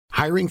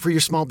Hiring for your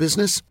small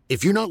business?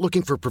 If you're not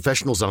looking for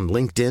professionals on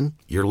LinkedIn,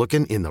 you're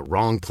looking in the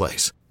wrong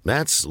place.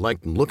 That's like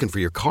looking for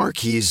your car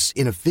keys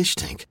in a fish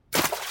tank.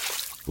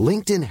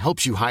 LinkedIn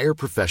helps you hire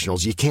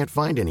professionals you can't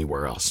find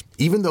anywhere else,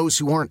 even those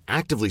who aren't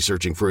actively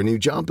searching for a new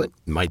job but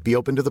might be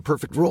open to the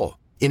perfect role.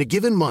 In a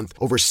given month,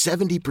 over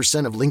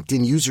 70% of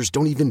LinkedIn users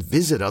don't even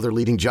visit other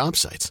leading job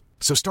sites.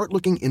 So start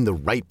looking in the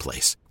right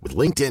place. With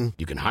LinkedIn,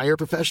 you can hire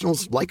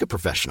professionals like a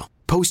professional.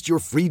 Post your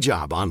free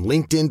job on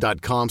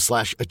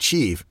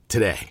linkedin.com/achieve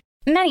today.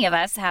 Many of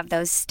us have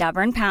those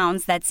stubborn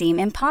pounds that seem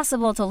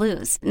impossible to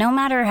lose, no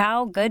matter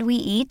how good we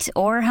eat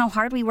or how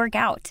hard we work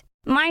out.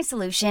 My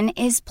solution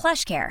is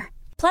PlushCare.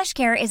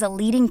 PlushCare is a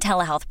leading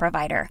telehealth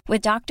provider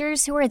with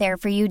doctors who are there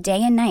for you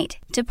day and night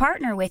to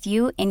partner with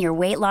you in your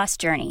weight loss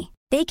journey.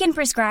 They can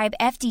prescribe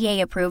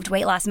FDA-approved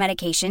weight loss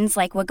medications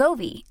like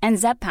Wegovy and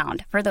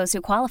Zepbound for those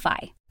who qualify.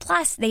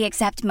 Plus, they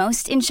accept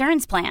most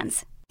insurance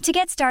plans. To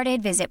get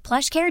started, visit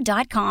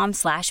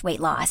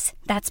plushcare.com/weightloss.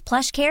 That's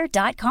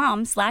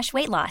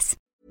plushcare.com/weightloss.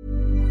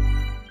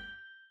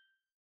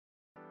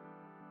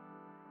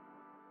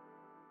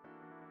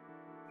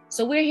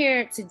 So we're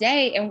here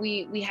today, and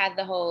we had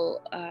the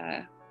whole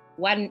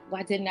why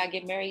didn't I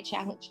get married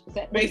challenge? Is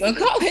that what you're gonna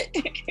call it?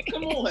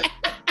 Come on.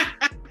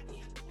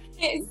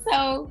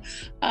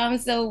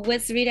 So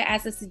what Sarita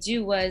asked us to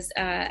do was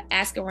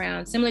ask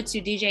around, similar to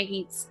DJ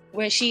Heats,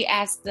 where she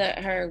asked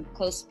her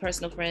close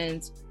personal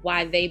friends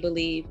why they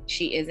believe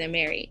she isn't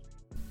married.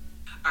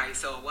 All right,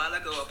 so a while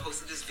ago, I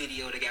posted this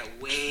video that got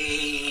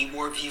way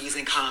more views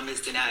and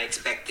comments than I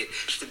expected.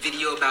 It's a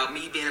video about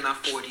me being in my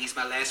 40s.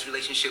 My last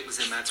relationship was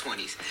in my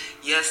 20s.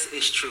 Yes,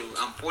 it's true.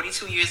 I'm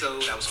 42 years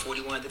old. I was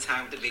 41 at the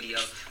time of the video.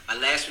 My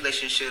last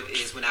relationship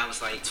is when I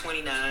was like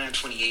 29,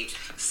 28,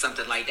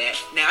 something like that.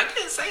 Now, I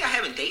didn't say I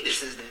haven't dated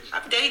since then.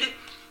 I've dated.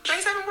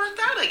 Things haven't worked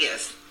out, I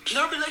guess.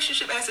 No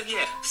relationship as of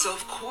yet. So,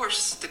 of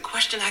course, the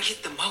question I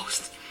get the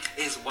most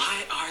is,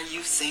 why are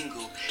you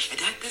single? And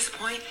at this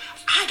point,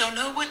 I don't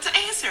know what to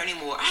answer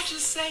anymore. I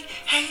just say,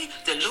 hey,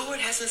 the Lord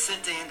hasn't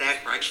sent in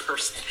that right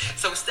person.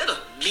 So instead of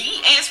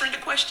me answering the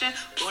question, I'm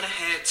going to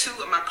have two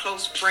of my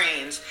close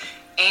friends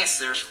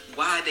answer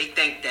why they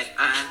think that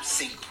I'm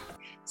single.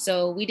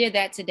 So we did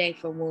that today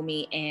for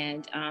Wumi,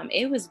 and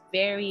it was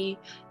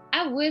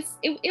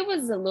it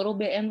was a little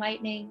bit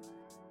enlightening.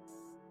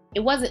 It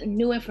wasn't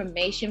new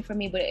information for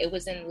me, but it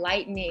was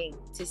enlightening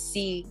to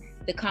see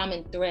the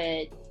common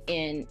thread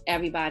in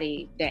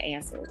everybody that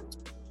answered.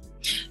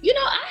 You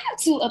know, I have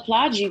to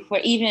applaud you for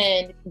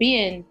even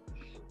being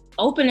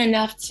open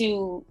enough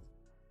to,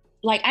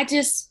 I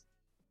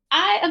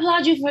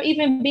applaud you for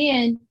even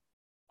being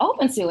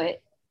open to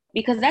it,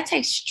 because that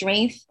takes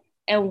strength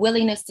and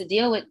willingness to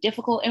deal with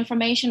difficult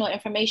information or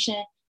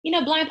information,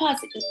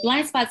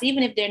 blind spots,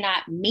 even if they're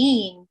not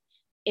mean,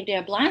 if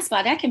they're a blind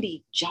spot, that can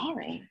be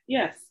jarring.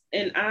 Yes.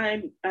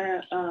 And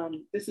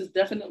this is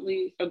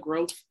definitely a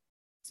growth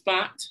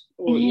spot,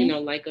 or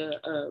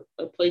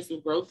a place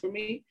of growth for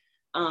me.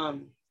 I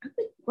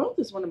think growth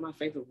is one of my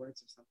favorite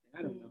words or something.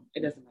 I don't know. It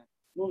doesn't matter.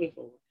 Moving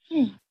forward.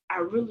 I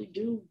really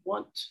do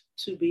want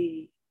to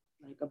be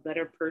like a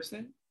better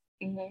person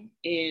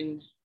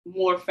in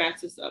more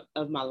facets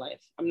of my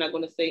life. I'm not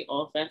going to say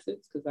all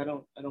facets, because I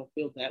don't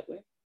feel that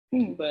way.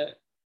 But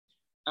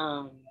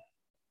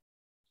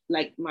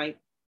like my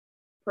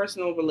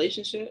personal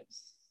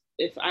relationships,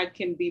 if I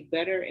can be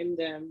better in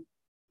them,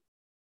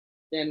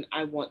 then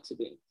I want to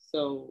be.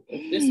 So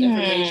if this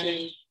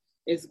information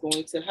is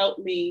going to help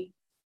me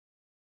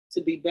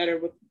to be better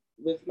with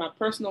my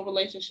personal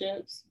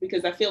relationships,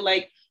 because I feel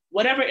like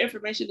whatever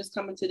information is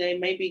coming today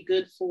may be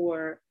good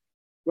for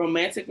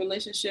romantic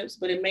relationships,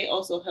 but it may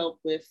also help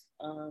with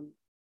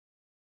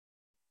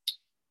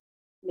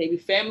maybe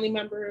family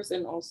members,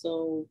 and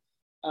also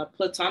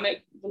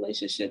platonic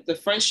relationships, the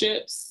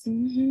friendships.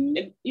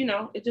 And,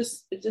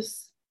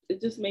 it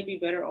just may be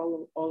better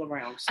all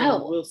around.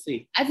 So we'll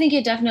see. I think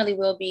it definitely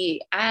will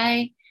be.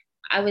 I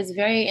was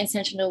very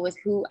intentional with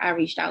who I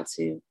reached out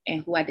to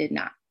and who I did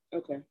not.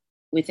 Okay.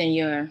 Within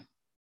your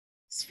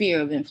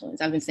sphere of influence.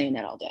 I've been saying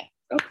that all day.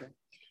 Okay.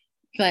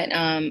 But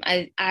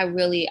I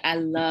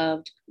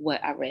loved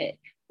what I read.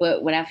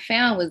 But what I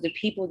found was the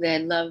people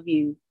that love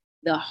you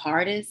the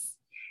hardest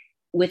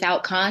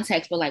without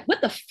context were like,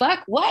 what the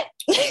fuck? What?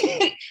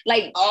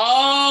 Like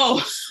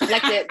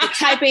the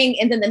typing,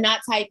 and then the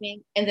not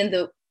typing, and then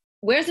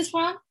where's this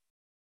from?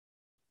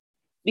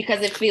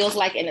 Because it feels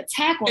like an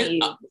attack on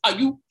you. Are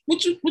you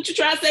what you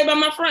trying to say about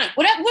my friend?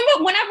 When I read,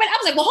 I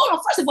was like, well, hold on.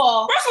 First of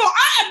all,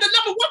 I am the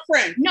number one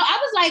friend. No, I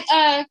was like,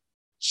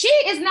 she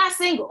is not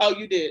single. Oh,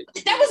 you did.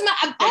 That was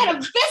I had a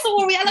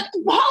visceral reaction.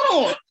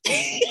 Hold on.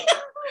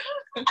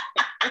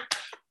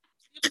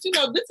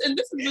 But this has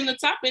been the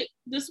topic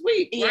this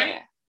week,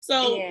 right?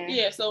 So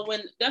so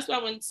that's why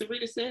when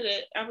Sarita said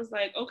it, I was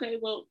like, okay,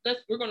 well,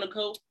 we're gonna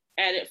go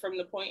at it from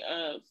the point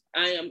of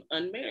I am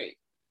unmarried,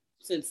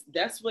 since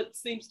that's what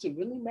seems to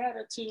really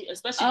matter to,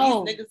 especially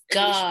these niggas in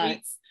the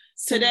streets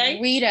today.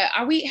 Sarita,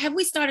 have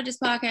we started this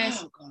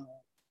podcast? Oh God.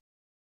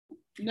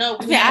 No,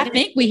 I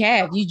think we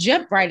have. You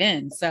jumped right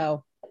in,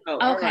 so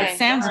okay. It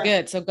sounds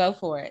good. So go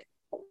for it.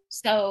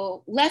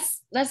 So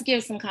let's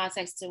give some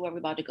context to where we're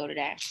about to go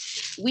today.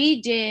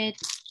 We did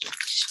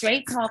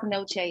Straight Talk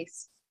No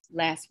Chase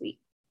last week.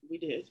 We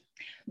did.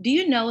 Do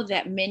you know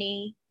that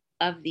many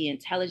of the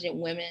intelligent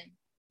women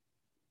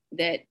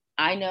that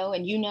I know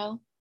and you know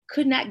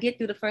could not get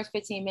through the first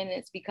 15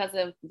 minutes because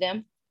of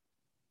them?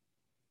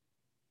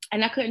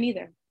 And I couldn't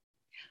either.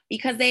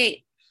 Because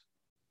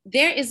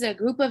there is a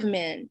group of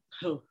men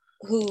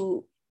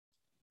who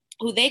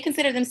they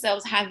consider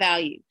themselves high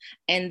value,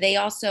 and they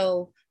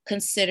also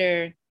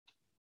consider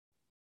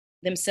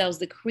themselves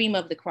the cream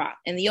of the crop.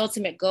 And the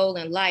ultimate goal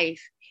in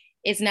life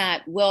is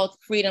not wealth,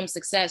 freedom,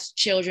 success,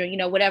 children,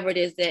 whatever it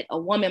is that a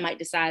woman might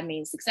decide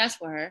means success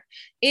for her.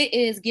 It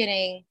is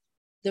getting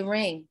the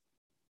ring.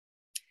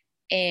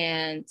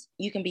 And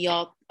you can be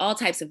all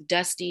types of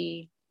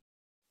dusty,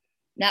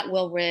 not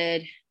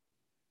well-read,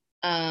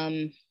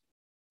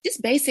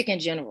 just basic in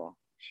general,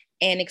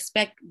 and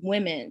expect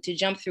women to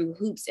jump through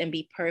hoops and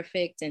be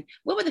perfect. And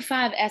what were the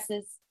 5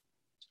 S's?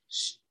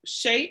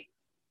 Shape.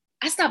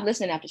 I stopped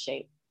listening after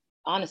shape,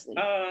 honestly.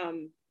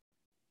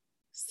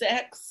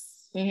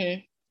 Sex.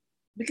 Mm-hmm.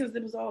 Because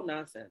it was all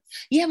nonsense.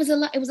 Yeah, it was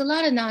a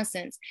lot of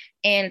nonsense.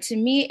 And to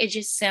me, it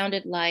just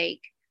sounded like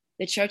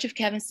the Church of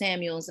Kevin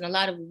Samuels and a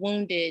lot of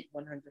wounded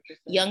 100%.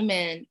 young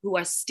men who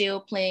are still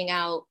playing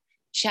out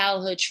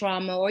childhood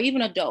trauma or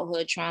even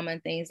adulthood trauma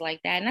and things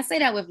like that. And I say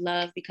that with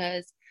love,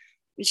 because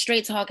with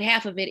Straight Talk,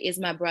 half of it is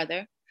my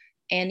brother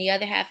and the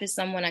other half is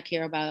someone I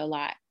care about a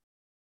lot.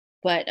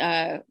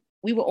 But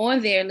we were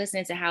on there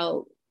listening to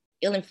how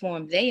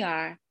ill-informed they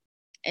are.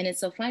 And it's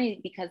so funny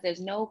because there's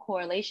no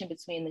correlation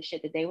between the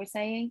shit that they were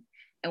saying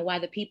and why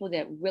the people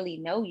that really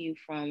know you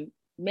from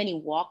many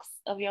walks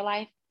of your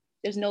life,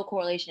 there's no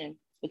correlation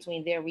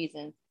between their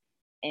reasons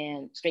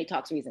and Straight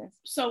Talk's reasons.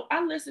 So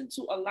I listened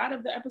to a lot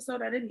of the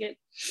episode. I didn't get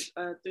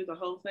through the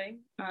whole thing.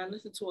 I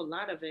listened to a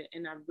lot of it,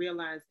 and I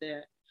realized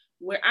that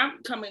where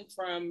I'm coming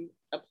from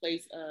a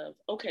place of,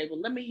 okay,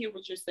 well, let me hear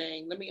what you're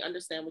saying. Let me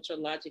understand what your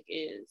logic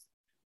is.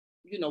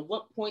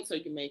 What points are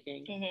you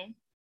making? Mm-hmm.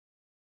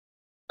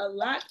 A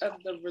lot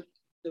of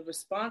the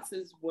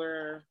responses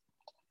were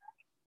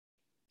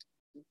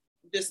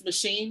this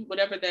machine,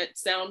 whatever that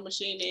sound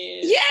machine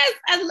is. Yes,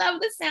 I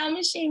love the sound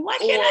machine. Why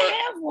can't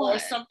I have one? Or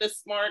something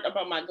smart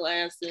about my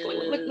glasses.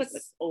 Look.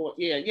 Or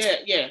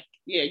yeah.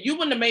 You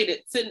wouldn't have made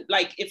it.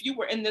 Like if you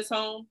were in this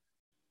home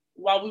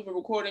while we were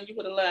recording, you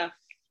would have left.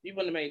 You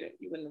wouldn't have made it.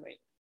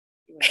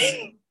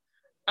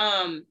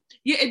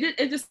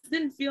 It just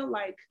didn't feel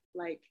like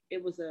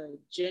it was a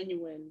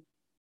genuine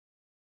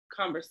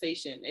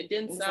conversation. It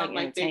didn't sound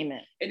like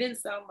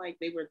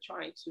they were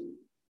trying to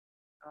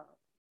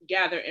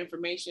gather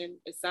information.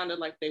 It sounded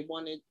like they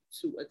wanted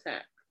to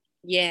attack.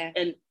 Yeah.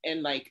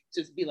 And like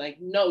just be like,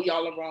 no,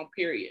 y'all are wrong,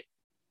 period.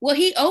 Well,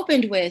 he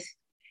opened with,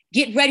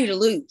 get ready to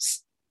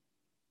lose.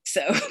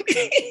 So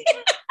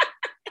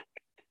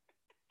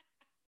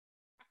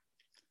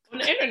on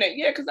the internet,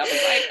 yeah, because I was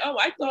like, oh,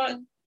 I thought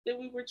that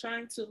we were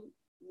trying to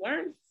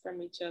learn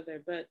from each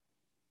other, but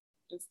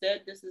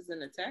instead this is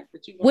an attack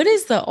that you. What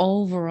is the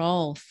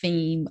overall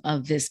theme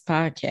of this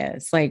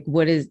podcast? Like,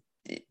 what did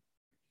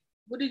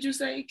you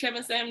say?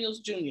 Kevin Samuels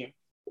Jr.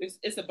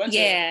 It's a bunch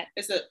of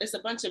it's a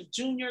bunch of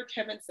junior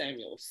Kevin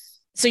Samuels.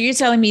 So you're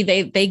telling me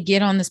they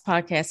get on this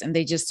podcast and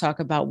they just talk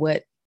about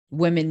what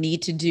women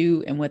need to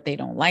do and what they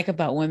don't like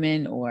about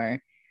women,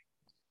 or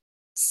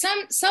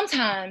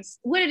sometimes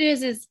what it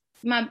is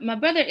my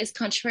brother is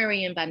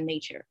contrarian by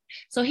nature.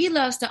 So he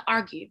loves to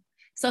argue.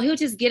 So he'll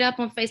just get up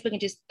on Facebook and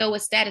just throw a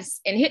status,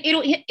 and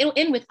it'll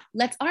end with,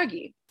 let's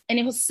argue. And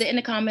then he'll sit in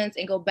the comments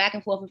and go back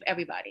and forth with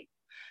everybody.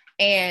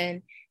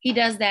 And he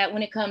does that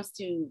when it comes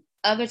to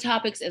other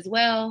topics as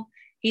well.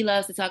 He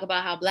loves to talk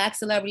about how Black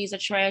celebrities are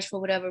trash for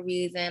whatever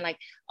reason, like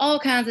all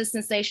kinds of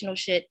sensational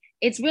shit.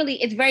 It's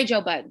very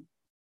Joe Budden.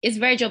 It's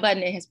very Joe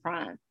Budden in his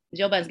prime.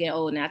 Joe Budden's getting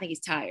old now. I think he's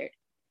tired.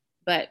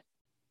 But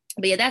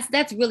yeah,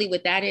 that's really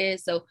what that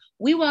is. So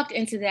we walked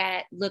into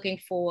that looking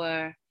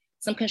for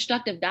some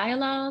constructive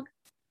dialogue.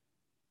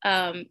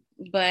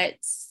 But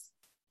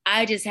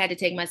I just had to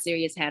take my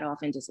serious hat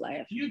off and just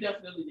laugh. You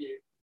definitely did.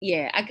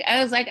 Yeah,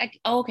 I was like,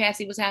 okay, I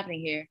see what's happening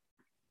here.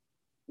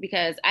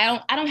 Because I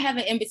don't have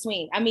an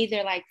in-between. I'm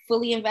either like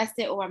fully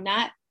invested or I'm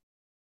not.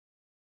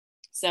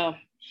 So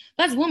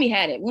plus Wumi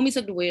had it. Wumi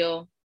took the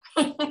wheel.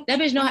 That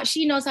bitch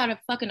she knows how to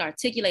fucking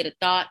articulate a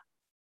thought.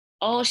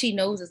 All she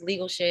knows is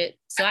legal shit.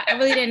 So I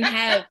really didn't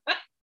have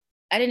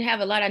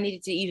a lot I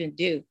needed to even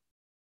do.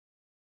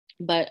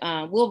 But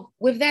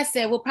with that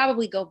said, we'll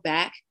probably go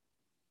back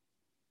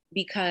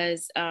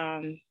because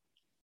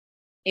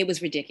it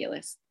was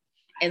ridiculous.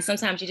 And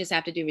sometimes you just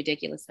have to do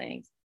ridiculous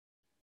things.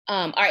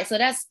 All right, so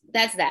that's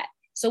that.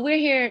 So we're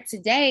here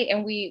today,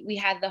 and we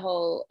had the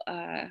whole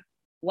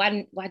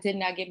why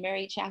didn't I get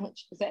married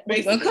challenge? Is that what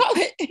you're gonna call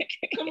it?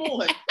 Come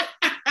on.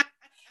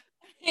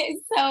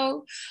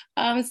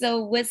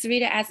 So what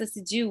Sarita asked us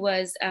to do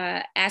was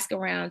ask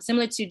around,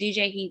 similar to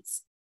DJ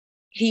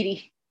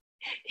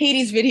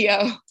Heaty's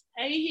video.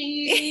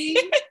 Hey,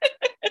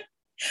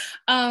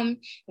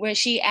 where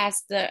she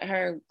asked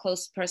her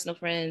close personal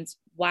friends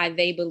why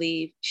they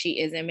believe she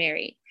isn't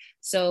married.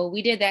 So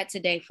we did that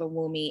today for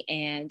Wumi,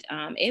 and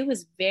it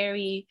was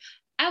very,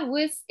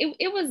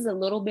 it was a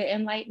little bit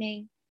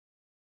enlightening.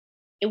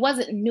 It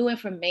wasn't new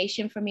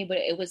information for me, but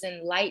it was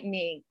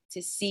enlightening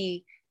to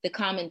see the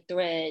common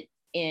thread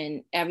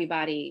in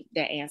everybody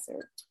that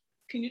answered.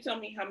 Can you tell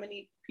me how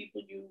many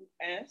people you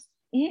asked?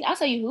 I'll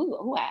tell you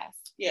who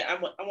asked. Yeah, I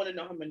want to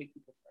know how many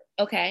people.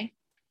 Okay,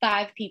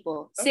 5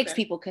 people, 6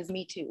 people, because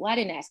me too. Well, I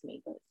didn't ask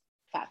me, but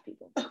 5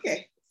 people.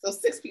 Okay, so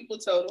 6 people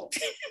total.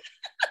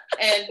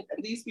 And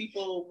these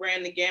people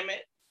ran the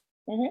gamut?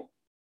 Mm-hmm.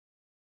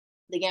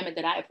 The gamut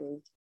that I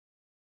approved.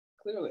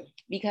 Clearly.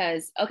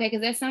 Because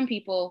there's some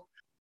people.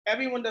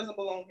 Everyone doesn't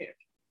belong here.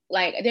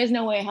 Like, there's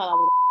no way in hell I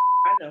was.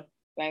 I know.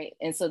 Right?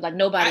 And so, like,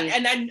 nobody.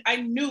 I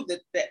knew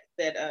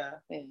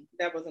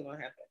that wasn't going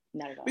to happen.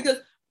 Not at all. Because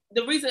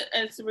the reason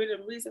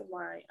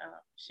why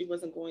she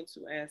wasn't going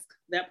to ask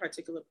that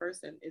particular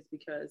person is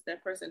because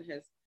that person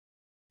has,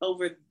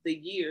 over the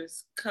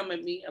years, come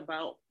at me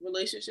about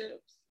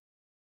relationships.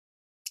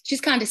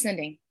 She's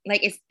condescending.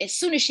 Like, as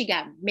soon as she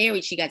got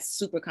married, she got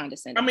super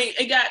condescending. I mean,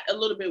 it got a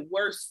little bit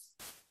worse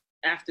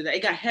after that.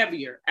 It got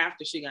heavier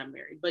after she got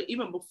married. But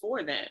even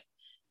before that,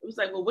 it was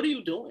like, well, what are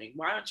you doing?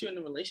 Why aren't you in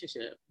a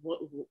relationship?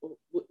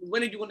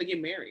 When are you going to get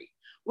married?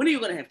 When are you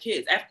going to have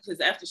kids? Because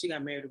after she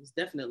got married, it was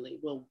definitely,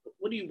 well,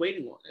 what are you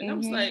waiting on? And I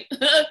was like,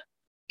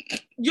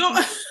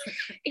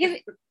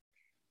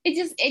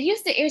 it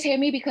used to irritate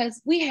me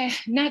because we are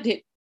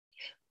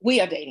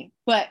dating,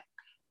 but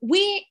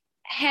we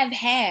have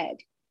had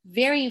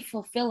very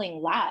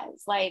fulfilling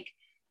lives. Like,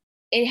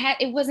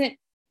 it wasn't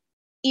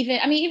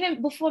even, I mean,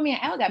 even before me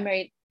and Al got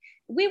married,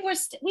 we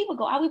would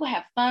go out, we would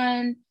have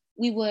fun,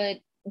 we would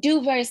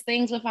do various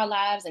things with our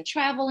lives and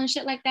travel and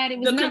shit like that. It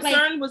was the not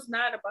concern was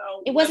not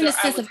about, it wasn't a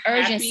sense of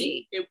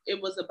urgency. It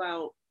was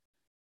about,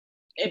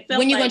 it felt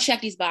when you're like, going to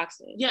check these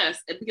boxes. Yes,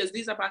 because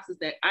these are boxes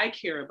that I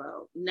care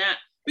about, not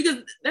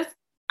because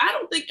I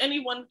don't think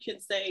anyone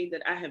can say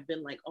that I have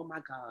been like, oh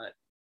my God,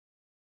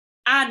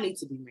 I need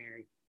to be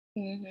married.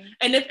 Mm-hmm.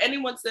 And if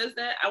anyone says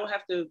that, I will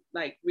have to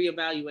like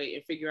reevaluate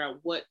and figure out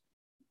what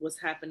was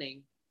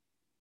happening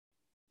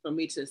for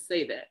me to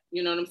say that.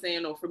 You know what I'm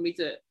saying? Or for me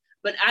to,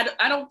 but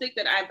I don't think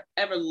that I've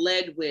ever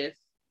led with,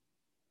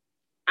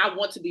 I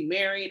want to be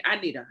married, I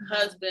need a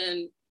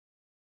husband,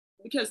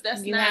 because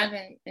that's you not.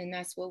 haven't, and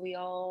that's what we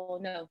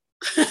all know.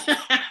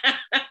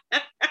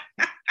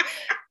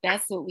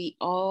 That's what we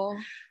all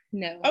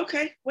know.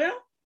 Okay, well.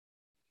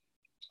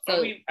 So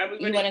are we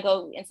you want to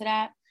go into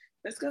that?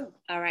 Let's go.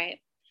 All right.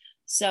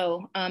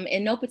 So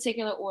in no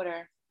particular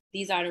order,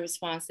 these are the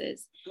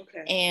responses.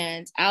 Okay.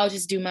 And I'll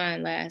just do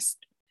mine last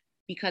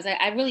because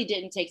I really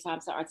didn't take time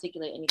to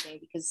articulate anything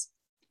because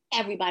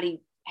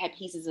everybody had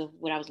pieces of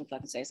what I was going to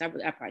fucking say. So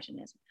I probably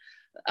shouldn't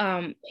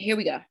answer. Here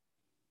we go.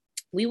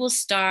 We will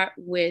start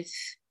with.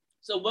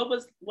 So what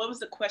was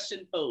the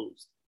question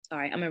posed? All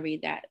right, I'm going to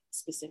read that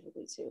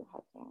specifically too.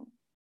 Hold on.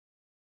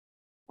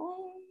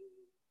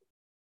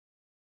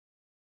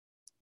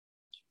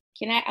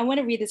 I want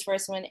to read this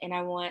first one and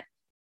I want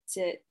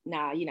to,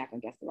 nah, you're not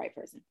going to guess the right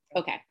person.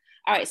 Okay.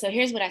 All right. So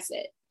here's what I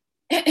said.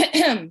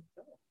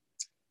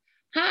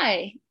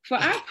 Hi, for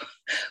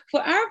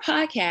our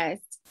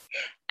podcast,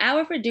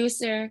 our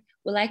producer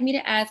would like me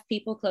to ask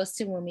people close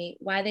to Wumi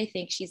why they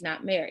think she's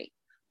not married.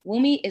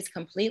 Wumi is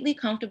completely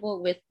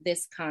comfortable with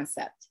this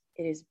concept.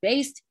 It is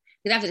based,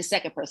 because after the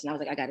second person, I was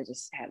like, I got to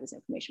just have this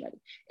information ready.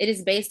 It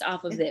is based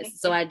off of this.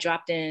 So I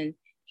dropped in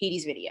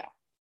Hedy's video.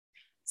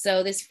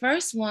 So this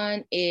first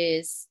one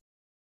is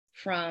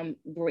from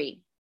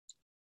Bree.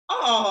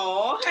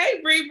 Oh,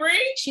 hey,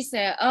 Bree. She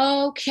said,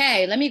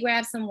 okay, let me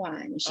grab some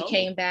wine. And she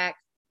came back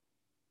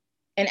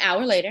an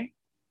hour later.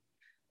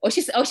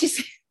 She said,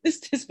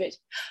 this bitch.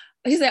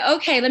 She said,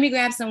 okay, let me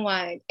grab some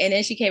wine. And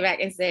then she came back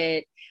and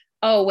said,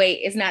 oh, wait,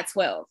 it's not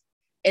 12.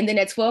 And then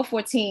at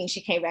 12:14,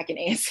 she came back and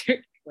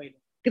answered. Wait.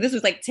 Because this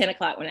was like 10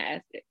 o'clock when I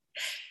asked it.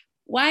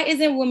 Why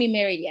isn't Wumi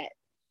married yet?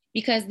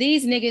 Because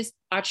these niggas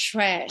are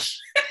trash.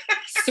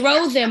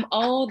 Throw them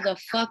all the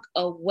fuck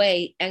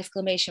away, !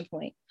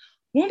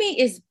 Wumi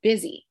is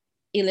busy,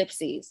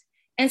 ellipses.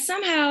 And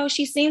somehow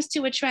she seems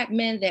to attract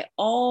men that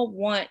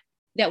want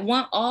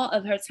all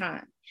of her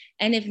time.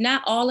 And if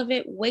not all of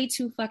it, way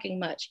too fucking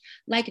much.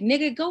 Like,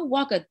 nigga, go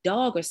walk a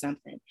dog or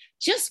something.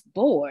 Just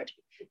bored.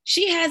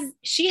 She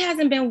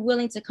hasn't been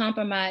willing to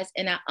compromise.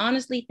 And I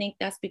honestly think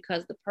that's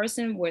because the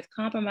person worth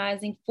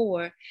compromising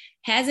for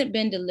hasn't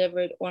been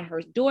delivered on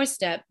her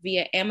doorstep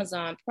via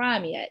Amazon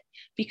Prime yet,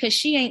 because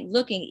she ain't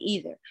looking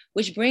either.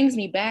 Which brings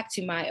me back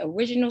to my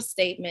original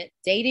statement.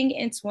 Dating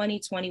in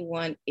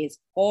 2021 is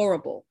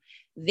horrible.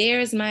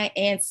 There's my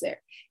answer.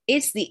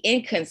 It's the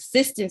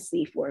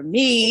inconsistency for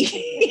me.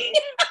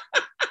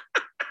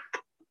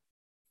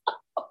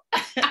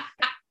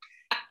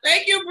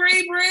 Thank you,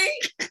 Bree.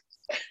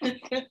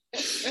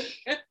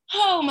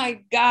 Oh my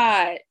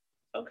God.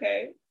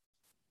 Okay.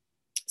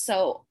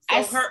 So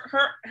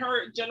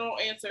her general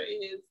answer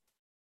is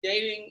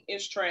dating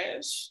is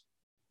trash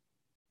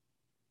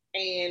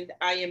and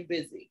I am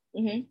busy.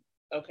 Mm-hmm.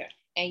 Okay.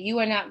 And you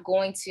are not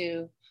going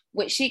to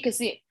what she could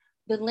see,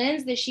 the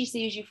lens that she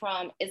sees you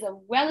from is a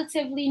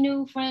relatively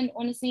new friend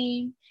on the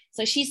scene.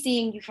 So she's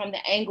seeing you from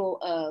the angle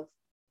of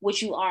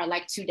what you are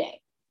like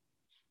today.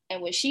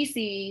 And what she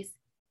sees,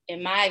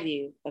 in my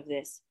view of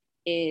this,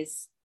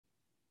 is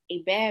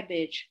a bad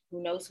bitch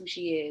who knows who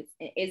she is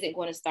and isn't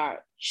going to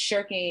start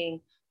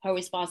shirking her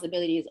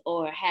responsibilities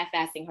or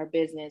half-assing her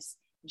business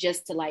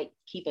just to like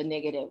keep a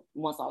negative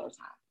once all the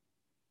time.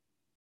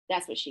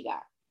 That's what she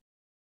got.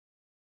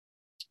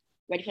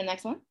 Ready for the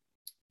next one?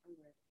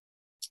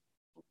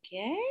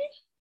 Okay.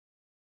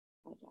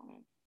 Hold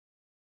on.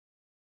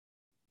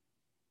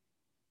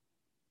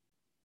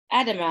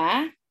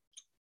 Adama.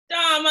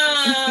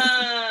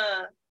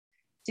 Dama.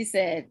 She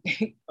said,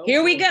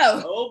 here we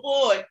go. Oh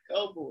boy.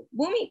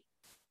 Wumi.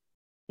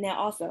 Now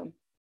also,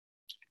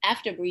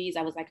 after Breeze,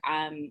 I was like,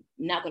 I'm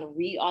not going to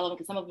read all of them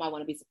because some of them I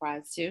want to be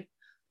surprised too.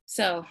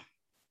 So.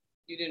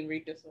 You didn't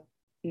read this one?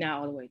 No,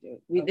 all the way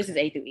through. This is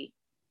A through E.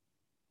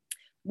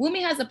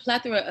 Wumi has a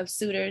plethora of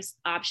suitors,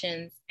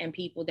 options, and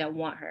people that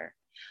want her.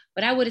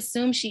 But I would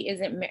assume she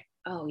isn't married.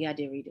 Oh, yeah, I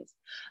did read this.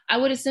 I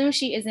would assume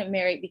she isn't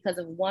married because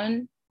of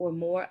one or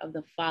more of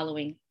the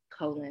following,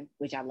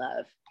 which I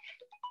love.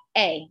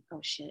 A,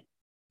 oh shit,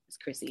 it's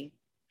Chrissy.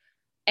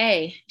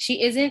 A,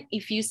 she isn't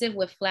effusive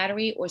with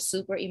flattery or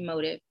super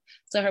emotive,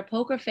 so her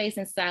poker face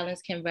and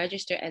silence can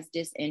register as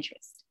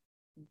disinterest.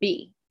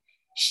 B,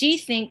 she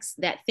thinks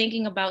that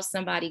thinking about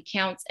somebody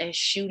counts as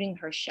shooting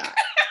her shot.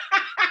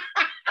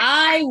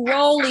 Eye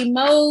roll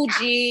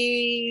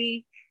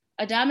emoji.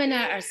 Adam and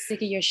I are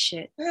sick of your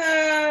shit.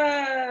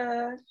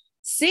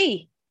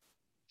 C,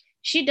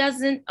 she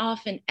doesn't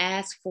often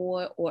ask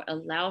for or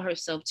allow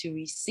herself to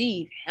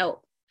receive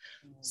help.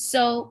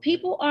 So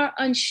people are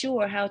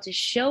unsure how to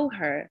show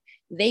her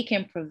they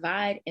can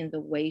provide in the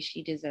way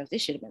she deserves.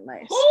 This should have been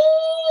last.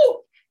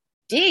 Ooh!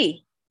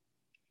 D,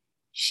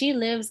 she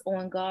lives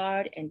on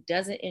guard and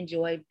doesn't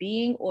enjoy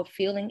being or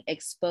feeling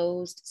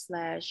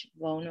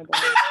exposed/vulnerable.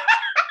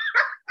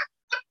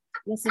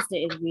 Your sister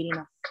is reading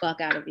the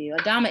fuck out of you.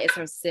 Adama is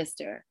her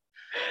sister.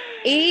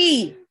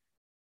 E,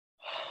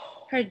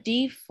 her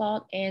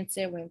default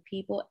answer when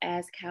people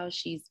ask how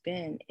she's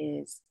been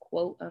is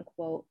quote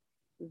unquote,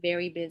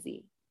 very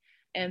busy.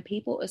 And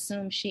people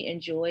assume she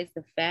enjoys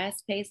the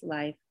fast-paced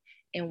life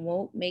and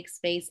won't make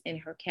space in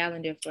her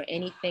calendar for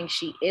anything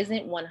she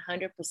isn't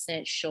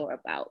 100% sure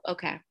about.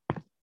 Okay,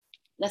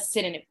 let's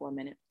sit in it for a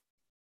minute.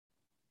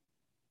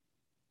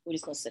 We're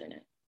just gonna sit in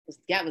it. Because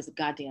that was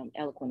goddamn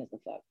eloquent as the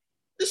fuck.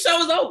 The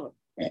show is over.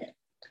 Good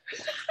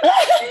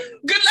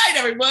night,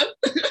 everyone.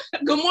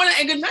 Good morning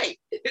and good night.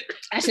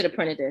 I should have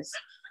printed this.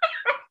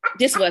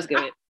 This was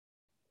good.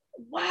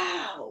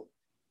 Wow.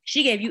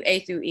 She gave you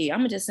A through E. I'm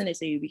gonna just send it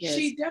to you because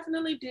she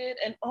definitely did,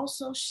 and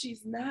also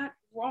she's not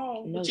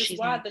wrong, No, which is she's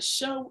why not. the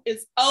show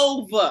is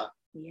over.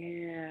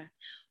 Yeah.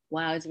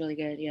 Wow, it's really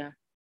good. Yeah.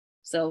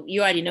 So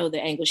you already know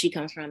the angle she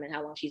comes from and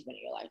how long she's been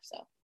in your life.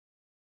 So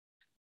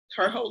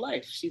Her whole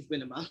life, she's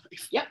been in my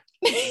life. yep.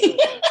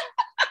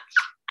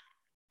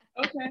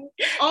 Okay.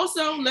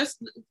 Also,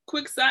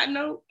 quick side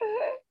note.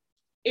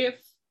 If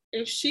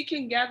she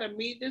can gather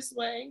me this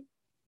way,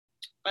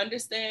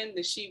 understand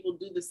that she will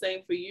do the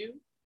same for you.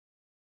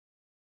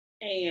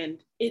 And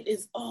it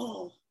is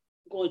all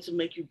going to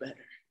make you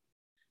better.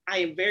 I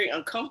am very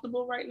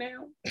uncomfortable right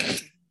now.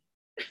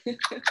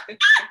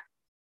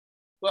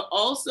 But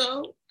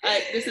also,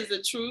 this is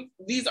a truth.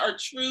 These are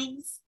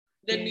truths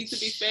that need to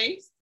be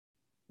faced.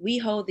 We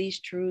hold these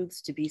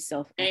truths to be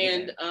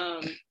self-evident.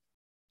 And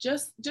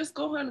just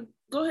go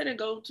ahead and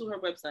go to her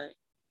website.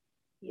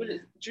 Yeah. What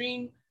is it?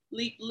 Dream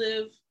Leap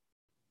Live?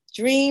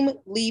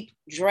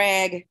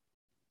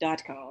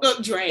 DreamLeapDrag.com.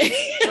 Oh, drag.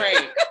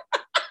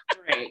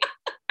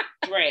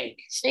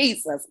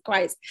 Jesus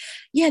Christ.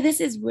 Yeah, this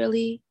is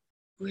really,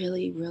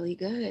 really, really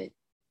good.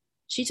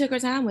 She took her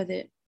time with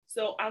it.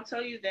 So I'll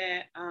tell you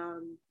that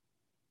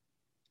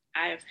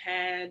I've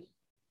had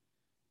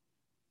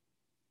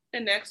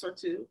an ex or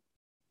two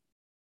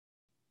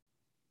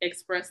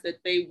express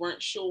that they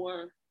weren't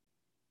sure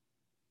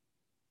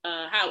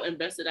how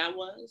invested I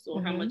was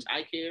or how much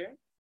I care.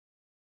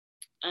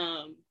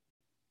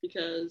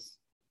 Because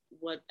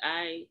what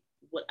I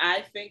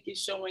think is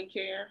showing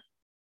care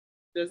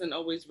doesn't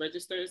always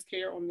register as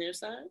care on their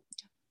side.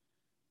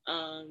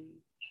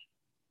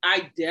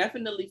 I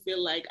definitely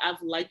feel like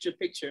I've liked your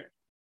picture.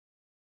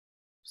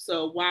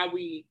 So I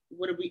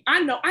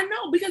know,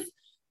 because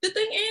the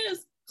thing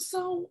is,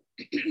 so,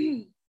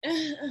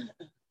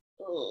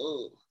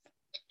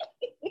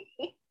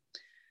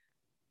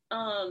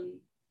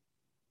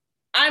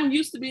 I'm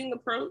used to being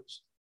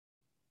approached.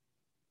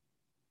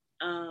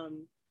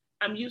 I'm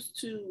used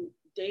to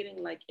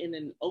dating like in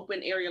an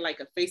open area, like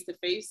a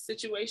face-to-face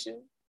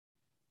situation.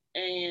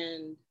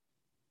 And,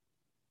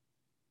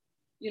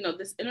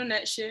 this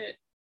internet shit,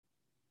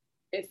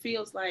 it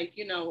feels like,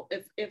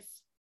 if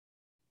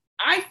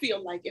I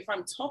feel like if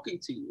I'm talking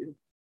to you,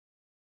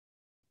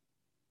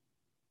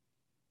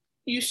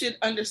 you should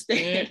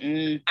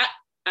understand.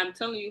 I'm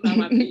telling you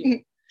how I feel.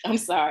 I'm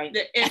sorry.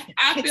 That if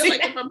I feel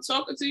like if I'm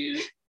talking to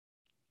you,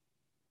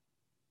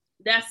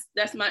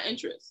 That's my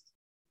interest,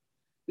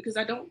 because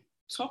I don't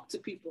talk to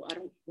people I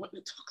don't want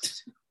to talk to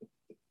them.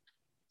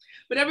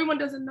 But everyone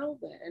doesn't know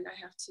that, and I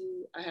have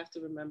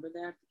to remember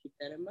that, to keep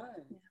that in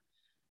mind. Yeah.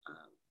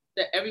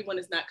 That everyone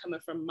is not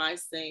coming from my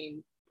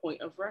same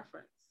point of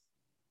reference.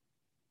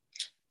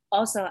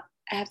 Also,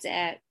 I have to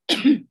add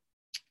to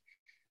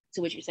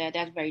what you said.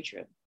 That's very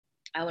true.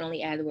 I would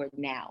only add the word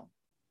now.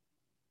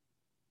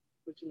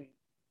 What do you mean?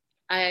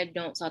 I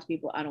don't talk to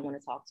people I don't want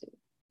to talk to.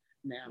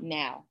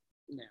 Now.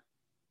 Yeah.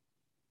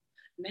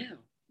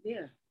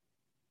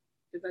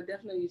 Because I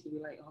definitely used to be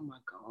like, oh my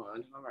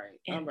God, all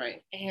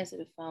right. Answer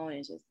the phone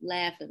and just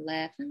laugh. And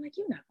I'm like,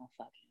 you're not going to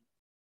fuck him.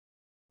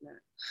 Nah.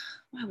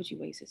 Why would you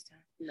waste his time?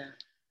 Nah.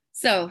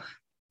 So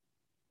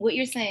what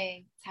you're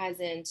saying ties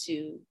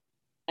into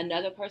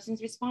another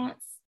person's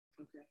response.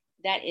 Okay.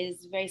 That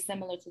is very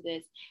similar to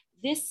this.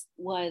 This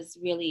was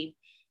really,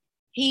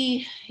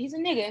 he's a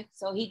nigga,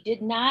 so he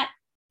did not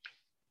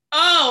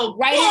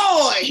write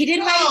it. He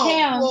didn't write it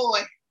down.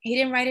 Boy. He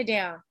didn't write it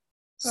down.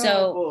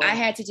 So I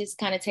had to just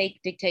kind of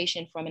take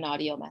dictation from an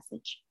audio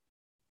message.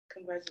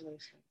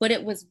 Congratulations. But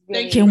it was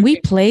really... Can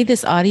we play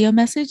this audio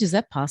message? Is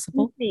that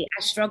possible? I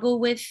struggle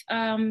with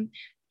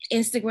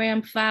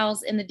Instagram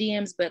files in the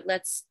DMs, but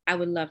I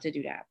would love to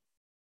do that.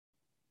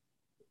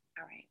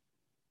 All right.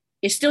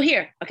 It's still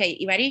here. Okay,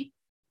 you ready?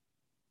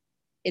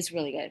 It's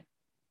really good.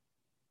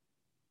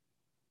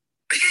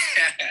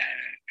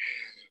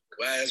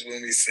 Why is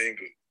Wumi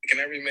single? Can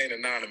I remain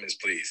anonymous,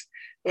 please?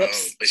 But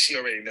she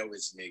already knows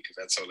it's me because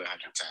I told her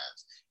 100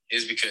 times.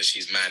 It's because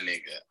she's my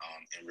nigga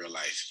in real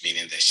life,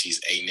 meaning that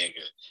she's a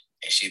nigga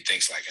and she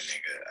thinks like a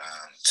nigga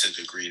to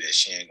the degree that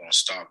she ain't gonna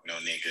stalk no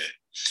nigga.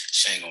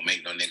 She ain't gonna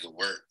make no nigga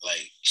work.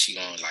 Like, she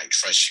gonna like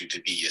trust you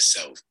to be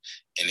yourself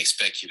and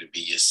expect you to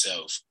be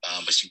yourself.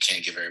 But you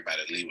can't give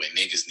everybody leeway.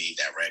 Niggas need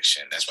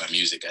direction. That's why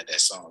music got that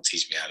song,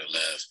 Teach Me How to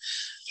Love.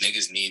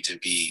 Niggas need to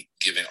be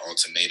given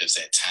ultimatums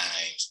at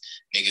times.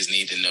 Niggas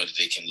need to know that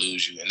they can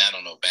lose you. And not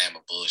on no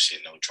Bama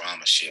bullshit, no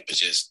drama shit, but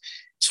just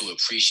to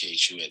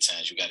appreciate you at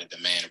times. You got to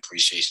demand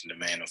appreciation,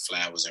 demand no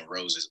flowers and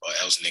roses, or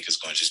else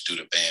niggas going to just do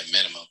the bare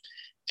minimum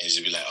and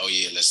just be like, oh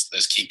yeah,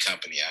 let's keep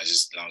company.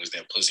 As long as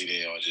that pussy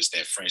there, or just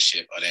that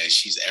friendship, or that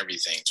she's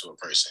everything to a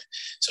person.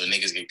 So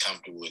niggas get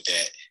comfortable with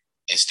that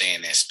and stay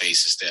in that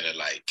space instead of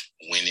like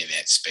winning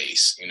that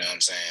space. You know what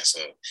I'm saying? So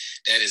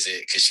that is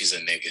it, because she's a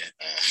nigga.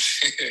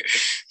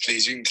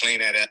 Please, you can clean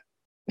that up.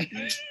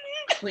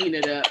 Clean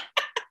it up.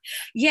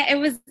 Yeah, it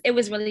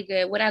was really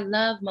good. What I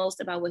love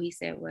most about what he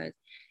said was,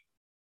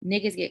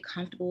 niggas get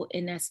comfortable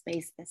in that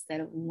space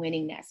instead of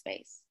winning that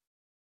space.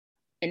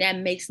 And that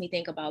makes me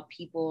think about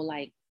people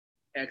like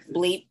Exes.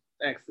 Bleep.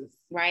 Exes.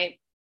 Right?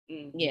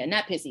 Mm-hmm. Yeah,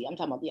 not Pissy. I'm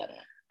talking about the other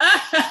one.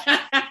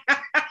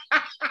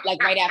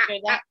 Like right after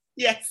that?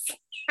 Yes.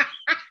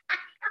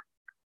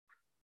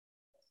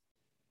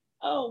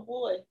 Oh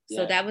boy.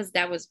 So that was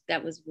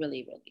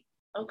really, really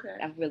okay.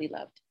 I really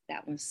loved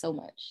that one so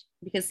much,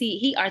 because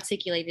he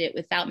articulated it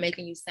without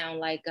making you sound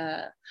like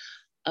a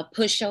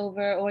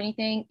pushover or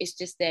anything. It's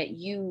just that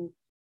you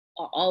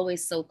are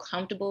always so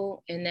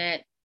comfortable in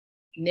that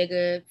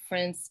nigga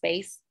friend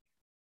space.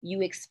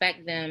 You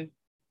expected,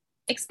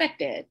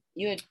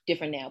 you're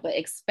different now, but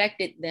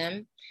expected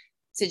them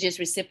to just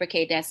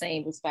reciprocate that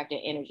same respect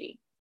and energy.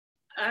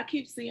 I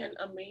keep seeing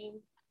a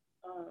meme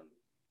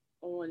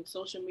on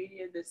social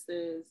media that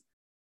says,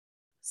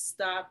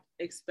 stop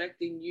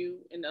expecting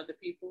you and other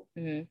people.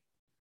 Mm-hmm.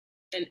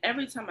 And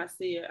every time I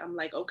see it, I'm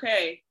like,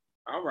 okay,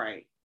 all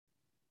right.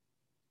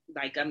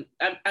 Like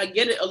I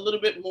get it a little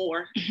bit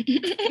more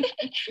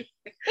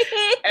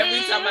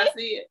every time I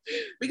see it,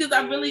 because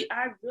I really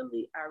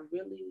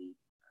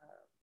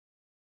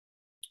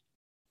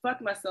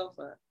fuck myself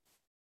up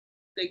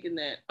thinking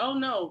that, oh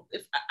no,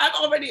 if I've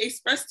already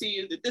expressed to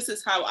you that this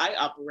is how I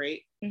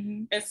operate,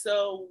 mm-hmm. and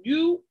so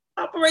you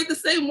operate the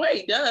same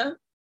way, duh,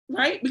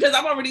 right? Because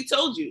I've already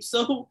told you,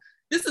 so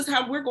this is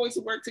how we're going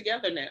to work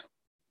together now.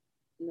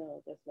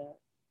 No, that's not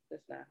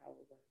how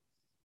it works.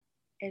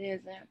 It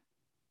isn't.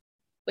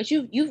 But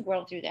you've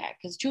grown through that,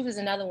 because Truth is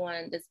another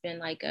one that's been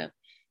like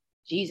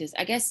Jesus,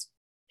 I guess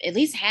at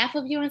least half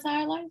of your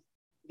entire life.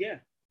 Yeah.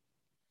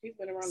 He's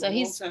been around so a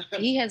long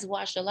time. He has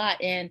watched a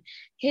lot, and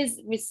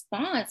his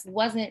response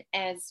wasn't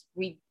as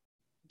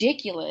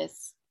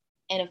ridiculous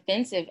and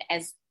offensive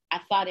as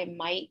I thought it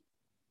might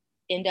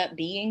end up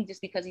being,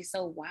 just because he's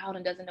so wild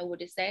and doesn't know what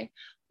to say.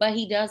 But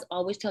he does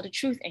always tell the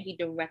truth, and he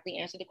directly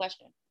answered the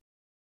question.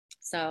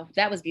 So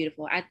that was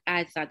beautiful.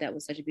 I thought that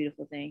was such a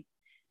beautiful thing.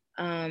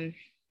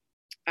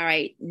 All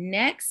right,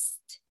 next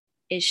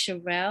is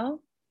Sherelle.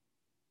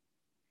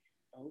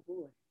 Oh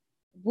boy.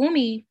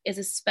 Wumi is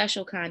a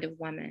special kind of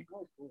woman.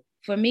 Oh boy.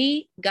 For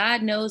me,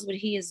 God knows what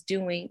he is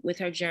doing with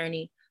her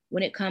journey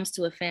when it comes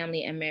to a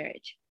family and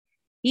marriage.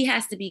 He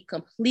has to be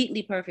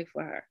completely perfect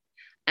for her.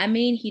 I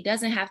mean, he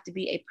doesn't have to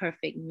be a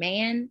perfect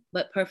man,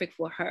 but perfect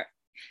for her.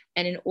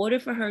 And in order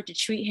for her to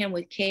treat him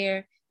with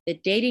care, the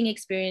dating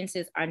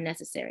experiences are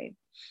necessary.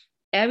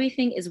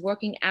 Everything is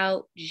working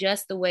out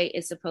just the way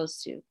it's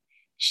supposed to.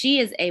 She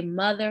is a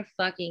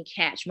motherfucking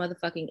catch.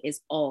 Motherfucking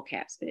is all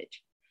caps,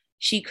 bitch.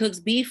 She cooks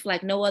beef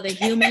like no other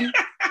human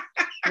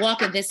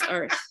walking this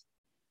earth.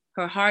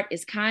 Her heart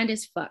is kind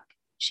as fuck.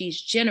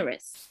 She's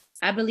generous.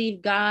 I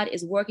believe God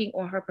is working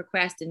on her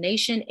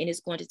procrastination and is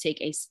going to take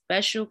a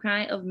special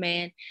kind of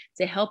man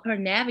to help her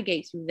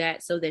navigate through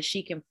that so that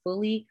she can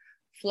fully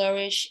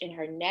flourish in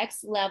her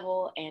next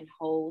level and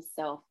whole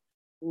self.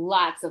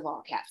 Lots of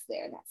all caps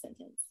there in that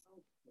sentence.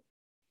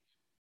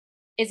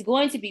 It's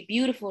going to be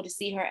beautiful to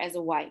see her as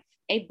a wife,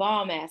 a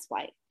bomb-ass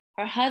wife.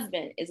 Her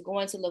husband is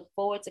going to look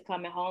forward to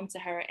coming home to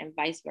her and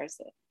vice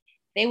versa.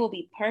 They will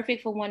be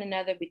perfect for one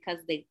another because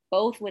they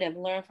both would have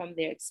learned from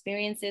their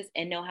experiences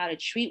and know how to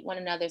treat one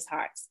another's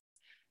hearts.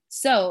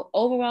 So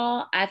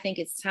overall, I think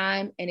it's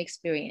time and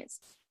experience.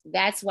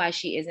 That's why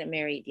she isn't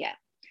married yet.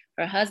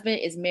 Her husband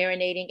is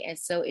marinating and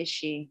so is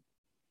she.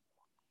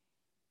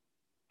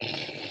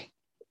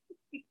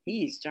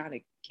 He's trying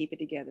to keep it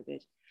together,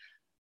 bitch.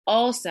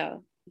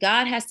 Also,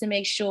 God has to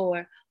make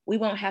sure we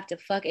won't have to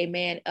fuck a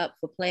man up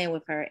for playing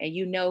with her. And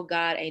you know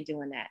God ain't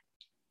doing that.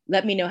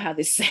 Let me know how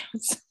this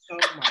sounds. Oh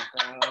my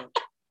God.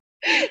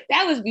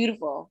 That was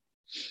beautiful.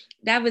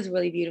 That was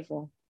really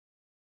beautiful.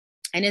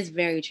 And it's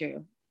very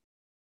true.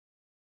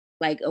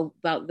 Like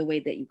about the way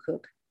that you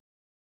cook.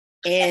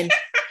 And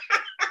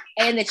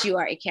and that you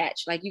are a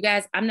catch. Like you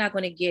guys, I'm not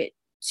going to get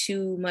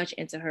too much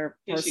into her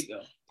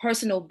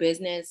personal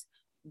business,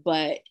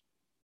 but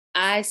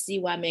I see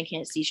why men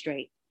can't see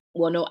straight.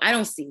 Well, no, I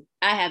don't see.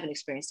 I haven't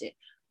experienced it,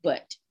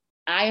 but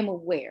I am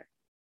aware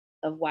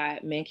of why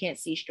men can't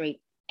see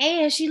straight.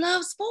 And she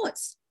loves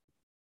sports.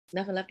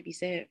 Nothing left to be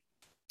said.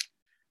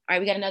 All right,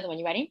 we got another one.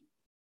 You ready?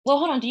 Well,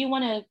 hold on. Do you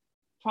want to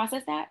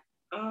process that?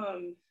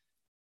 I'm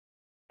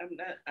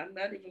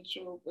not even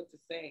sure what to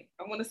say.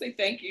 I want to say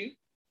thank you.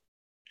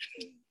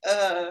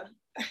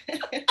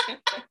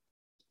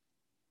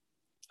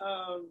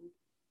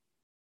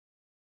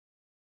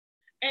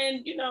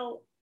 And you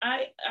know,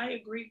 I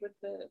agree with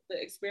the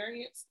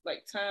experience,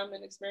 like time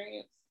and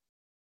experience.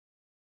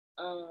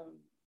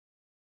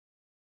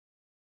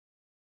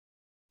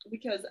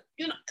 Because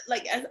you know,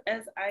 like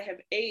as I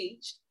have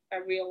aged, I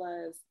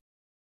realize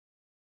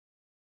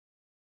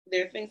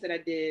there are things that I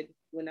did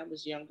when I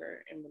was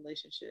younger in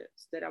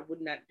relationships that I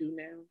would not do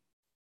now.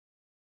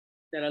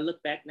 That I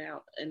look back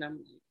now and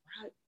I'm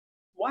like,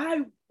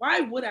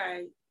 why would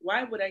I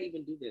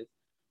even do this?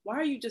 Why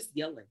are you just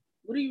yelling?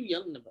 What are you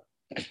yelling about?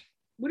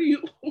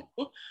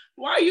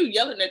 Why are you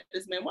yelling at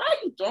this man? Why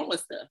are you throwing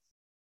stuff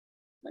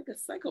like a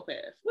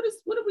psychopath? What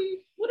are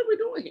we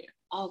doing here?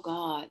 Oh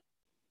God.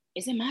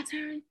 Is it my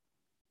turn?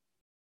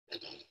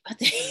 I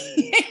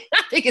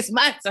think it's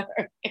my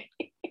turn.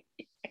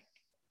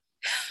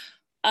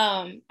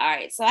 All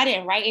right. So I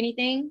didn't write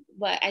anything,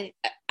 but I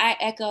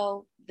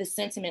echo the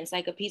sentiments,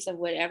 like a piece of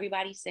what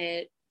everybody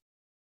said.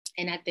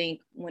 And I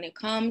think when it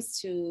comes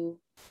to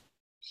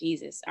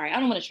Jesus, all right, I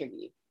don't want to trigger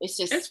you. It's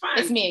fine.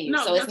 It's me and you.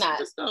 No, so it's not.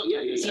 Just go.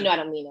 Yeah. You know, I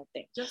don't mean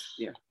nothing.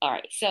 Yeah. All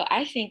right. So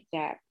I think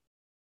that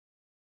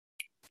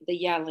the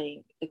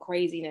yelling, the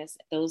craziness,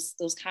 those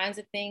kinds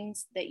of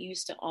things that you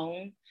used to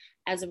own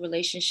as a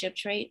relationship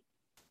trait,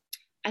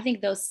 I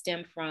think those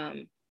stem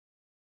from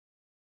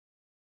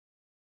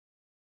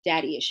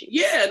daddy issues.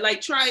 Yeah,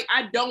 like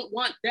I don't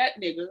want that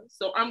nigga,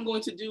 so I'm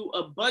going to do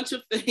a bunch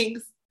of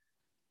things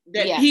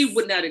that he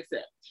would not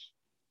accept.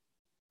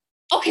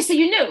 Okay, so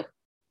you knew.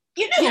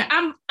 Yeah,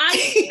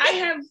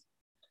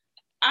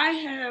 I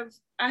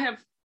have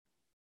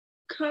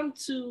come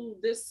to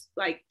this,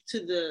 like, to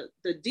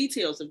the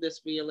details of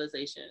this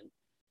realization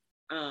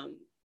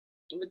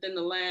within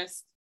the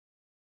last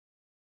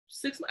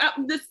 6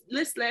 months,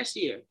 this last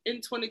year in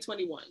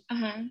 2021.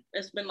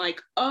 It's been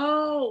like,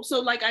 oh,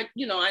 so like I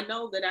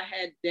know that I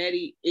had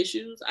daddy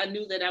issues. I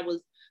knew that I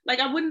was like,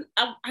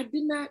 I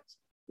did not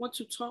want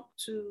to talk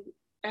to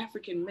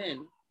African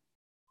men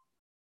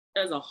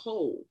as a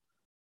whole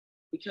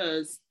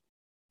because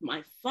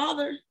my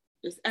father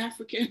is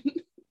African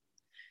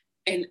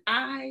and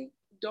I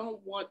don't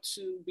want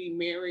to be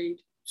married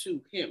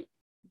to him.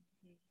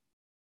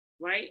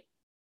 Right?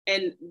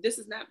 And this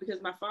is not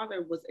because my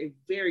father was a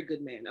very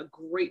good man, a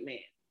great man,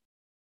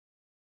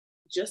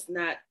 just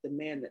not the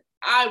man that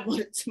I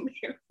wanted to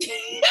marry.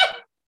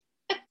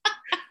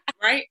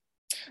 Right?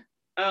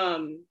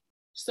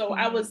 So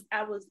I was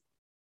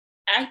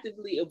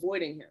actively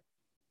avoiding him.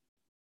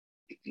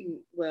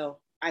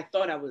 Well, I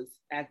thought I was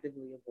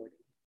actively avoiding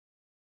him.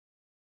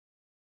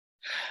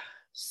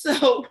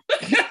 So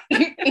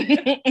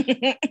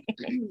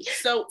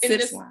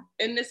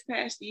in this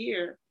past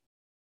year,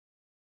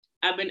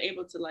 I've been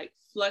able to like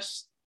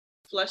flush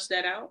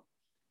that out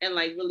and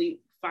like really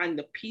find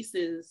the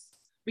pieces,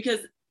 because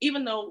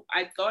even though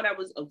I thought I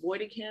was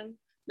avoiding him,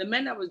 the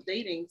men I was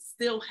dating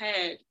still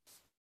had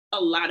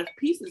a lot of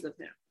pieces of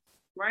him,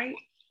 right?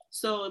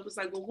 So it was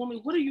like, well,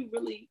 woman, what are you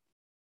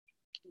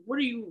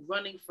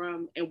running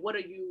from and what are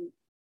you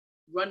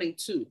running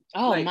to?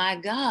 Oh, like, my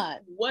God.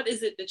 What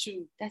is it that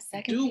you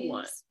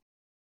want?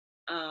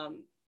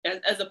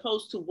 As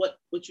opposed to what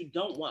you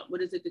don't want.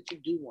 What is it that you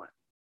do want?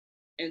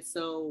 And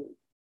so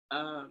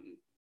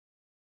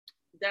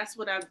that's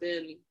what I've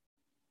been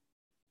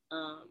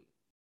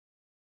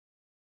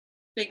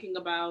thinking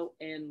about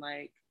and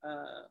like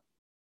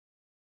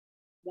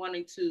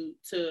wanting to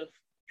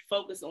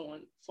focus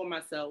on for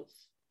myself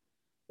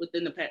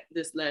within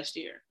this last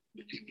year.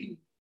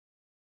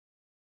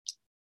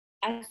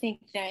 I think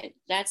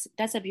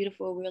that's a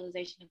beautiful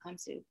realization to come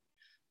to.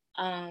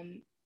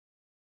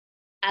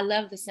 I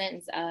love the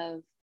sentence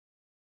of,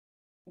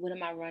 what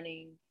am I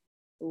running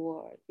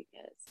toward?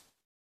 Because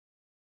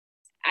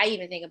I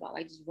even think about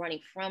like just running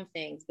from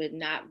things, but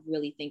not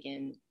really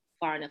thinking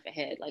far enough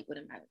ahead. Like, what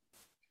am I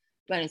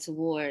running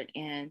toward?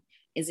 And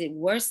is it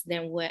worse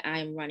than what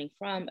I'm running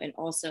from? And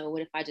also,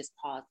 what if I just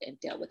paused and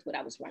dealt with what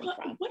I was running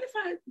from? What if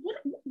I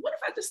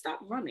just stop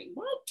running?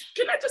 Well,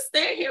 can I just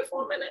stand here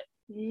for a minute?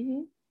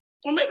 Mm-hmm.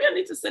 Or maybe I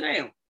need to sit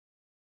down.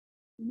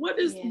 What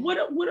is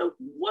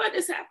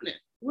happening?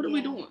 What are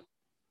we doing?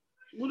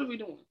 What are we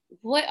doing?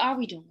 What are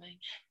we doing?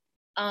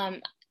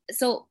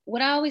 So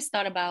what I always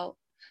thought about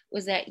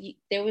was that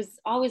there was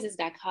always this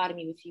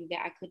dichotomy with you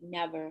that I could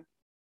never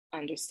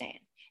understand.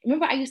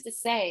 Remember, I used to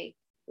say,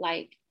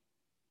 like,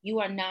 you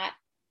are not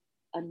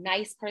a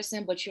nice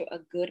person, but you're a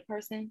good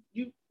person.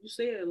 You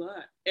say it a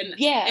lot. And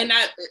yeah. And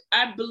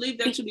I believe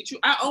that to be true.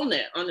 I own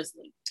that,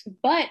 honestly.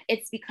 But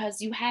it's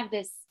because you have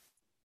this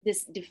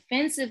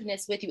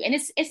defensiveness with you. And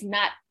it's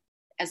not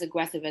as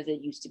aggressive as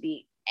it used to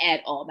be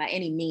at all, by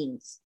any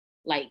means.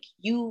 Like,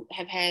 you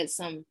have had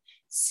some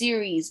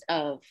series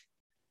of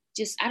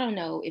just, I don't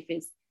know if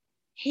it's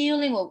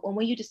healing or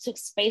when you just took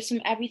space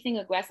from everything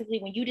aggressively,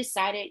 when you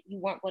decided you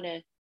weren't going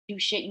to do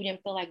shit you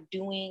didn't feel like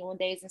doing on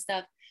days and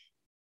stuff,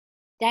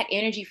 that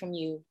energy from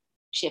you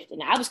shifted.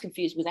 And I was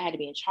confused because I had to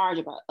be in charge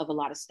of a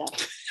lot of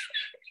stuff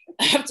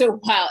after a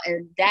while,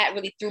 and that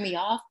really threw me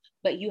off.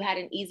 But you had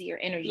an easier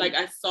energy. Like,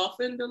 I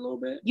softened a little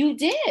bit? You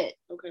did.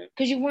 Okay.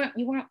 Because you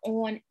weren't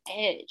on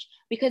edge.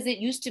 Because it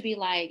used to be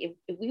like, if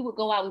we would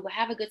go out, we would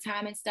have a good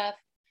time and stuff.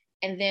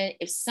 And then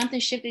if something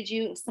shifted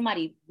you, if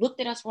somebody looked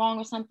at us wrong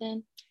or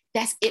something,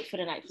 that's it for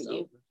the night for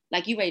you.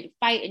 Like, you ready to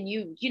fight, and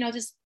you know,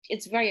 just,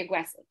 it's very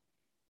aggressive.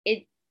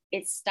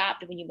 It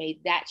stopped when you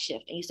made that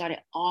shift and you started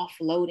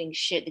offloading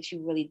shit that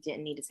you really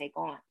didn't need to take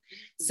on.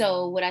 Mm-hmm.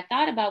 So what I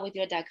thought about with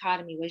your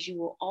dichotomy was, you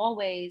will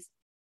always,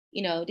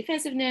 you know,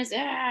 defensiveness,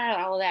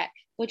 all that,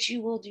 but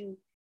you will do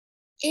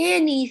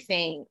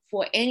anything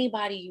for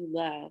anybody you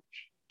love.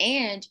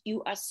 And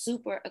you are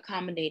super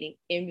accommodating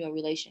in your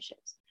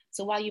relationships.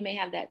 So while you may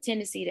have that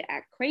tendency to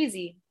act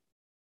crazy,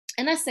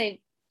 and let's not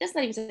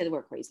even say the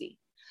word crazy,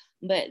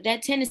 but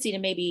that tendency to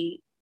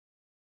maybe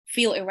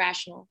feel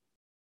irrational,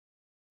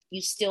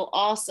 you still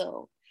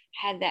also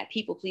have that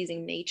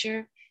people-pleasing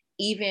nature,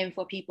 even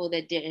for people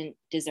that didn't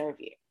deserve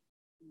you.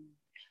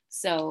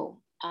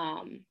 So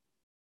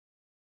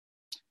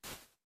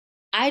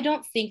I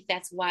don't think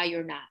that's why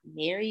you're not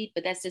married,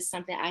 but that's just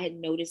something I had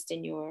noticed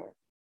in your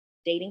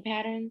dating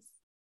patterns.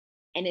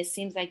 And it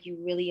seems like you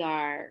really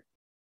are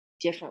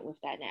different with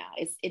that now.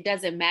 It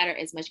doesn't matter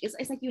as much.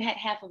 It's like you had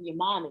half of your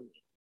mom in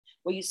you,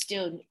 where you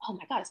still, oh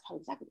my God, it's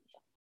probably exactly what you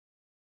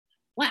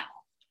wow.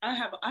 I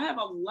have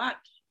a lot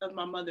of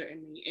my mother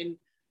in me, and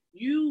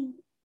you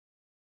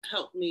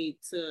helped me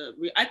to,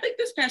 I think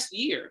this past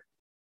year,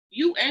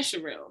 you and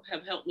Sherelle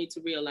have helped me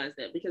to realize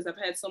that, because I've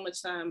had so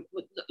much time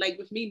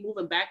with me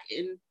moving back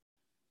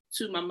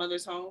into my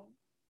mother's home.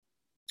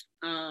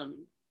 And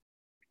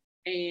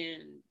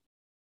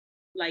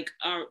like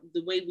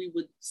the way we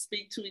would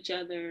speak to each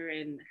other,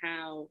 and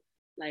how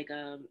like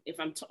if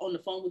I'm on the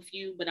phone with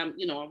you, but I'm,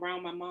 you know,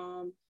 around my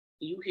mom,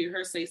 you hear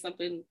her say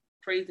something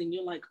crazy and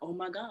you're like, oh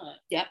my God.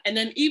 Yeah. And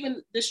then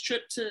even this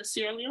trip to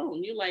Sierra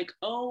Leone, you're like,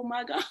 oh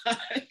my God.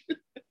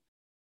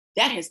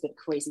 That has been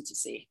crazy to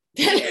see.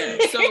 Yeah.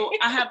 So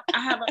I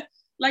have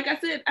like I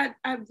said,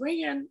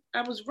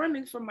 I was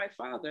running from my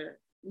father,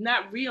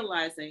 not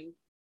realizing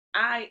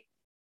I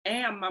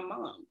am my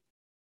mom.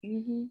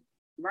 Mm-hmm.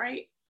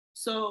 Right?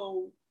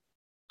 So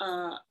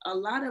a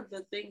lot of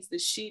the things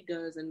that she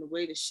does, and the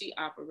way that she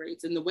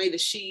operates, and the way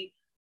that she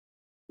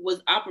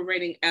was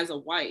operating as a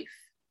wife,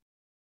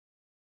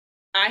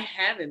 I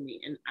have in me,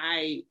 and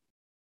I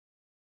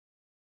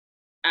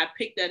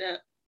picked that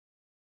up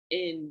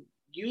and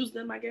used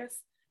them, I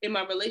guess, in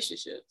my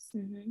relationships.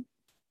 Mm-hmm.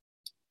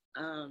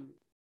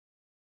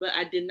 But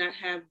I did not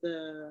have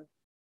the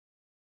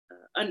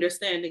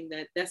understanding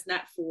that that's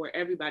not for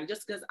everybody.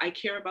 Just because I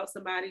care about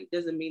somebody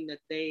doesn't mean that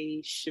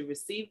they should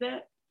receive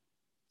that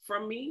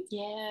from me.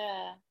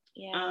 Yeah.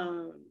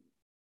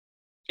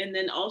 And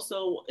then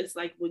also, it's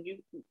like when you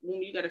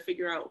got to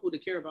figure out who to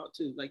care about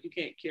too. Like, you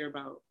can't care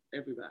about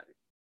everybody.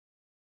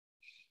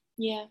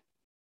 Yeah.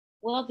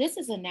 Well, this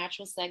is a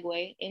natural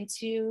segue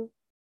into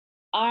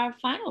our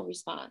final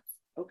response.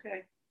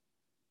 Okay.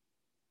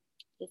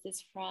 This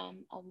is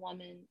from a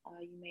woman,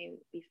 you may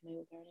be familiar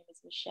with her. Her name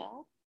is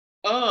Michelle.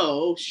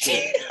 Oh,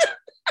 shit.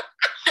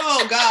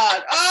 Oh,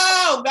 God.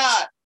 Oh,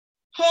 God.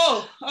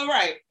 Oh, all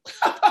right.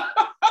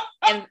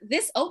 And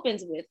this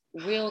opens with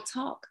real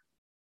talk, :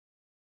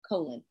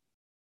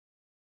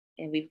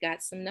 and we've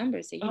got some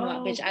numbers here. You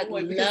know, bitch, I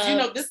love, because you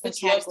know this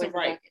bitch loves to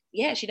write.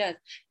 Yeah, she does.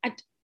 I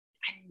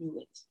knew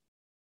it.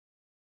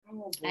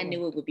 Oh, I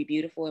knew it would be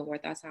beautiful and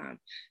worth our time.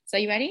 So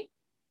you ready?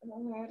 I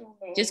don't know.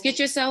 Just get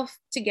yourself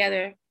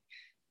together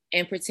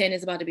and pretend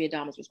it's about to be a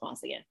Dama's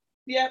response again.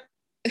 Yep.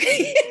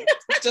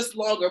 Just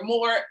longer,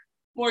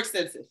 more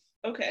extensive.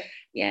 Okay.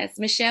 Yes,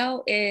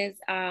 Michelle is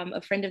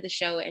a friend of the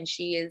show, and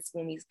she is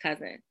Wumi's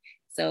cousin.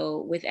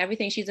 So with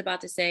everything she's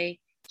about to say,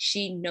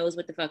 she knows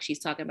what the fuck she's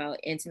talking about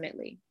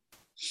intimately.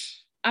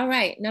 All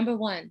right, number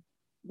 1.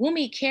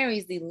 Wumi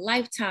carries the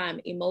lifetime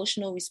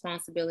emotional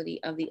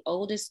responsibility of the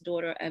oldest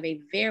daughter of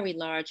a very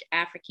large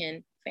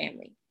African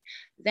family.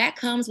 That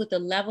comes with a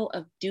level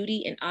of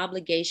duty and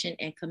obligation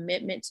and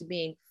commitment to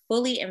being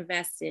fully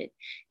invested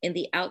in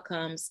the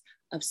outcomes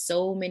of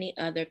so many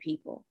other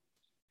people.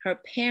 Her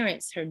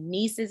parents, her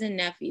nieces and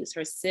nephews,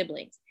 her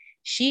siblings.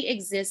 She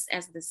exists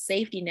as the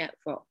safety net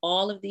for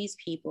all of these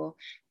people,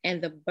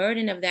 and the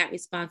burden of that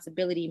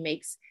responsibility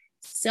makes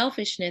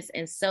selfishness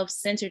and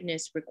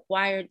self-centeredness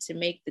required to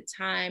make the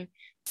time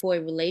for a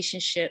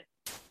relationship.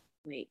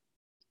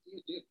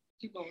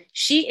 Keep going.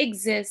 She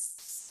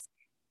exists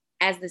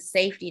as the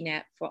safety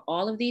net for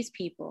all of these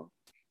people,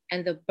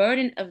 and the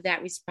burden of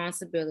that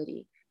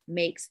responsibility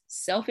makes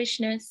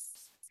selfishness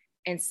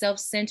and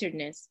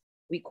self-centeredness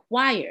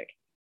required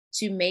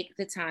to make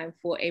the time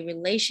for a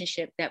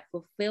relationship that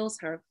fulfills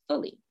her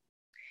fully.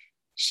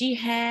 She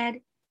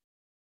had,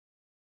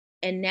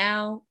 and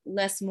now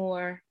less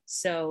more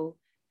so,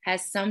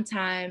 has some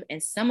time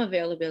and some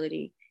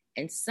availability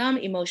and some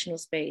emotional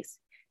space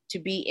to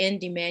be in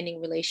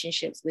demanding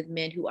relationships with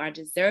men who are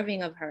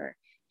deserving of her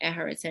and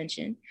her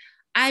attention.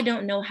 I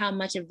don't know how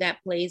much of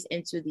that plays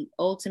into the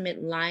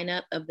ultimate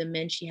lineup of the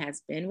men she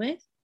has been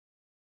with.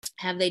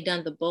 Have they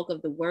done the bulk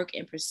of the work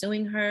in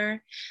pursuing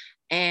her,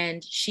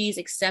 and she's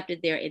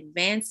accepted their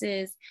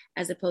advances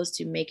as opposed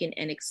to making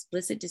an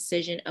explicit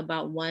decision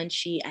about one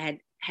she had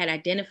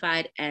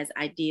identified as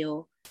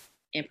ideal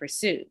and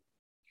pursued?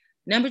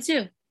 Number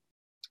 2,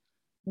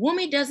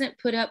 Wumi doesn't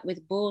put up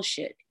with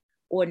bullshit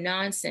or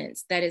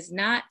nonsense that is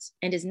not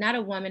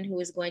a woman who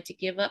is going to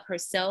give up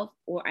herself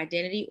or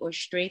identity or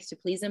strength to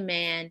please a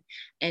man.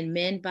 And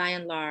men by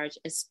and large,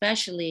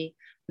 especially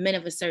men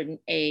of a certain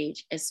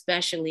age,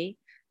 especially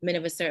men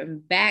of a certain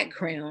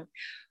background,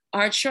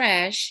 are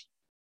trash,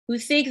 who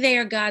think they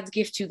are God's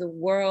gift to the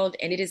world,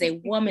 and it is a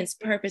woman's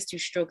purpose to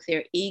stroke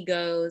their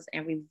egos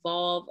and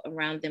revolve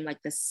around them like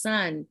the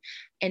sun,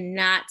 and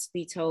not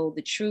be told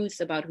the truth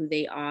about who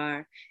they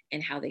are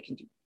and how they can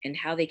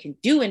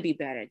do and be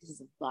better. This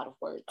is a lot of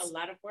words. A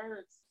lot of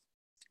words.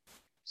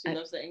 She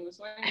loves the English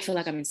language. I feel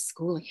like I'm in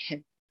school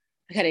again.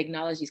 I gotta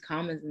acknowledge these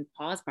commas and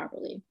pause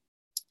properly.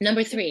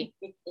 Number 3,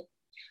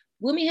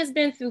 Wumi has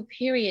been through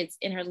periods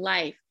in her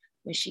life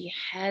when she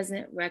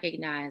hasn't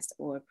recognized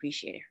or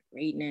appreciated her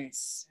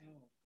greatness.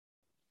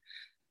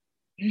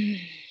 And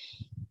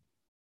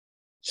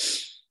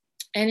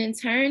in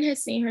turn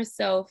has seen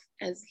herself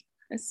as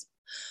are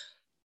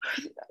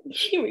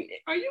you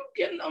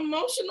getting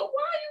emotional?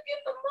 Why are you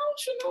getting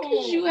emotional?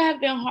 Because you have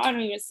been hard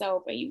on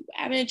yourself and you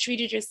haven't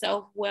treated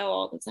yourself well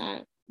all the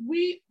time.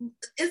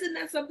 Isn't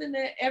that something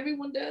that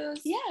everyone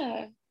does?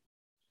 Yeah.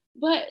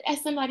 But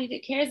as somebody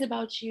that cares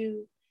about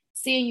you,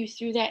 seeing you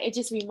through that, it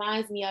just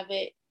reminds me of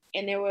it.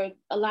 And there were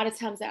a lot of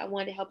times that I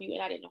wanted to help you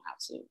and I didn't know how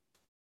to.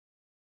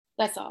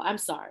 That's all. I'm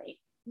sorry.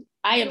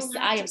 I am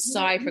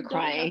sorry for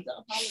crying.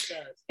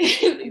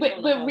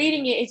 but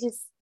reading it,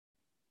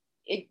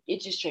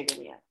 it just triggered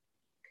me up.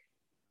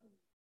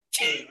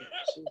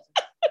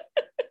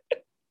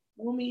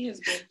 Wumi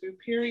has been through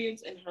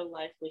periods in her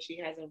life where she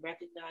hasn't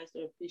recognized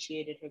or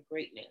appreciated her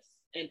greatness,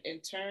 and in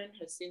turn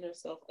has seen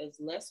herself as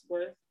less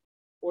worth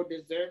or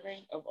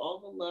deserving of all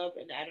the love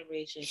and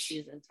adoration she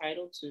is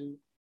entitled to,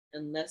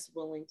 and less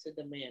willing to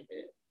demand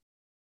it.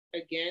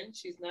 Again,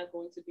 she's not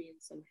going to be in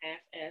some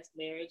half-assed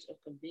marriage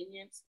of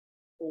convenience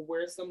or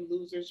wear some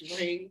loser's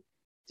ring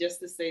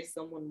just to say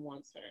someone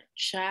wants her.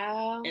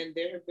 Child. And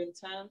there have been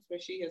times where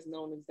she has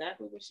known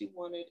exactly what she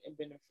wanted and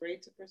been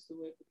afraid to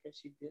pursue it because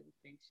she didn't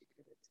think she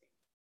could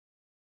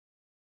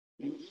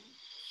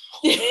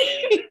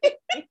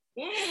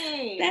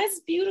attain. That's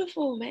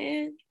beautiful,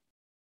 man.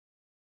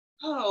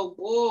 Oh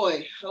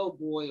boy.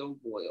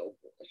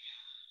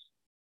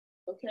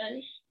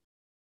 Okay.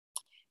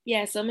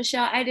 Yeah, so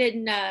Michelle, I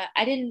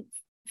didn't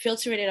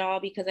filter it at all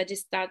because I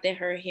just thought that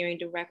her hearing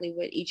directly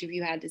what each of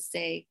you had to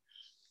say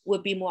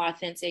would be more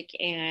authentic,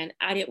 and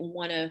I didn't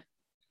want to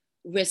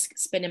risk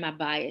spending my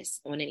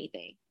bias on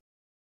anything.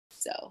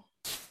 So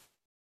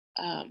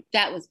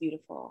that was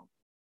beautiful.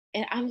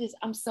 And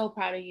I'm so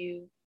proud of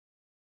you.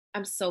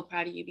 I'm so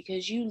proud of you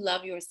because you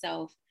love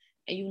yourself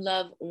and you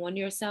love on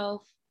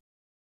yourself,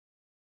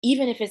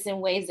 even if it's in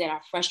ways that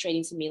are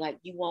frustrating to me, like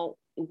you won't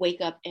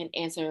wake up and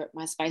answer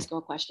my Spice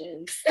Girl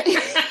questions.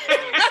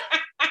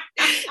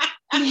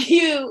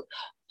 You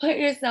put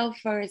yourself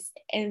first,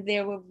 and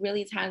there were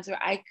really times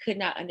where I could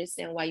not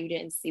understand why you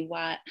didn't see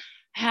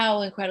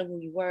how incredible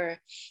you were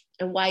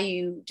and why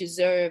you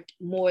deserved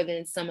more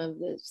than some of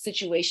the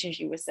situations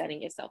you were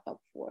setting yourself up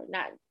for,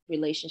 not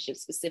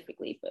relationships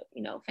specifically, but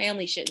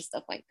family shit and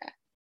stuff like that.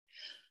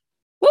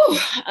 Whew.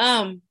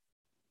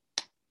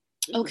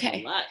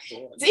 Okay. A lot,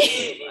 a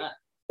lot.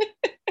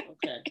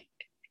 Okay.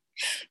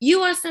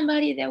 You are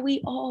somebody that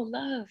we all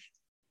love.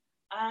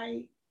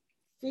 I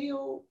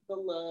feel the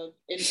love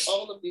in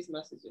all of these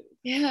messages.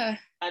 Yeah.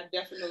 I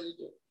definitely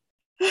do.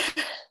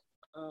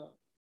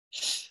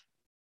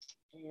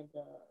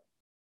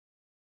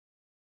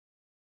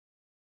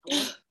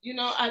 You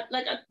know, I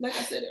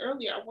said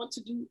earlier, I want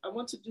to do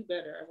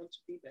better. I want to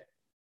be better.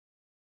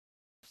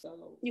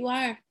 So you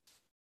are.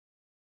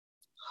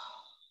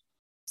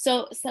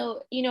 So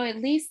you know, at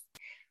least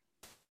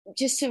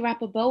just to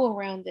wrap a bow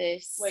around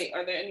this. Wait,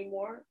 are there any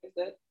more?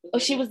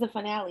 She was the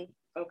finale.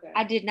 Okay.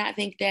 I did not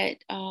think that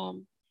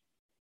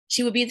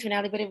she would be in the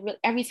finale, but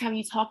every time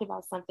you talked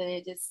about something,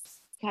 it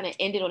just kind of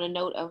ended on a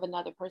note of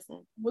another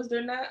person. Was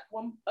there not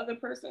one other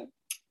person?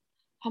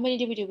 How many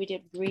did we do? We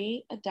did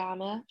Bree,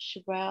 Adama,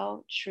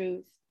 Sherelle,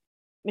 Truth,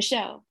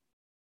 Michelle,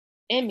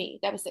 and me.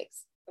 That was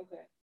 6.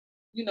 Okay.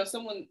 You know,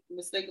 someone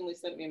mistakenly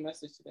sent me a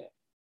message today.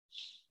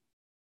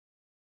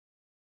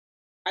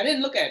 I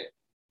didn't look at it.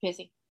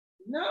 Pissy.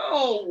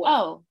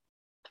 No.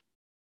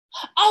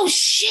 Oh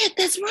shit,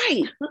 that's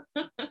right.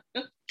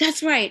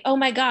 That's right. Oh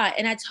my God.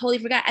 And I totally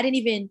forgot. I didn't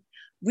even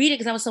read it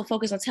because I was so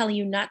focused on telling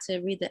you not to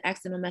read the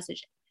accidental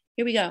message.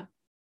 Here we go.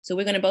 So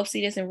we're going to both see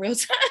this in real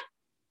time.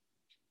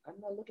 I'm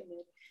not looking at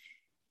it.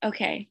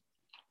 Okay.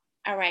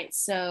 All right.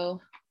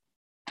 So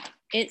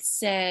it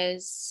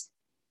says,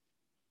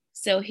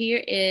 so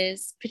here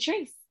is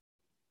Patrice.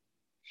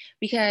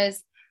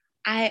 Because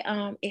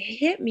it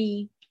hit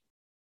me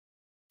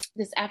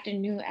this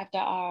afternoon after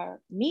our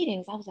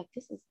meetings. I was like,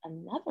 this is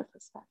another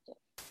perspective.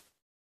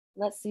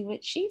 Let's see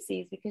what she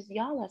sees, because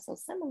y'all are so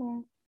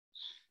similar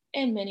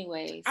in many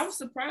ways. I was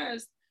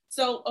surprised.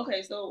 So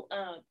Patrice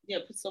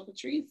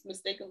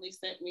mistakenly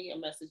sent me a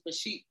message, but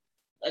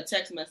a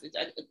text message.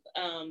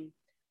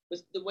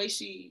 Was the way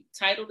she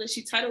titled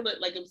it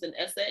like it was an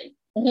essay.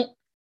 Mm-hmm.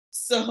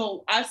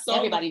 So I saw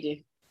everybody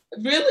did.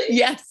 Really?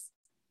 Yes.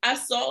 I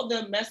saw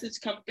the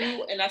message come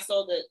through and I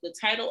saw the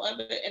title of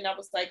it, and I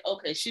was like,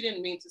 okay, she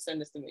didn't mean to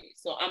send this to me,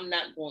 so I'm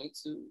not going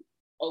to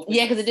open.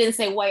 Yeah, because it didn't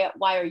say why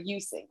are you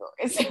single?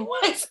 It said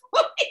what's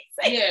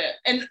yeah,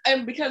 and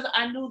because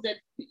I knew that,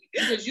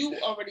 because you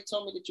already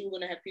told me that you were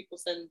going to have people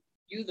send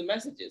you the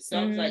messages, so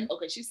I was like,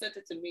 okay, she sent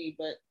it to me,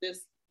 but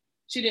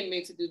she didn't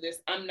mean to do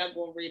this. I'm not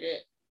going to read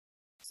it.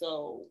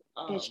 So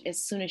bitch,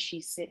 as soon as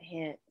she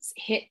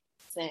hit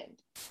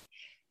send,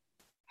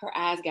 her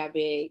eyes got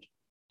big.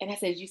 And I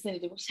said, you sent it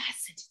to me? I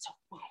sent it to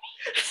Mommy.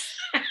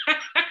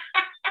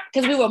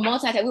 Because we were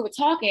multitasking. We were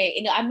talking.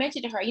 You know, I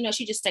mentioned to her, you know,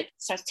 she just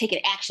starts taking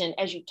action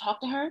as you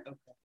talk to her.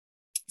 Okay.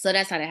 So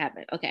that's how that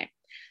happened. Okay.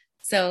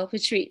 So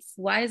Patrice,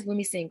 why is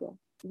Wumi single?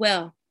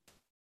 Well,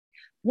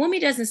 Wumi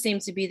doesn't seem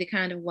to be the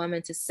kind of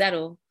woman to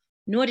settle,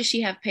 nor does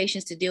she have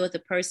patience to deal with a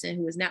person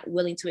who is not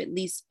willing to at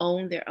least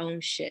own their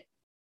own shit.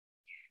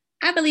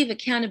 I believe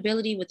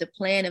accountability with a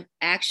plan of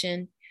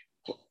action.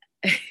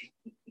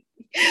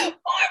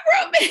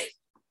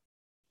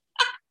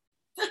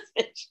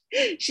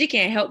 She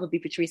can't help but be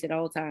Patrice at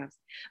all times.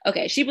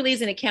 Okay, she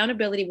believes in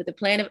accountability with a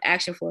plan of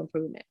action for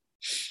improvement.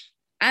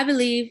 I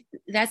believe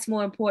that's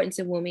more important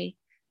to Wumi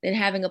than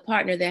having a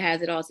partner that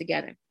has it all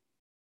together.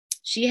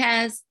 She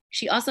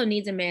also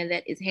needs a man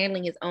that is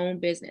handling his own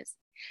business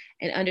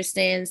and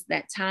understands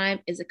that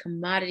time is a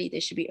commodity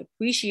that should be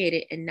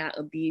appreciated and not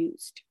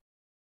abused.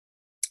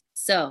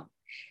 So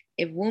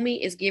if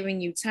Wumi is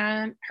giving you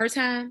her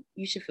time,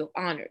 you should feel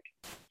honored.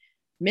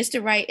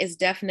 Mr. Right is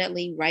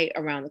definitely right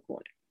around the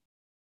corner.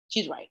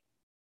 She's right.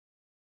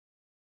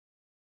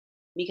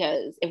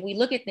 Because if we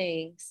look at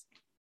things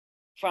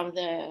from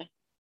the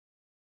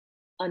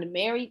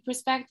unmarried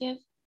perspective,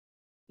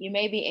 you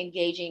may be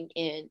engaging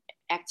in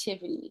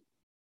activity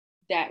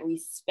that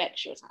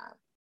respects your time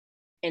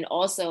and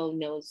also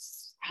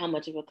knows how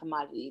much of a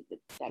commodity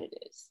that it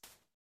is.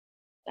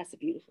 That's a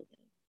beautiful thing.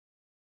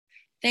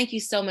 Thank you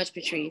so much,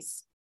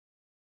 Patrice.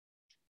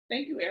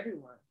 Thank you,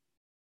 everyone.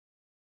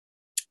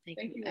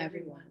 Thank you,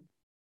 everyone.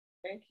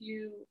 Thank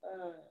you,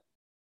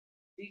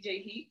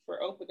 DJ Heat,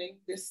 for opening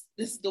this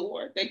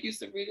door. Thank you,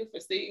 Sarita,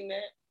 for seeing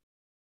that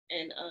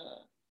and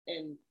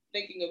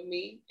thinking of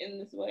me in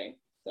this way.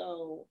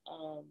 So,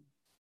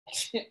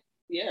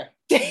 yeah.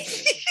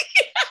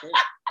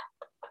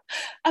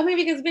 I mean,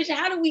 because bitch,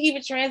 how do we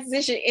even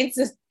transition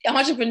into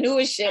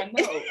entrepreneurship? I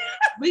know.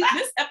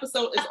 This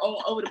episode is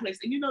all over the place,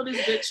 and you know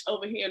this bitch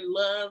over here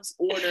loves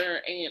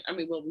order, and I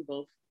mean, well, we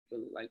both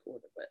really like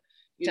order, but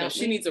you know,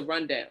 she needs a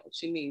rundown.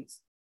 She needs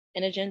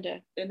an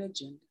agenda.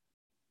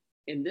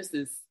 And this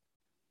is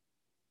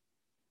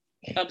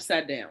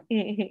upside down.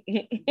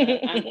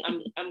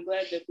 I'm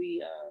glad that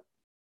we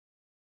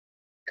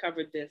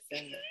covered this.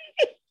 And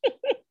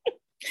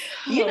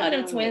you know,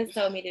 the twins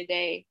told me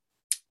today.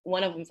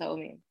 One of them told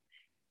me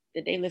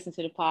that they listen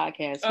to the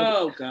podcast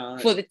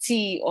for the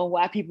tea on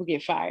why people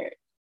get fired.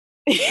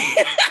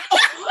 I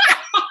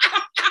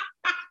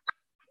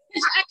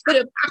could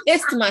have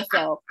pissed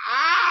myself.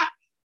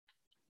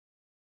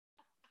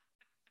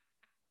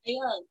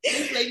 Yeah,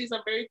 these ladies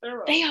are very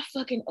thorough. They are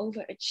fucking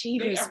overachievers.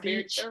 They are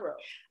very thorough.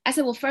 I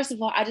said, well, first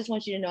of all, I just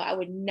want you to know I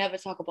would never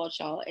talk about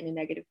y'all in a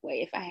negative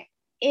way. If I had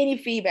any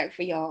feedback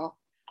for y'all,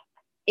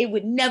 it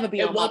would never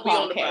be on my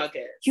podcast.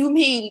 You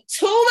mean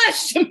too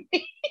much to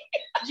me.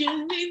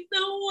 You mean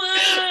the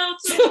world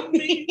to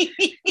me.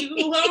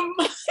 You are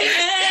my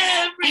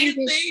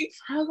everything.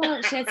 How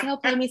about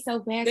Chantel play me so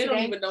bad They today?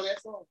 don't even know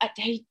that song.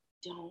 They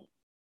don't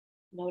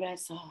know that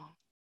song.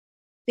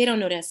 They don't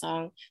know that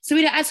song.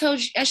 Sarita,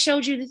 I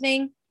showed you the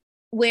thing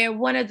where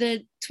one of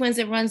the twins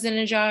that runs in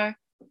a jar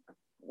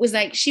was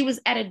like, she was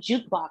at a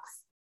jukebox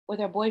with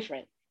her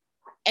boyfriend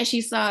and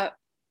she saw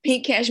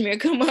Pink Cashmere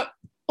come up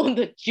on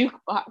the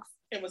jukebox.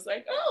 It was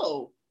like,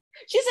 oh.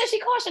 She said she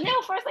called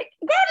Chanel first, like,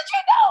 girl, did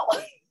you know?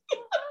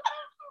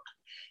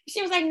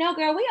 She was like, no,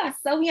 girl, we are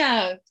so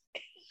young.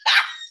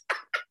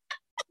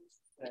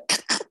 I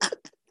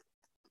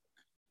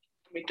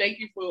mean, thank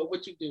you for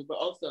what you do, but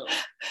also.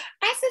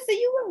 I said, so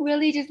you were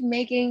really just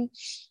making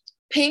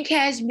Pink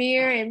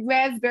Cashmere and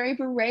Raspberry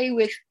Beret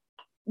with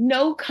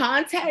no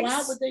context?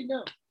 Why would they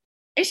know?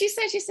 And she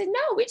said,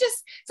 no, we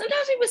just,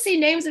 sometimes we would see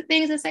names of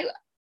things and say, I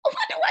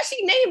wonder why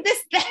she named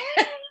this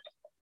that.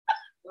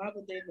 Why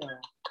would they know?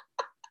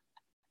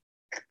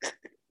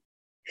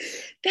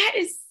 That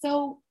is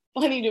so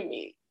funny to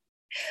me.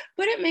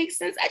 But it makes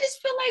sense. I just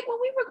feel like when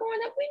we were growing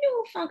up, we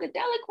knew who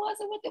Funkadelic was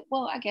and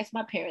well, I guess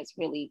my parents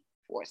really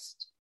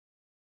forced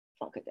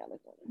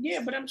Funkadelic on us.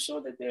 Yeah, but I'm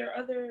sure that there are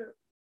other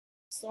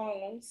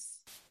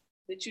songs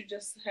that you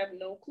just have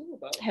no clue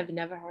about. Have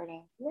never heard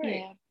of. Right.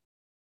 Yeah.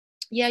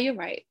 Yeah, you're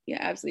right.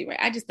 You're absolutely right.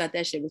 I just thought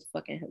that shit was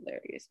fucking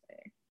hilarious,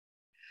 man.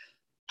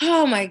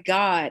 Oh my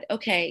God.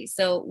 Okay,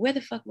 so where the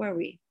fuck were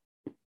we?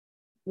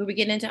 Were we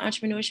getting into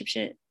entrepreneurship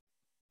shit?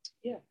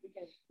 Yeah, we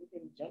can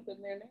jump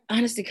in there now.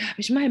 Honest to God,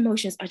 bitch, my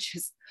emotions are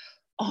just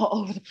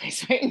all over the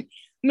place right now.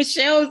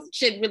 Michelle's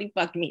shit really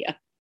fucked me up.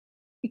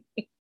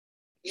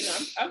 You know,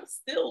 I'm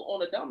still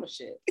on Adama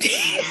shit.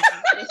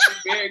 Let's be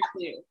very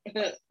clear.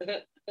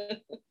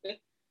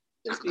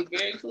 Let's be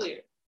very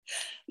clear.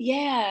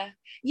 Yeah.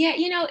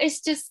 You know,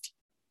 it's just,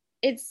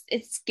 it's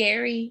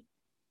scary,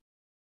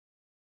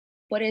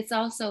 but it's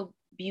also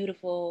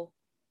beautiful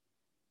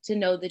to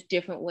know the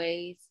different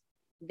ways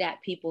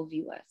that people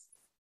view us.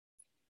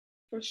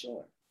 For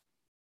sure.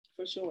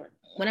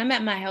 When I'm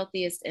at my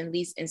healthiest and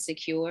least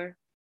insecure,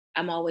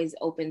 I'm always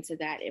open to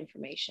that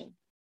information.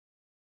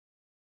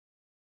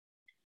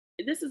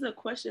 This is a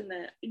question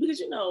that, because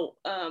you know,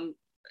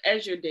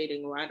 as you're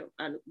dating, or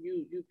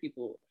you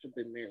people have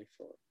been married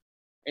for,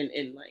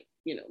 and like,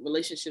 you know,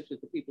 relationships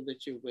with the people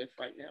that you're with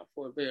right now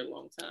for a very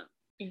long time.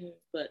 Mm-hmm.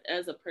 But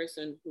as a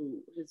person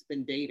who has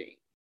been dating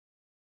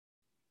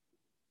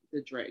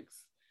the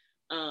dregs,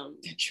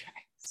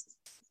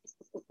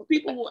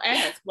 people will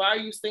ask, why are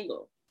you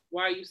single?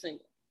 Right?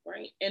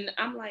 And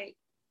I'm like,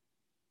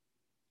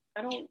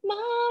 I don't. Mom,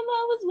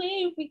 I was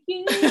waiting for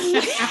you.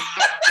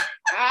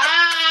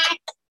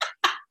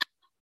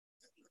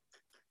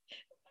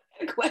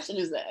 What question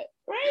is that?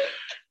 Right?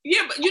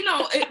 Yeah, but you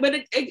know, I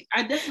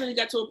definitely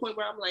got to a point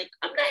where I'm like,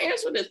 I'm not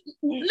answering this.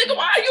 Nigga,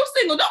 why are you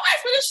single? Don't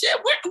ask me this shit.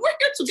 We're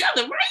here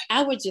together, right?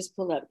 I would just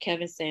pull up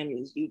Kevin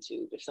Samuels'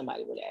 YouTube if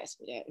somebody would ask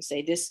me that and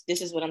say, this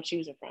is what I'm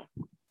choosing from.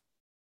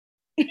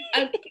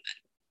 I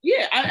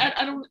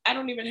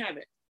don't even have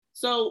it.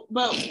 So,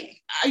 but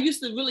I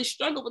used to really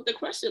struggle with the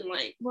question,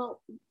 like,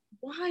 well,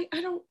 why?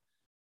 I don't.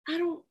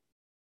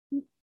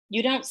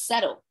 You don't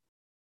settle.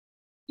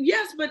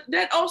 Yes, but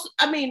that also,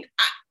 I mean,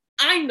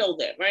 I know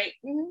that, right?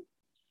 Mm-hmm.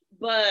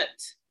 But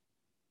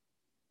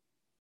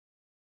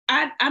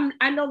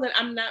I know that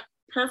I'm not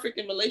perfect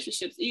in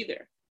relationships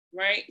either,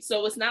 right?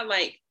 So it's not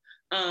like,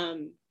 I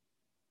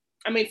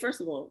mean,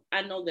 first of all,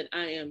 I know that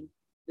I am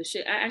the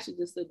shit. I actually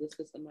just said this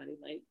to somebody,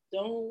 like,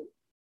 don't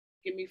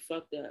get me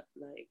fucked up.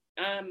 Like,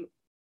 I'm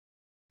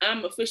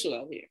official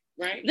out here,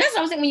 right? That's what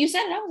I was saying when you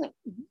said it. I was like,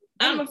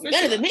 I'm official.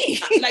 Better than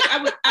me. Like,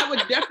 I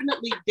would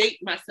definitely date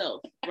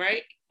myself,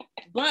 right?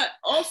 But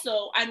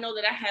also, I know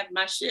that I have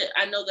my shit.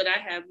 I know that I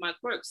have my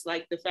quirks.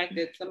 Like the fact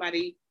that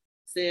somebody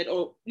said,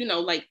 or, you know,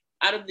 like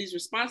out of these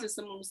responses,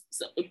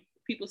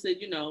 people said,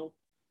 you know,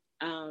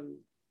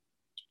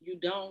 you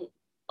don't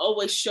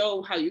always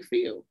show how you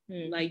feel.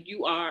 Mm-hmm. Like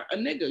you are a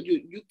nigga.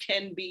 You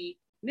can be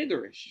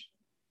niggerish.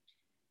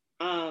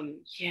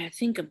 Yeah, I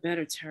think a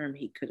better term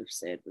he could have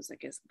said was, I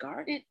guess,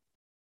 guarded.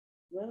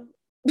 Well,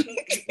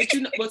 but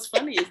you know, what's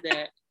funny is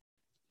that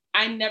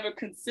I never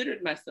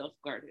considered myself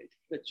guarded,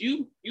 but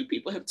you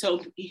people have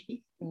told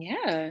me,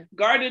 yeah,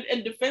 guarded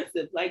and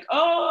defensive. Like,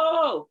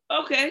 oh,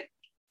 okay,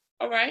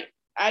 all right.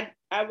 I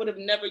would have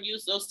never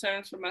used those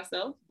terms for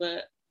myself,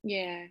 but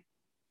yeah.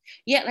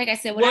 Like I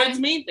said, words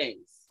mean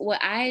things. What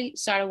I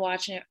started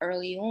watching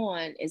early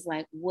on is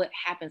like what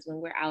happens when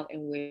we're out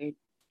and we're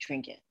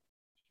drinking,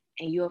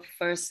 and your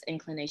first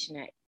inclination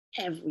at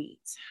every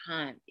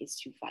time is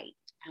to fight.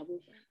 However.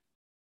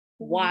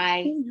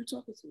 Why? Who are you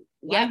talking to?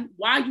 Why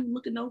are you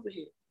looking over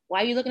here?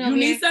 Why are you looking over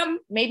here? You need something?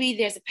 Maybe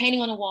there's a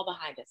painting on the wall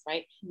behind us,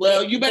 right?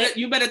 Well, you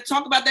better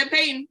talk about that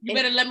painting. You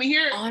better let me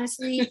hear it.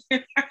 Honestly,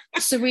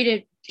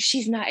 Sarita,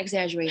 she's not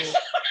exaggerating.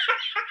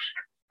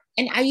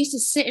 And I used to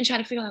sit and try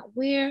to figure out,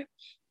 where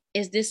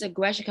is this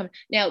aggression coming?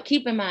 Now,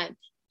 keep in mind,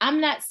 I'm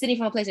not sitting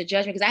from a place of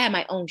judgment because I have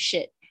my own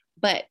shit.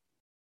 But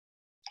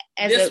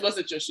this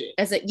wasn't your shit.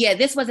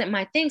 This wasn't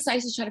my thing. So I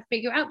used to try to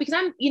figure out, because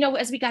I'm,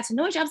 as we got to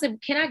know each other, I was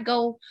like, can I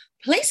go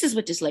places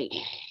with this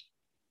lady?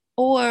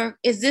 Or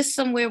is this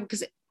somewhere,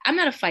 because I'm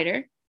not a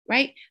fighter,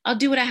 right? I'll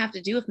do what I have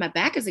to do if my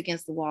back is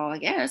against the wall, I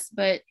guess.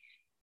 But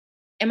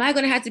am I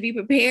going to have to be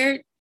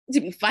prepared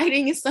to be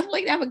fighting and stuff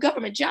like that? I have a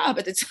government job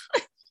at the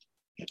time.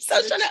 So I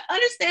was trying to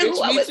understand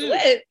who I was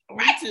with.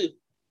 Right? Me too.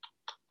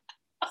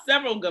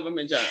 Several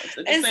government jobs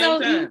at the and same so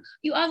time.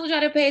 You also try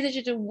to pay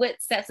attention to what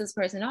sets this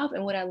person off.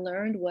 And what I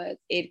learned was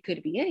it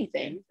could be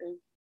anything.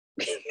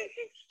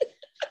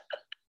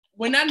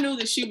 When I knew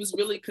that she was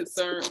really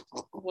concerned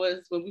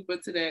was when we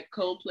went to that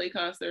Coldplay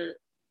concert.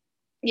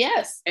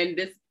 Yes. And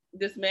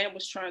this man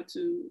was trying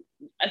to,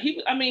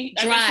 he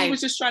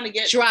was just trying to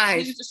get, he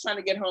was just trying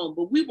to get home.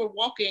 But we were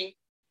walking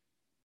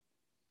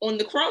on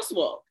the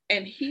crosswalk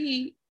and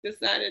he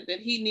decided that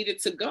he needed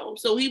to go.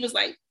 So he was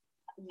like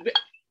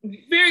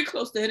very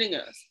close to hitting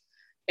us.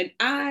 And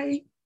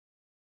I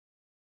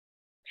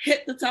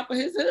hit the top of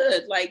his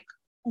hood, like,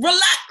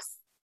 relax.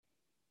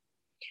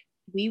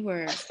 We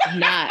were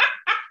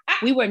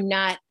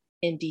not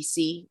in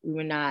DC. We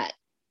were not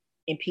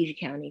in PG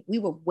County. We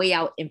were way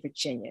out in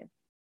Virginia.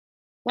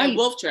 And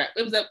Wolf Trap.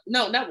 It was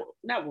not Wolf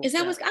Is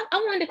that Trap. what I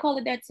wanted to call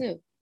it that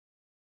too?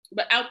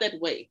 But out that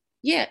way.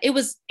 Yeah, it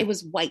was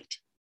white.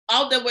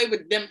 Out that way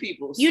with them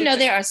people.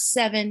 There are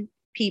 7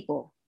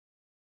 people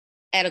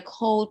at a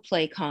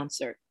Coldplay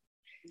concert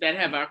that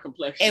have our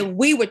complexion. And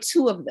we were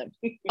 2 of them.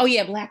 Oh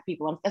yeah, Black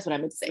people. That's what I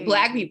meant to say. Mm-hmm.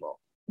 Black people.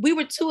 We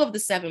were 2 of the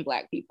 7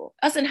 Black people.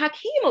 Us and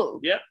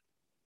Hakeemu. Yep.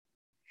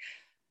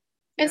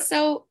 And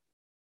so,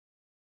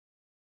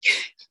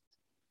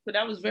 but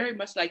I was very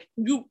much like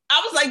you.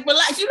 I was like,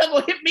 relax, you're not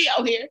gonna hit me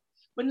out here.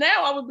 But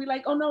now I would be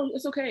like, oh no,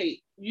 it's okay.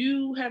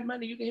 You have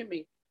money, you can hit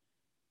me,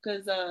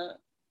 because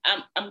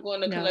I'm going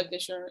to collect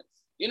insurance.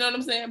 You know what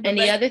I'm saying? But and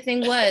the other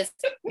thing was,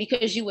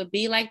 because you would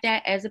be like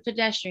that as a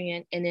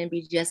pedestrian and then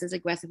be just as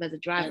aggressive as a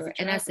driver.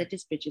 And I said,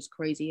 this bitch is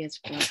crazy as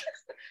fuck.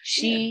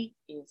 She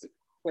is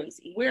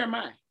crazy. Where am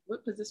I?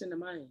 What position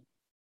am I in?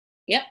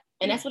 Yep.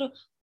 And that's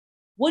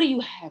what do you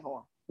have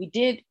on? We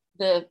read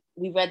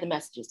the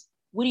messages.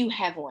 What do you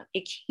have on?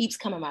 It keeps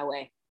coming my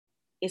way.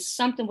 It's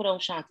something with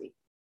Shanti.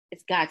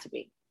 It's got to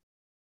be.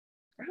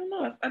 I don't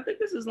know. I think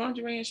this is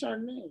lingerie and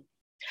Chardonnay.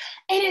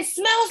 And it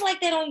smells like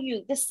that on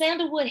you. The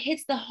sandalwood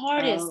hits the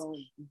hardest.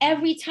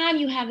 Every time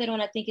you have that on,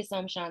 I think it's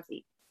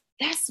Shanti.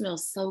 That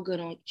smells so good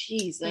on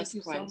Jesus Christ.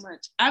 Thank you so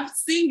much. I've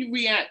seen you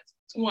react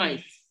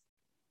twice.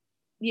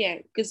 Yeah,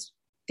 because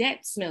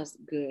that smells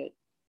good.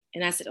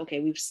 And I said,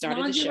 okay, we've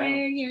started the show.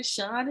 Lingerie and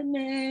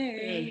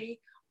Chardonnay.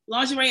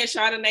 Lingerie and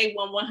Chardonnay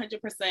won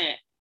 100%.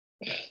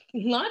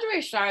 Lingerie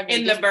and Chardonnay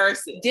in the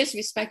verses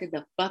disrespected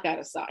the fuck out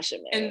of Sasha,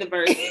 man. In the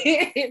verses.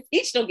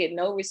 Each don't get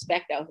no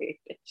respect out here,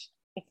 bitch.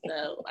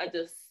 So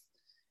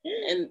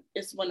and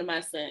it's one of my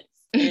scents.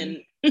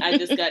 And I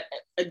just got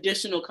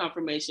additional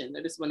confirmation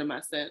that it's one of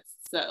my scents.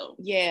 So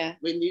yeah,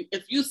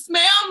 if you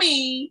smell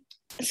me.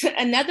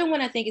 Another one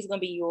I think is gonna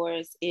be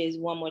yours is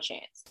One More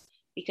Chance,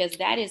 because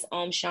that is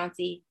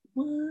Shanti.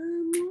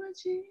 One more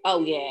chance.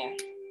 Oh yeah.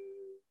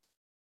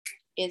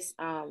 It's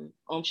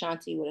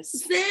Shanti with a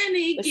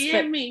Sandy,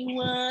 give me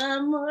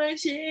one more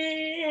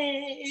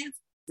chance.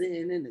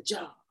 Sitting in the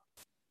jar.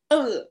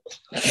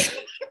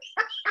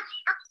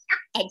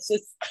 I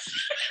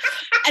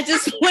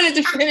just wanted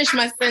to finish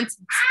my sentence.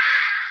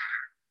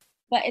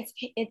 But it's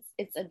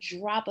a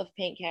drop of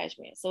pink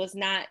cashmere. So it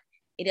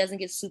doesn't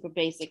get super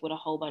basic with a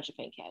whole bunch of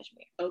pink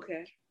cashmere.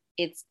 Okay.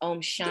 It's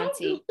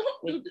Shanti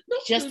with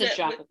just a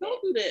drop of it.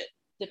 Don't do that.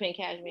 The pink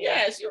cashmere.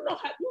 Yes, you know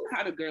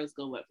how the girls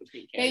go up for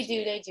pink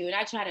cashmere. They do. And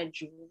I try to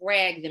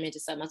drag them into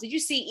something else. Did you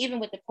see,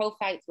 even with the Pro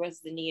Fights versus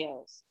the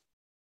Neos,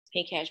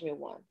 pink cashmere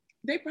won.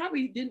 They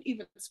probably didn't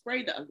even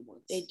spray the other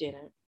ones. They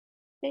didn't.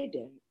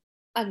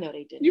 I know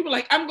they didn't. You were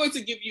like, I'm going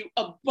to give you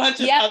a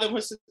bunch of other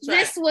ones to try.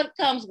 This one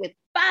comes with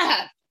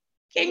 5.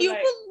 Can you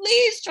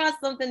please try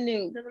something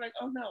new? They were like,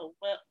 oh no,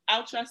 well,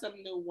 I'll try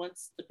something new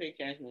once the pink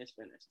cashmere is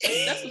finished.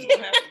 That's what's going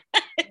to happen.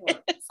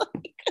 That's all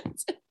you can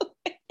do.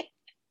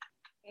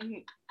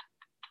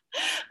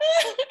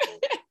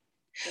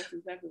 That's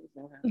exactly what's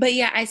going to happen. But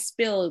yeah, I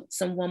spilled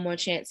some One More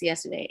Chance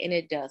yesterday, and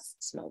it does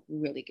smell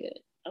really good.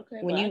 Okay,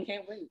 I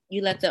can't wait.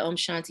 You let the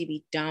Shanti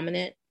be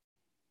dominant,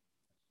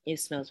 it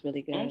smells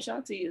really good.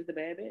 Shanti is the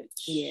bad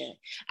bitch. Yeah.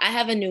 I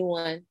have a new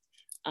one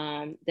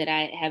that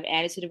I have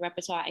added to the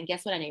repertoire, and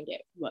guess what I named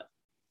it? What?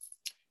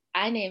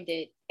 I named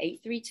it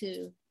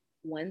 832-1751.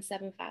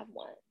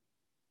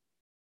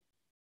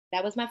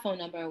 That was my phone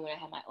number when I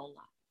had my own line.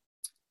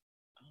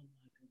 Oh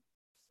my goodness.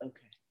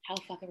 Okay. How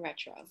fucking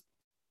retro.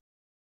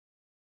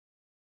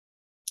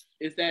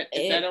 Is that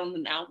on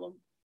an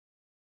album?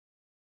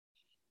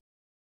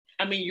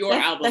 I mean, your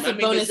album. That's a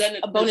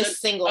bonus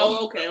single.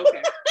 Oh, okay.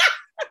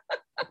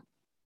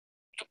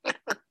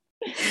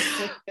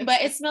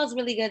 But it smells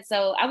really good.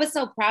 So I was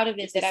so proud of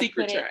it that I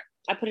put it in.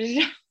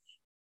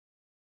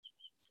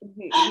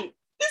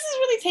 This is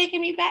really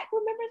taking me back.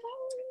 Remember that?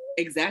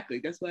 Exactly.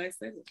 That's why I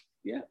said it.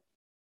 Yeah.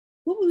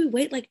 What would we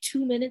wait like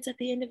 2 minutes at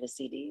the end of a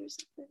CD or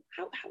something?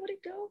 How would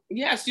it go?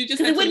 Yes, you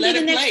just had to let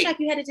it play. Track,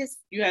 you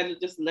had to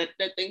just let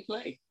that thing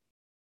play.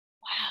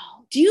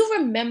 Wow. Do you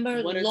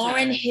remember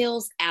Lauryn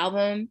Hill's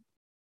album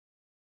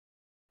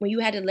when you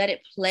had to let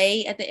it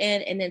play at the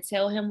end and then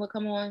Tell Him would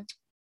come on?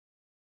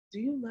 Do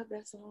you love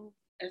that song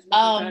as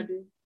much as I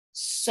do?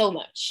 So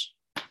much.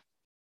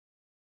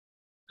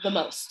 The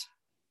most.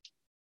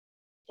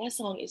 That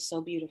song is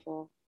so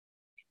beautiful.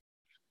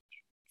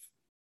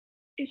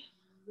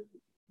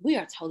 We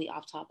are totally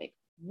off topic.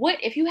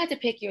 What if you had to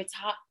pick your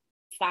top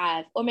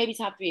 5 or maybe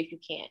top 3 if you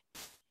can?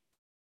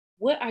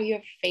 What are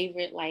your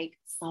favorite like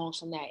songs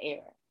from that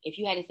era? If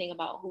you had to think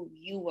about who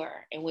you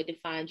were and what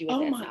defined you at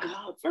that time. Oh my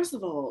God. First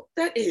of all,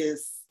 that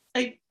is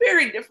a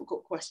very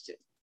difficult question.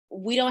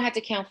 We don't have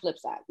to count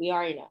Flipside. We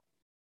already know.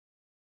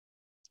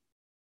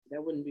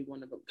 That wouldn't be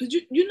one of them. Because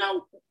you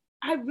know,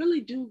 I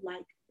really do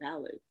like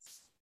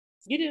ballads.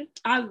 You do.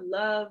 I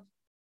love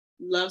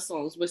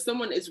songs. But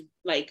someone is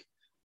like,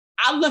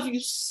 I love you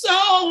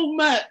so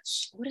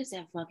much. What is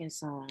that fucking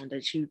song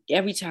that you,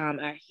 every time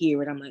I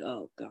hear it, I'm like,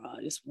 oh God,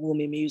 it's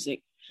woman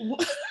music.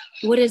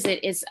 What is it?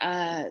 It's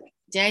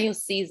Daniel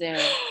Caesar.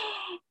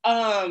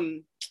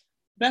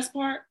 Best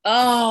Part.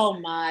 Oh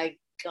my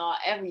God.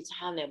 Every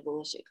time that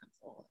bullshit comes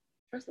on.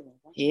 First of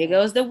all, here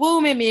goes the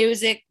woman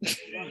music.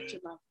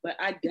 But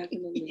I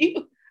definitely,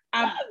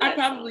 I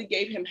probably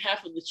gave him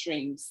half of the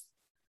streams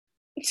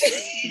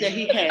that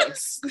he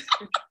has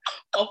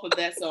off of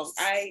that song.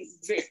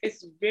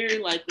 It's very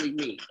likely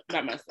me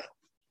by myself.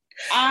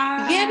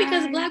 Yeah,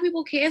 because Black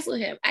people cancel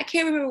him. I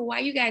can't remember why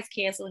you guys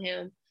canceled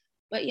him,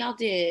 but y'all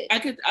did. I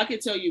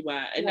could tell you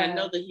why, and I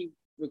know that he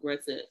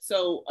regrets it.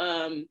 So,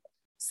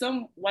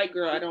 some white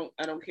girl, I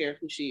don't care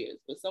who she is,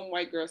 but some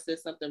white girl said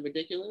something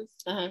ridiculous,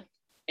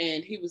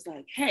 and he was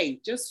like, "Hey,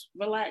 just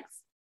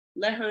relax,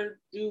 let her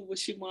do what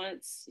she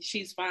wants.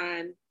 She's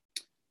fine."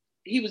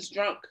 He was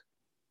drunk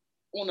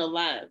on a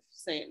live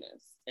saying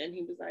this, and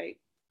he was like,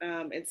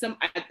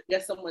 I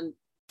guess someone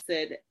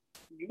said,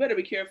 "You better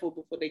be careful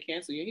before they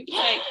cancel you." He was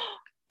like,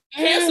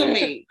 "Cancel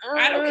me,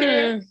 I don't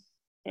care."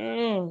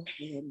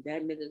 And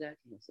that nigga got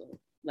canceled.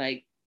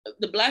 Like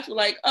the blacks were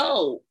like,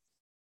 "Oh,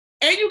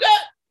 and you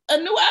got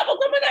a new album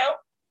coming out?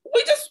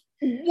 We just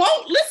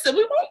won't listen.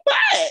 We won't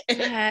buy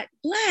it."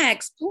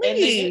 Blacks,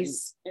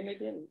 please. And they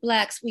didn't.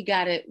 Blacks, we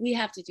got it. We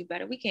have to do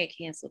better. We can't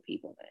cancel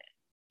people, man.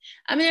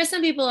 I mean, there's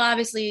some people,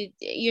 obviously,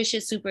 your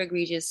shit's super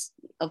egregious.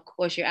 Of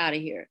course, you're out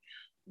of here.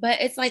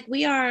 But it's like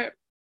I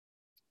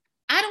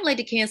don't like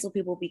to cancel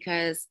people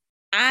because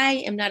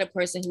I am not a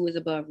person who is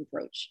above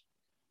reproach.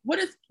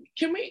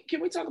 Can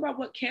we talk about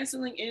what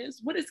canceling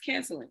is? What is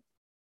canceling?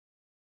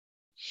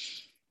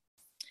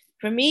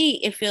 For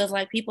me, it feels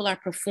like people are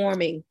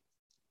performing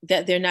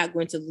that they're not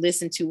going to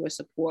listen to or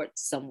support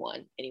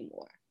someone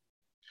anymore.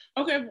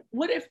 Okay,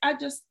 what if I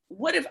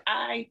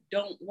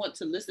don't want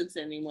to listen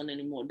to anyone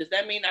anymore? Does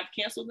that mean I've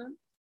canceled them?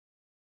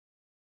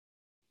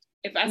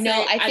 If I say,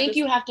 no, I think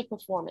you have to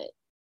perform it.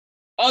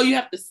 Oh, you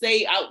have to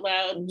say out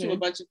loud to a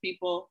bunch of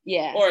people?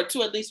 Yeah. Or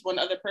to at least one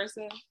other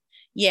person?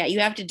 Yeah, you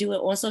have to do it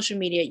on social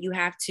media. You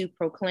have to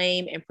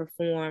proclaim and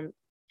perform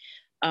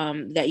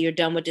that you're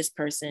done with this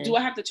person. Do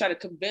I have to try to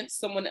convince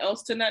someone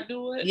else to not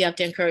do it? You have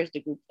to encourage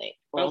the group thing,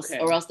 or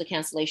else the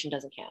cancellation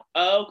doesn't count.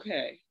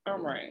 Okay, all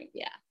right.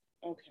 Yeah.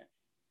 Okay.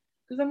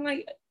 Because I'm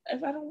like,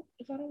 if I don't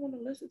want to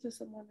listen to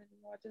someone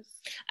anymore,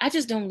 I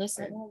just don't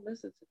listen. I won't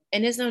listen to them.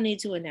 And there's no need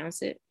to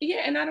announce it.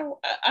 Yeah, and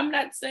I'm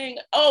not saying,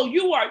 oh,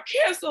 you are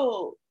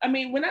canceled. I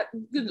mean, when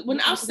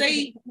I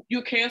say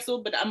you're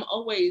canceled, but I'm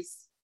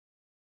always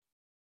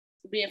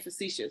being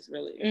facetious,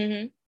 really.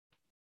 Mm-hmm.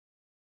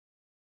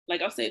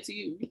 Like I'll say it to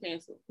you, you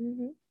canceled.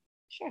 Mm-hmm.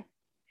 Sure.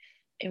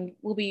 And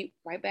we'll be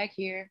right back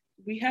here.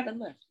 We haven't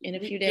left in a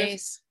few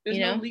days. There's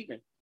no leaving.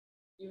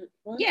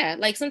 Yeah,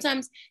 like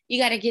sometimes you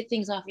got to get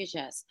things off your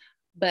chest,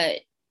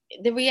 but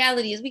the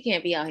reality is we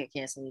can't be out here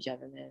canceling each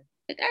other, man.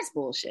 Like, that's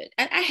bullshit.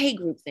 I hate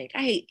groupthink.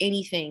 I hate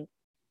anything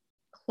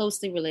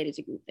closely related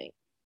to groupthink.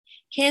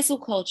 Cancel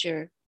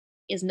culture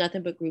is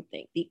nothing but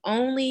groupthink. The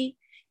only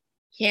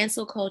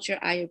cancel culture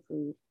I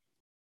approve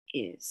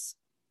is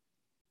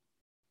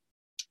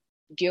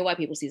Dear White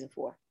People Season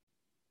 4.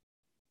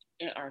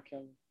 And R.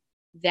 Kelly.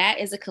 That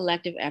is a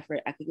collective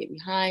effort I could get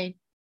behind.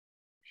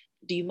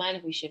 Do you mind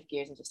if we shift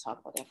gears and just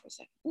talk about that for a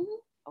second?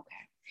 Mm-hmm. Okay.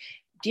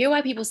 Dear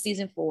White People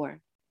Season 4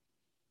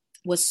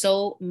 was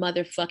so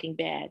motherfucking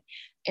bad.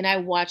 And I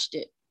watched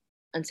it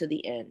until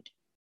the end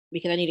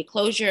because I needed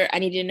closure. I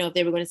needed to know if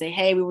they were going to say,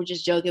 hey, we were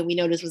just joking. We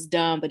know this was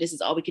dumb, but this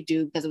is all we could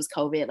do because it was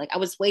COVID. Like I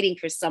was waiting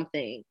for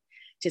something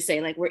to say,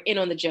 like, we're in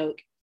on the joke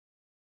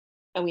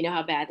and we know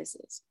how bad this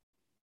is.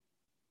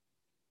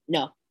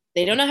 No,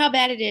 they don't know how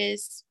bad it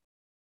is.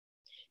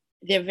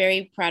 They're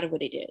very proud of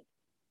what they did.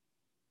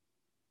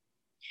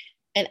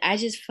 And I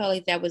just felt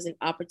like that was an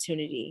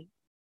opportunity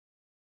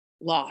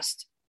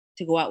lost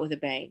to go out with a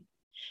bang.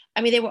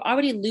 I mean, they were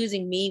already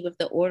losing me with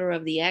the Order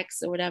of the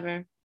X or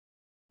whatever.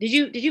 Did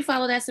you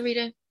follow that,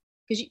 Sarita?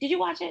 Did you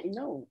watch it?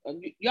 No.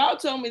 Y'all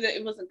told me that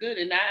it wasn't good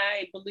and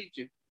I believed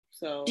you.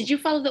 So did you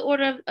follow the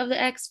order of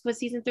the X for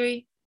season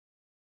 3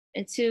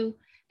 and 2?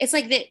 It's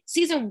like that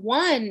season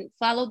 1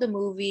 followed the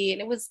movie,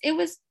 and it was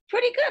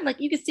pretty good. Like,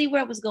 you could see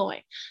where it was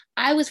going.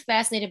 I was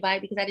fascinated by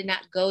it because I did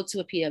not go to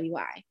a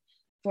PWI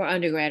for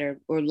undergrad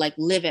or like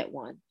live at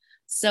one.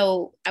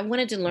 So I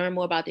wanted to learn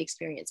more about the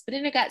experience, but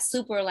then it got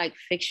super like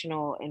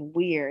fictional and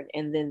weird.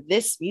 And then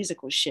this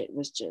musical shit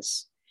was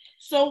just.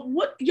 So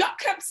what, y'all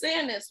kept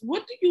saying this.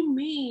 What do you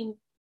mean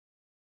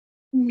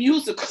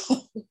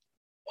musical?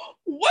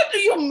 What do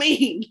you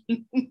mean?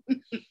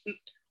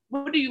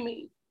 What do you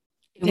mean?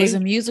 It was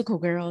a musical,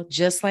 girl,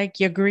 just like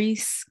your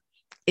Grease.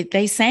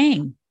 They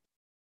sang.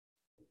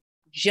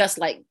 Just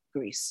like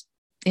Grease.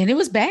 And it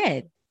was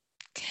bad.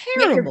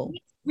 Terrible.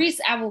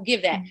 Grease, I will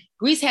give that.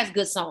 Grease has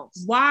good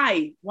songs.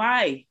 Why?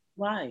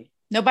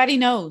 Nobody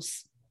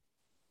knows.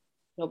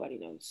 Nobody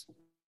knows.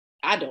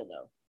 I don't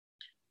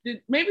know.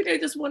 Maybe they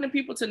just wanted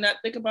people to not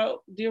think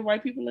about Dear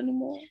White People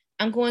anymore.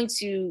 I'm going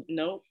to.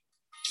 Nope.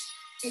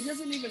 It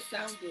doesn't even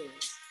sound good.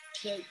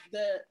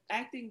 The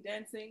acting,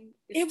 dancing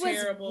is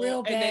terrible.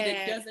 Real bad. And then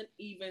it doesn't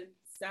even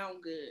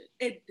sound good.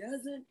 It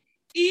doesn't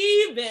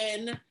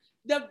even.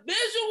 The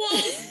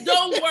visuals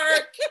don't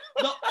work.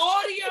 The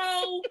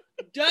audio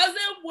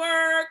doesn't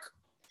work.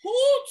 Who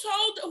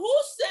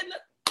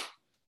said?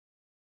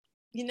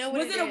 You know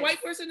what? Was it a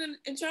white person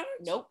in charge?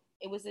 Nope.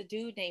 It was a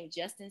dude named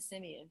Justin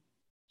Simeon.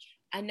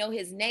 I know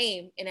his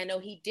name, and I know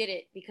he did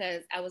it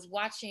because I was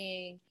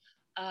watching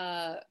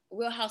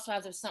Real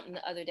Housewives of something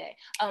the other day,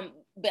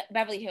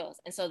 Beverly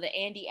Hills, and so the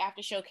Andy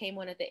after show came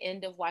on at the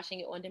end of watching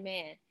it on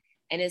demand,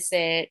 and it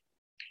said,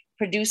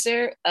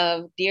 producer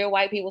of Dear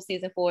White People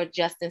season 4,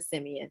 Justin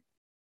Simeon.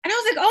 And I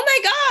was like, oh my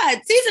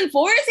God, season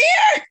 4 is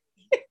here.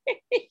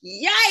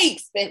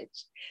 Yikes,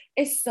 bitch.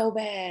 It's so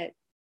bad.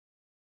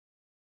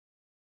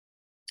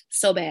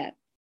 So bad.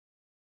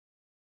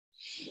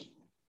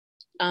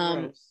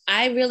 I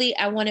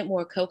wanted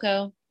more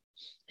Coco.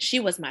 She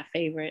was my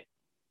favorite.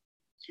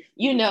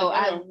 You know,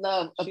 I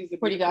love a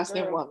pretty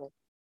dark-skinned woman.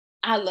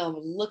 I love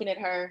looking at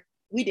her.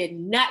 We did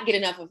not get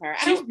enough of her.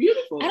 She's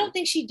beautiful. I don't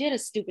think she did a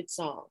stupid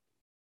song.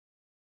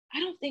 I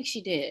don't think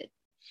she did.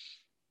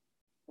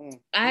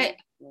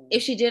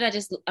 If she did,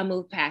 I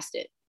moved past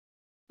it.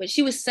 But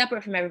she was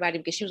separate from everybody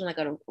because she was on like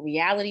a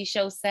reality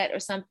show set or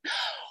something.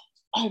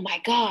 Oh my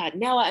God,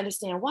 now I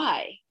understand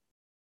why.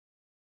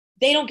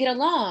 They don't get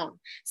along.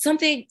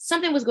 Something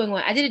was going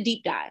on. I did a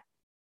deep dive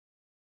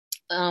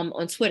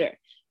on Twitter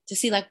to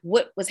see like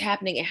what was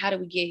happening and how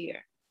did we get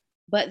here.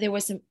 But there were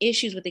some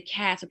issues with the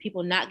cast of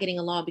people not getting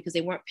along because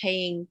they weren't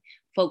paying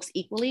folks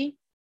equally.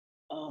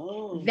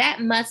 Oh.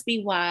 That must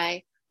be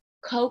why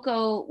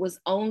Coco was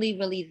only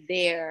really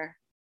there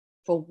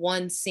for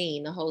one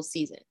scene the whole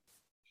season.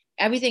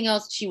 Everything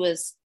else, she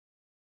was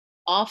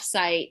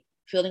off-site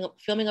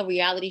filming a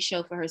reality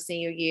show for her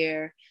senior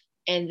year.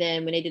 And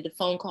then when they did the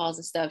phone calls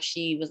and stuff,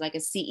 she was like a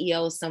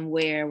CEO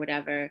somewhere,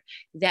 whatever.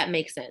 That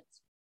makes sense.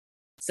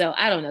 So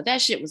I don't know.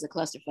 That shit was a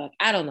clusterfuck.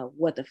 I don't know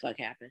what the fuck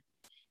happened.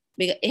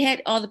 Because it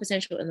had all the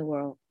potential in the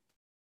world.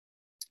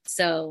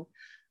 So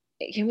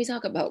can we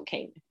talk about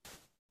Kanan?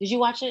 Did you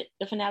watch it,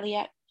 the finale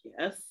yet?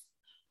 Yes.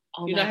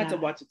 Oh I had to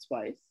watch it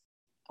twice.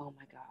 Oh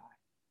my God.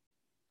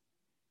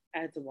 I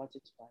had to watch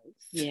it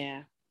twice.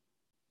 Yeah.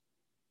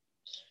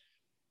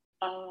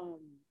 Are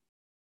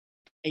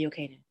you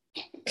okay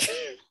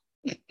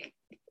then?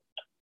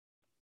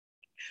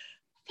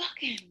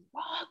 Fucking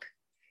Rock.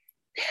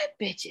 That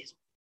bitch is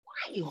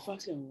wild.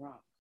 Fucking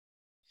Rock.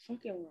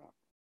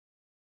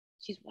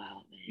 She's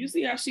wild, man. You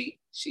see how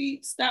she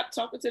stopped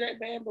talking to that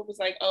man, but was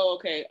like, "Oh,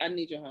 okay, I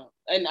need your help,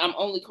 and I'm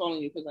only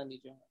calling you because I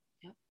need your help."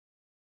 Yep.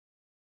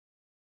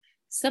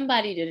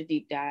 Somebody did a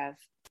deep dive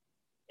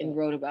and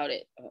wrote about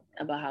it,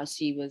 about how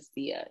she was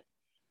the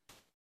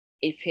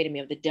epitome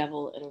of the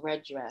devil in a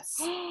red dress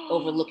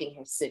overlooking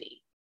her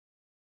city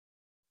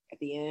at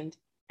the end.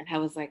 And I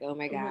was like, oh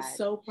my God. I was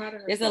so proud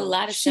of herself. There's a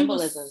lot of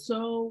symbolism. She was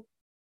so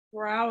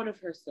proud of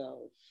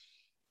herself.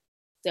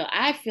 So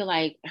I feel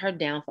like her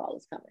downfall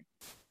is coming.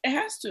 It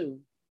has to.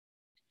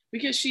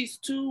 Because she's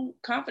too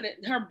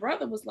confident. Her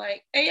brother was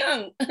like, hey,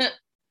 young,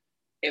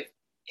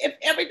 if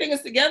everything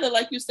is together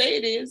like you say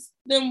it is,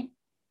 then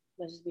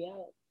let's just be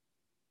out.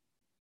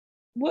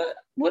 What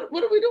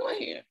are we doing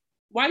here?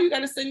 Why you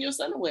gotta send your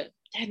son away?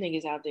 That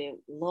nigga's out there,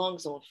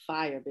 lungs on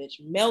fire,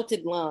 bitch.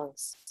 Melted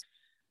lungs.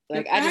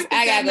 Like I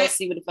gotta go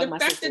see what the fuck my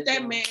sister's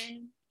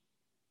doing.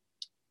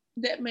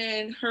 That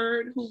man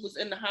heard who was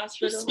in the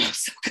hospital.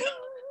 So good.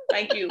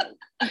 Thank you.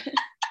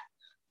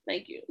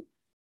 Thank you.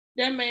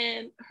 That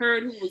man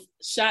heard who was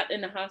shot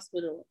in the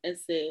hospital and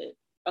said,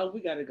 oh,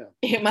 we gotta go.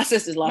 Yeah, my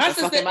sister's lost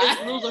her fucking mind. My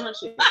sister is losing her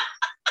shit.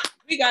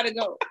 We gotta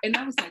go. And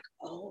I was like,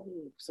 oh,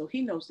 so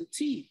he knows the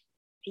tea.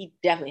 He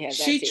definitely has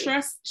that tea.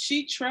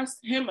 She trusts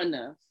him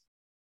enough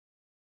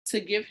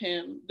to give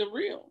him the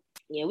real.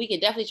 Yeah, we can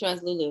definitely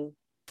trust Lulu.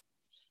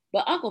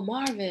 But Uncle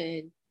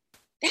Marvin,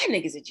 that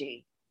nigga's a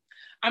G.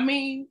 I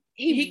mean,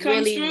 he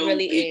comes through.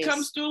 Really he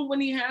comes through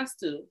when he has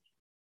to.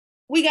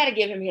 We got to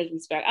give him his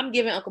respect. I'm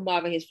giving Uncle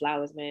Marvin his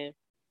flowers, man.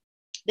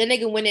 The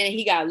nigga went in and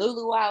he got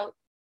Lulu out.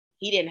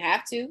 He didn't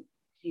have to.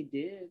 He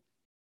did.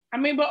 I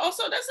mean, but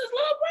also that's his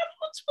little brother.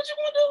 What you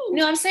want to do?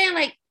 No, I'm saying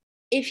like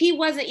if he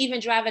wasn't even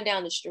driving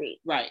down the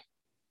street, right?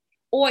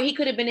 Or he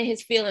could have been in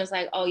his feelings,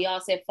 like, oh, y'all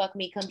said fuck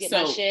me, come get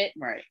my shit,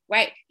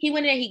 right? He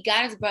went in there, he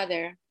got his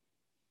brother.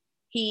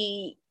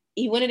 He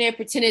went in there,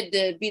 pretended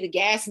to be the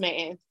gas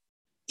man.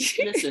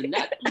 Listen,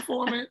 that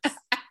performance.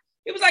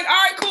 He was like, all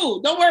right, cool,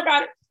 don't worry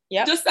about it.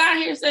 Yeah, just out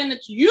here saying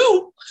that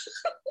you.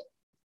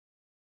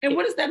 And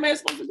what is that man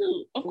supposed to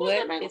do? Of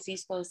course, what is he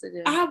supposed to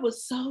do? I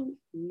was so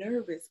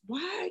nervous.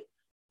 Why?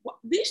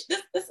 This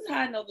is how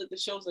I know that the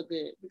shows are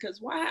good,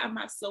 because why am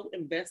I so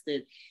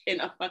invested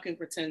in a fucking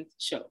pretend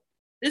show?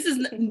 This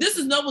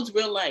is no one's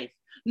real life.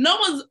 No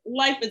one's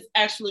life is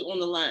actually on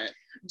the line.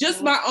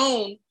 Just my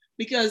own,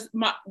 because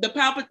my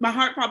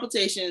heart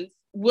palpitations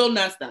will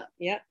not stop.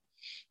 Yep.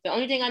 The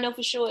only thing I know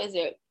for sure is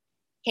that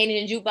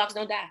Kanan and Jukebox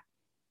don't die.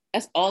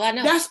 That's all I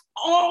know. That's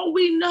all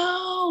we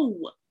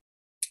know.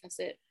 That's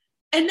it.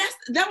 And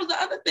that was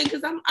the other thing,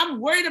 because I'm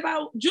worried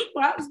about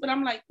Jukebox, but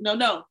I'm like,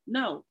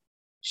 no.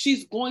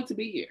 She's going to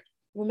be here.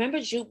 Remember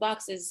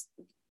Jukebox's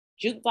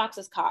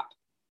cop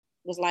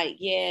was like,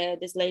 yeah,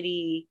 this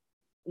lady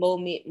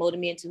molded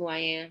me into who I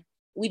am.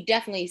 We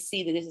definitely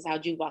see that this is how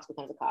Jukebox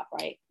becomes a cop,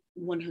 right?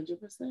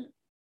 100%.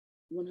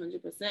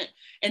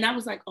 And I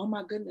was like, oh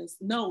my goodness,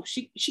 no,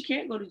 she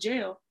can't go to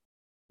jail,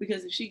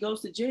 because if she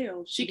goes to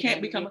jail, she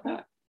can't become a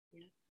cop.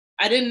 Yeah.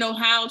 I didn't know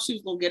how she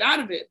was gonna get out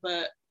of it,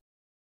 but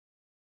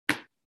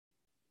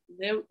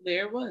there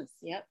it was.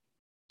 Yep.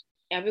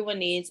 Everyone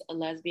needs a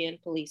lesbian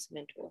police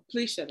mentor.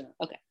 Please shut up.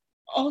 Okay.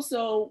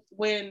 Also,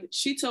 when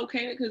she told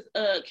Kanan, because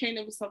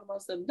Kanan was talking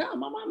about something, no,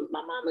 my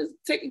mom is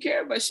taking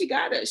care of her. She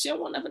got it. She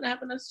don't want nothing to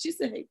happen to us. She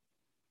said, hey,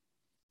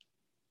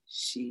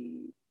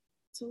 she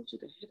told you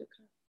to hit a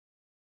cop.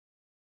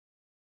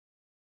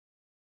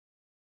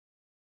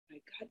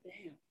 Like,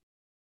 goddamn.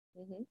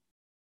 Mm-hmm.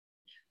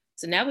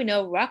 So now we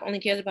know Rock only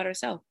cares about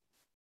herself.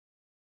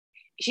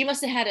 She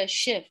must have had a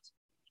shift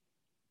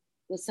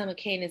with some of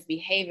Kanan's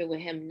behavior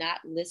with him not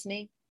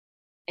listening,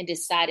 and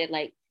decided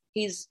like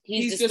he's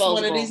just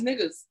one of these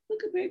niggas.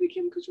 Look at baby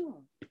Kim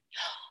Cattrall.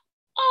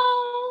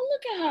 Oh,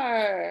 look at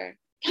her.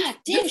 God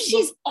damn,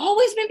 she's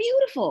always been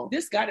beautiful.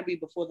 This got to be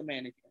before the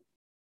mannequin.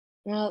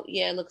 Well,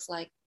 yeah, it looks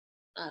like,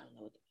 I don't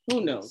know.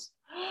 Who knows?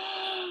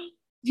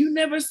 You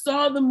never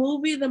saw the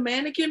movie The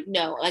Mannequin?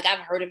 No, like I've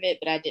heard of it,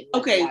 but I didn't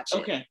watch it.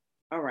 Okay.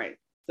 All right.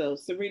 So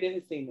Sarita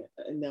has seen it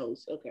and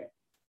knows. Okay.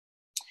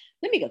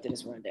 Let me go through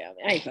this rundown.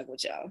 I ain't fucking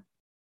with y'all.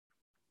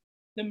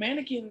 The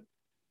Mannequin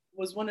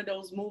was one of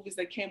those movies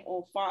that came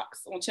on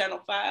Fox on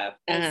Channel 5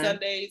 on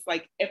Sundays.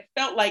 Like, it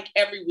felt like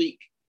every week.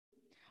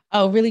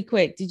 Oh, really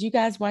quick. Did you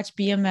guys watch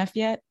BMF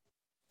yet?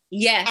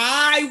 Yes.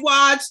 I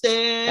watched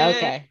it.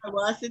 Okay. I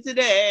watched it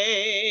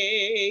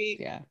today.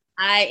 Yeah.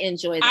 I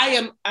enjoyed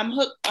it. I'm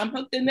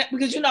hooked in that,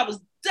 because I was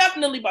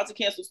definitely about to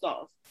cancel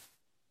Stars.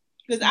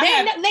 Because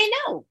they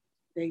know.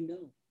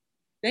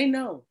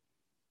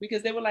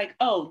 Because they were like,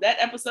 oh, that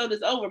episode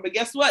is over. But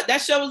guess what?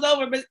 That show is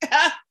over. But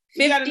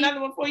we got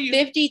another one for you.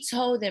 50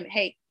 told them,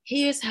 hey,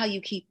 here's how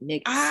you keep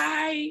niggas.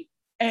 I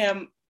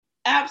am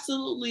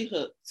absolutely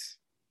hooked.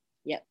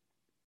 Yep.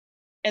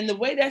 And the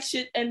way that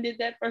shit ended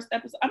that first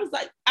episode, I was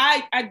like,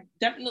 I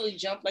definitely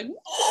jumped like,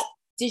 whoa.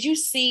 Did you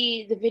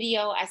see the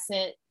video I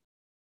sent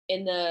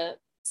in the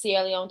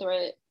Sierra Leone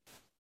thread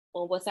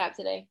on WhatsApp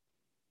today?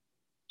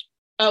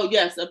 Oh,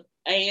 yes.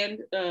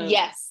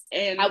 Yes.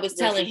 And I was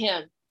telling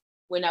him,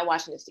 we're not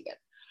watching this together.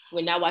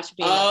 We're not watching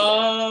BMF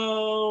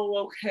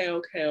together.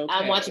 Okay.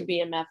 I'm watching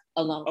BMF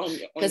alone.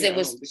 Because it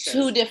was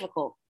too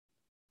difficult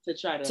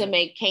to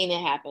make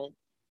Kanan happen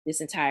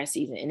this entire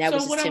season. And that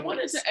was just 10 what I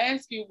wanted to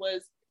ask you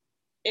was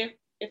if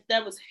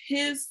that was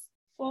his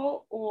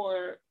fault,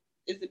 or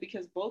is it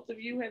because both of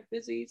you have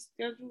busy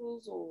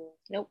schedules, or?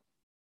 Nope.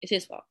 It's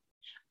his fault.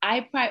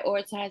 I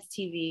prioritize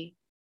TV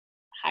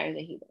higher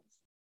than he does.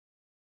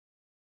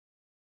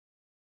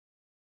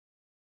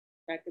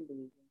 I can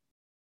believe it.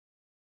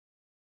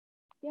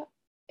 Yep,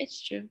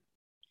 it's true.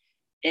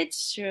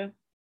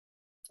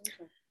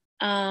 Okay.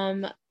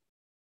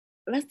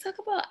 Let's talk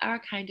about Our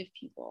Kind of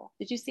People.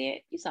 Did you see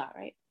it? You saw it,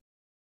 right?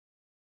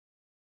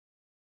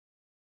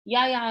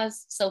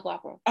 Yaya's soap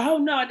opera. Oh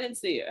no, I didn't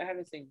see it. I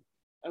haven't seen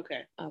it.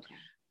 Okay.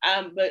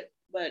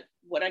 But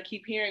what I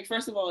keep hearing,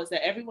 first of all, is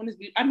that everyone is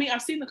beautiful. I mean,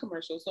 I've seen the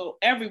commercial, so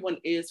everyone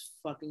is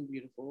fucking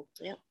beautiful.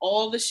 Yeah.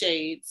 All the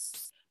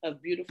shades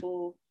of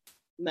beautiful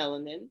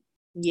melanin.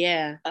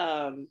 Yeah.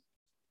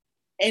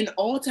 And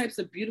all types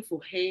of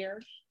beautiful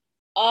hair.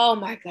 Oh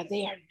my God,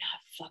 they are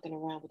not fucking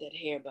around with that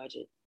hair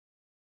budget.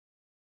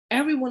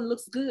 Everyone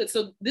looks good.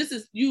 So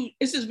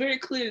it's just very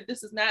clear that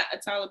this is not a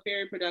Tyler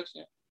Perry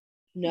production.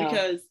 No.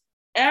 Because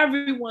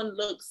everyone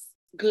looks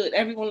good.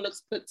 Everyone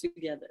looks put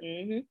together.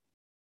 Mm-hmm.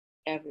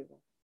 Everyone.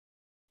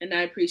 And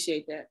I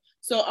appreciate that.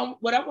 So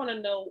what I want to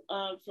know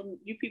from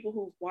you people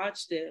who've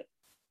watched it,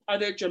 are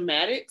there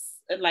dramatics?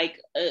 Like,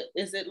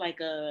 is it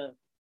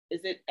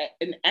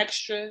an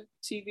extra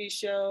TV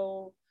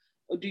show?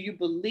 Or do you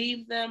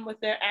believe them with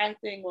their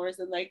acting? Or is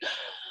it like...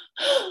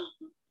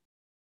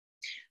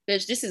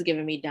 Bitch, this is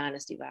giving me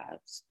Dynasty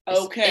vibes.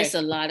 Okay. It's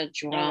a lot of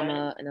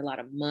drama and a lot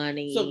of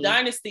money. So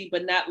Dynasty,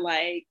 but not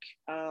like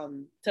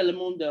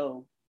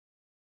Telemundo.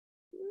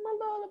 A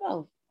little of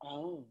both.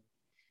 Oh.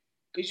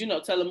 Because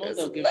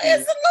Telemundo gives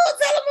it's a little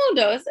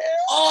Telemundo. It's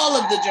all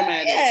of the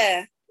dramatics.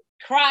 Yeah.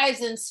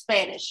 Cries in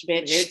Spanish,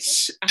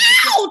 bitch.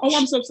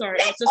 I'm so sorry.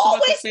 That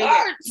always hurts.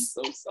 I'm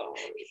so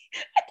sorry.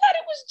 I thought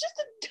it was just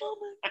a dumb.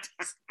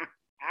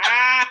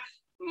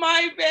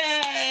 My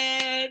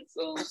bad.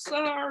 So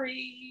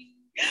sorry.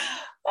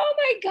 Oh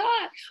my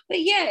God.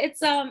 But yeah,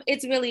 it's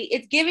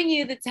giving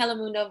you the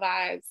Telemundo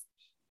vibes.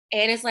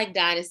 And it's like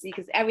Dynasty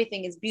because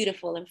everything is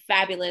beautiful and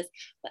fabulous.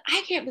 But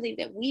I can't believe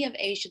that we have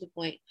aged to the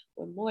point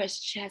where Morris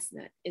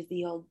Chestnut is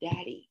the old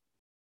daddy.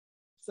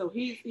 So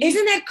he's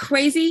isn't that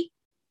crazy?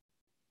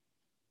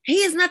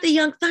 He is not the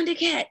young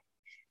Thundercat.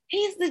 He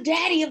is the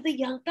daddy of the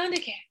young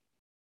Thundercat.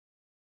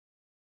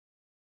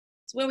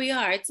 It's where we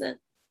are. It's a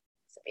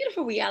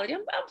beautiful reality.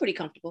 I'm pretty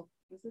comfortable.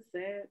 Is it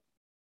sad?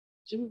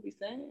 Should we be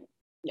sad?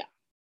 Yeah.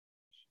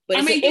 But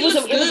it was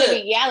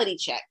a reality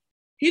check.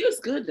 He looks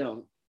good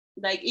though.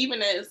 Like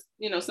even as,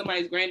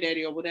 somebody's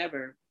granddaddy or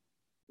whatever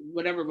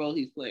role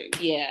he's played.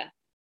 Yeah.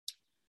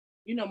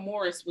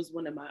 Morris was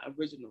one of my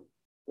original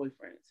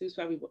boyfriends. He was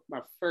probably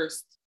my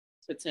first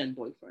pretend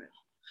boyfriend.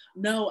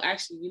 No,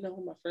 actually, you know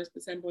who my first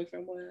pretend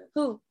boyfriend was?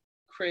 Who?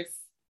 Chris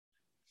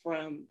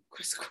from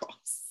Criss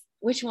Cross.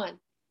 Which one?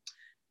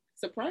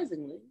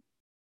 Surprisingly.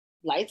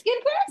 Light skin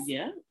Chris?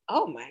 Yeah.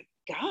 Oh my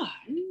God.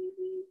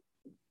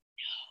 Mm-hmm.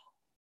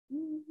 No.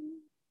 Mm-hmm.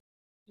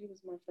 He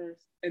was my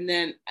first. And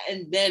then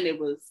it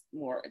was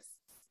Morris.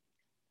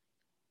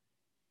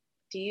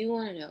 Do you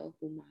want to know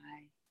who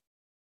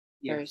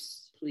my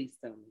first? Please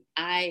tell me.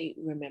 I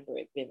remember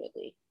it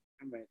vividly.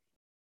 I'm ready.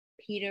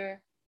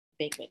 Peter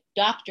Venkman.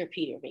 Dr.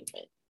 Peter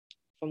Venkman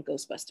from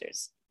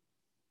Ghostbusters.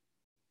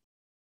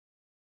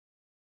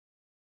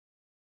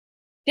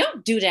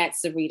 Don't do that,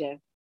 Sarita.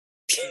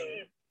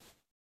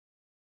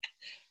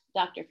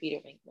 Dr. Peter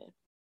Venkman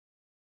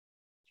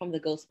from the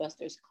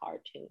Ghostbusters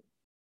cartoon.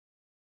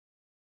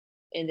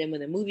 And then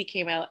when the movie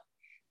came out,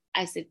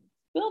 I said,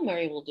 Bill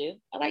Murray will do.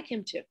 I like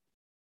him too.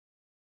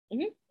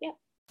 Yeah.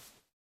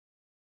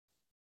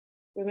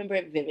 Remember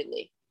it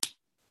vividly.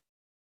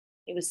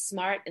 He was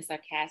smart and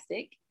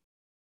sarcastic.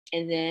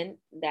 And then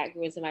that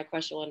grew into my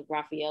crush on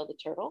Raphael the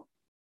Turtle.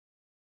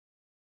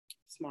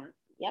 Smart.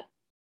 Yep.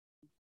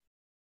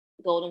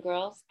 Golden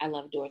Girls. I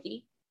love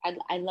Dorothy.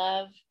 I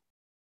love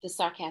the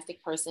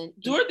sarcastic person.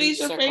 Dorothy's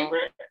your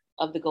favorite?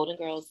 Of the Golden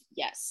Girls,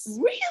 yes.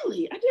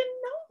 Really? I didn't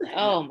know that.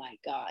 Oh my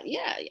God.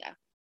 Yeah.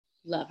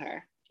 Love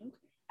her. Okay.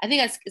 I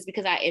think it's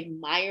because I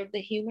admired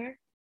the humor.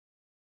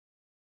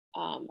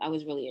 I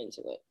was really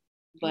into it.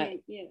 But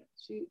yeah,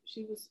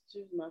 she was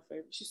my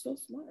favorite. She's so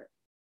smart.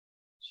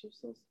 She was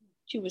so smart.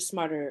 She was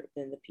smarter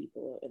than the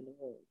people in the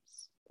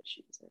rooms that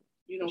she was in.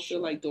 You don't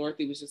feel like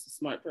Dorothy was just a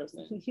smart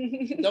person?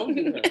 Don't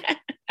do her.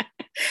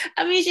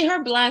 I mean,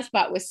 her blind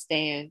spot was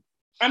Stan.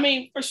 I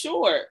mean, for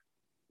sure.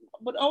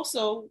 But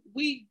also,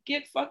 we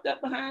get fucked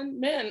up behind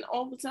men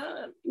all the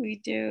time. We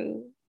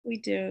do.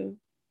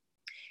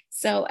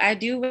 So I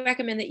do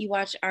recommend that you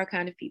watch Our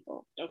Kind of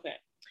People. Okay.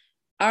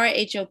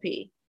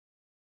 RHOP.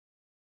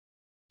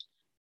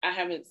 I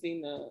haven't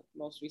seen the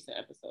most recent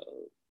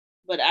episode,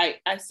 but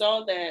I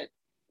saw that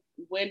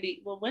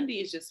Wendy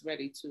is just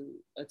ready to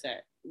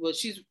attack. Well,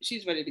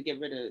 she's ready to get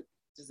rid of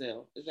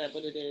Giselle. Is that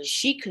what it is?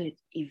 She could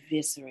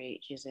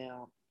eviscerate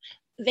Giselle.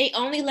 They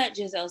only let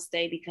Giselle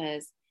stay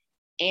because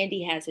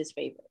Andy has his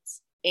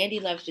favorites. Andy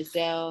loves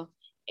Giselle.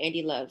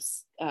 Andy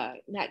loves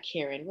not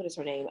Karen. What is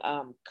her name?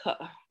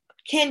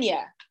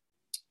 Kenya.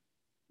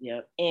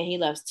 Yep. And he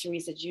loves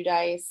Teresa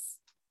Giudice.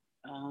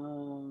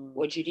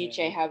 Or Giudice,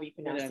 okay. however you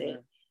pronounce Whatever.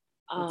 it.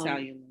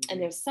 Italian.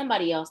 And there's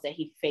somebody else that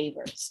he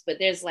favors, but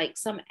there's like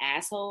some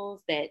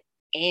assholes that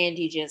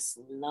Andy just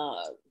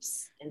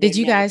loves. Did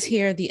you guys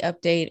hear the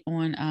update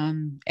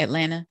on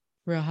Atlanta,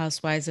 Real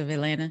Housewives of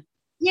Atlanta?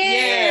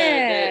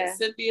 Yeah.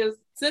 Cynthia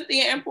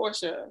and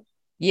Portia.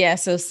 Yeah,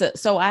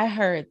 so I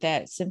heard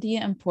that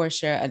Cynthia and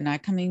Portia are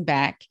not coming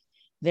back.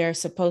 They're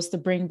supposed to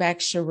bring back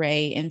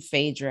Sheree and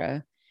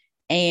Phaedra,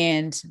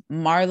 and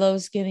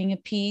Marlo's getting a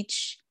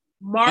peach.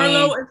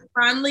 Marlo is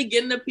finally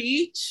getting a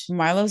peach.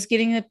 Marlo's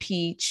getting a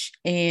peach,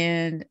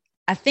 and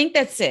I think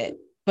that's it.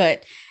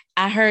 But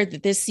I heard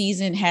that this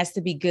season has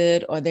to be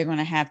good, or they're going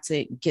to have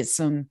to get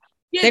some.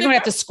 Yeah, they're going to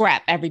have to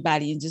scrap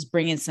everybody and just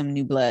bring in some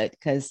new blood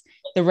because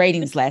the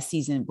ratings last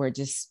season were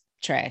just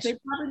trash. They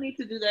probably need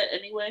to do that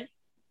anyway.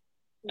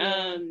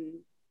 Yeah.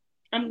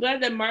 I'm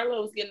glad that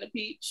Marlo is getting a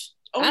peach.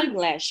 I'm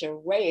glad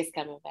Sheree is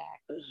coming back.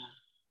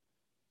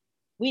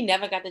 We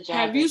never got the job.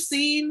 Have you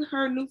seen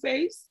her new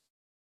face?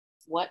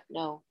 What?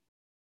 No.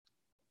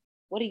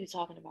 What are you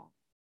talking about?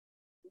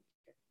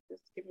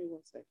 Just give me 1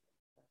 second.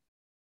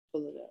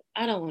 Pull it up.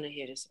 I don't want to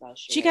hear this about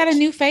Sheree. She got a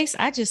new face.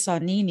 I just saw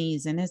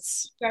Nene's, and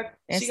it's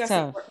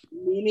tough.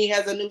 Nene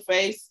has a new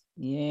face.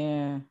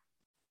 Yeah.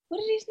 What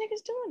are these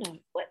niggas doing now?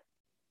 What?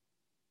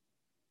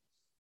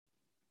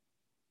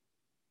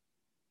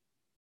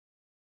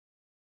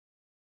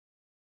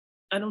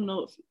 I don't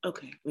know if.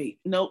 Okay, wait.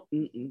 Nope.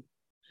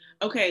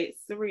 Okay,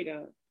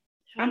 Sarita.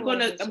 I'm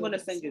gonna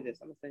send you this.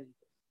 I'm gonna send you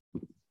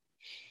this.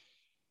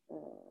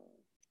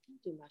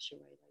 Do my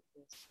charade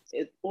like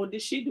this. Or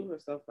did she do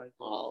herself like this?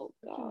 Oh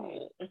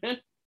God. What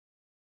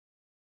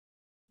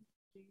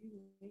do you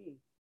mean?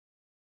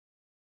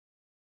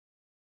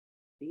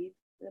 Beef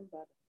and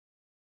butter.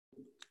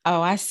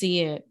 Oh, I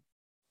see it.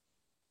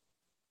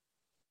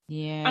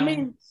 Yeah. I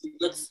mean,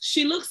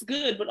 she looks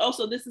good, but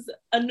also this is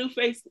a new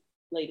face,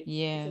 lady.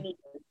 Yeah.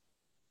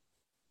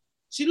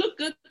 She looked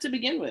good to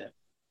begin with.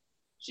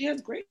 She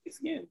has great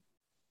skin.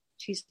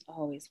 She's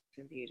always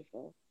been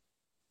beautiful.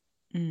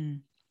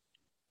 Mm.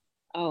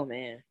 Oh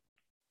man.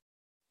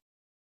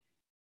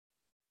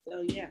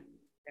 So yeah.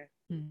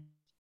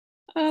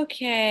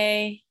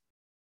 Okay.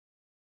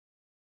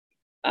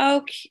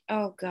 Oh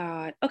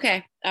God.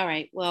 Okay. All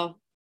right. Well,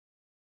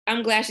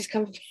 I'm glad she's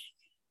coming.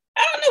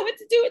 I don't know what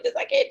to do with this.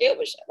 I can't deal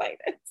with shit like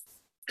this.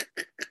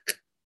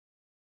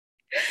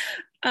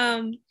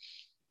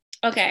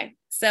 Okay.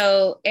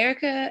 So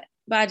Erykah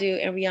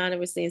Badu and Rihanna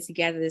were seen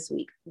together this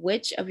week.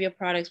 Which of your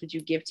products would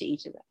you give to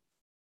each of them?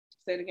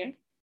 Say it again.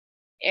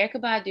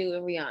 Erykah Badu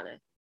and Rihanna.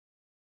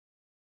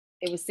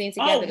 It was seen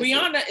together. Oh,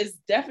 Rihanna is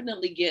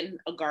definitely getting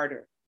a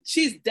garter.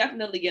 She's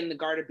definitely getting the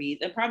garter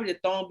beads and probably the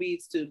thong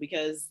beads too,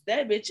 because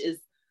that bitch is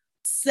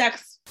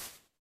sex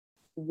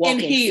walking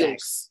in heels.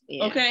 Sex.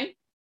 Yeah. Okay.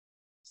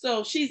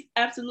 So she's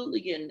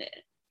absolutely getting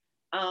it.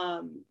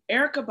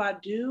 Erykah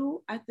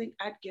Badu, I think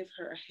I'd give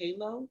her a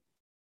halo.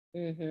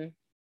 Mm-hmm.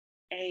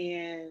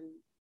 And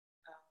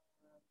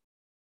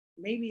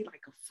maybe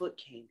like a foot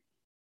candy.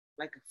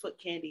 Like a foot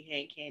candy,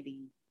 hand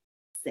candy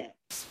set.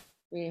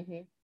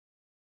 Mm-hmm.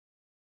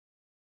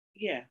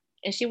 Yeah.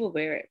 And she will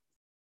wear it.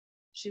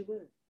 She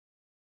would.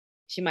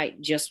 She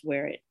might just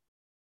wear it.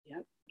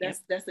 Yep.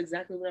 That's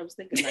exactly what I was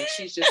thinking. Like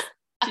she just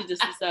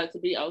decided to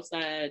be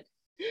outside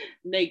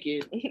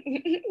naked.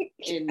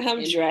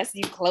 I'm dressed,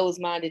 you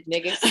closed-minded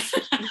niggas.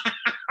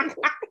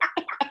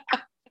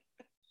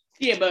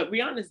 Yeah, but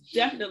Rihanna's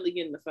definitely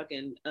getting the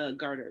fucking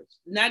garters.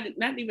 Not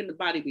even the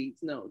body beads.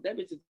 No, that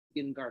bitch is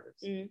getting garters.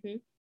 Mm-hmm.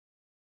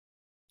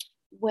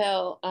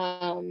 Well,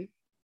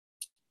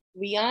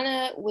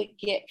 Rihanna would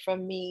get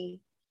from me,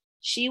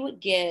 she would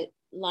get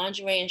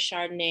lingerie and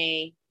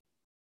Chardonnay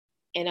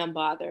and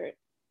Unbothered.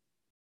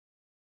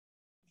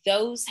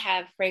 Those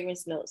have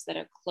fragrance notes that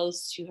are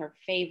close to her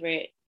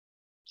favorite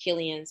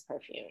Kilian's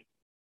perfume.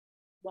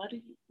 Why do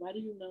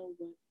you know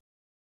what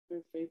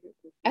her favorite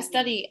perfume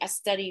is? I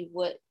study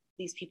what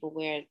these people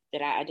wear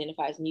that I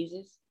identify as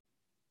muses.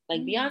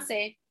 Like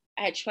Beyonce,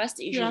 I had trust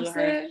issues with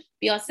her.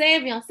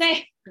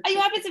 Beyonce. Are you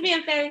happy to be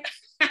on Beyonce?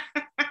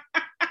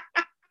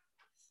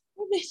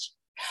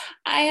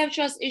 I have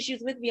trust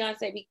issues with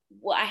Beyonce.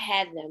 Well, I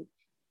had them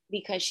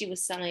because she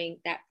was selling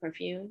that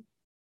perfume.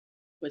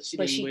 But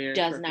she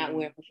does not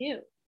wear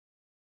perfume.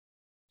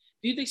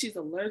 Do you think she's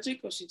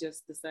allergic or she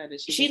just decided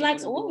she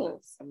likes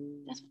oils?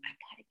 That's why I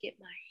gotta get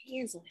my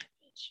hands on that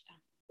bitch. I'm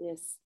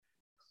this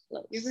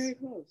close. You're very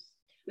close.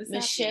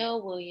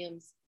 Michelle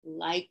Williams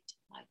liked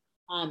my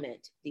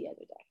comment the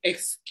other day.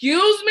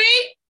 Excuse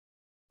me?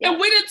 Yeah. And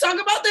we didn't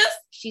talk about this?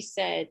 She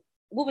said,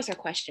 what was her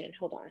question?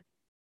 Hold on.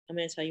 I'm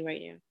going to tell you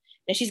right now.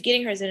 Now she's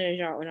getting hers in a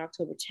jar on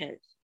October 10th.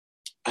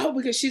 Oh,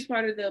 because she's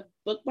part of the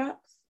book box?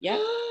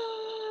 Yep.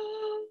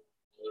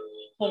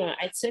 Hold on.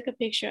 I took a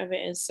picture of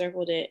it and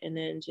circled it and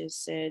then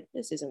just said,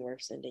 this isn't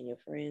worth sending your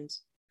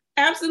friends.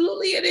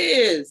 Absolutely it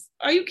is.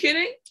 Are you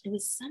kidding? It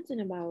was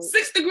something about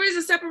 6 degrees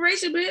of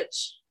separation,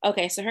 bitch.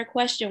 Okay, so her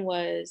question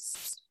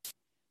was,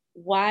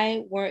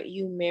 why weren't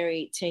you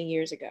married 10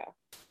 years ago?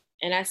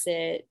 And I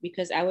said,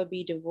 because I would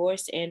be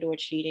divorced and or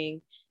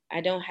cheating.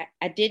 I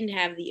didn't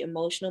have the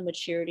emotional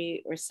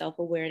maturity or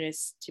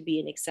self-awareness to be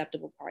an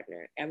acceptable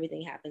partner.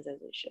 Everything happens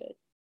as it should.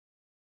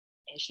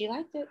 And she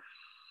liked it.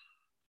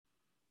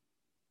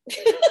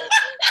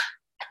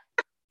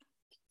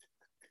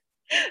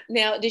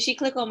 Now, did she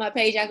click on my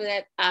page after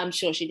that? I'm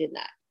sure she did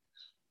not.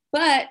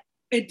 But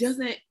it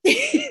doesn't.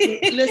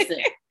 Listen,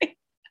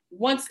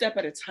 one step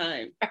at a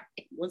time.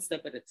 One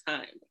step at a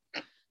time.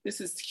 This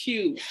is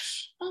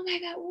huge. Oh my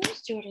God,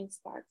 where's Jordan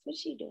Sparks?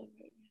 What's she doing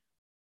right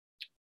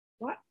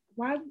now?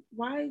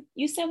 Why?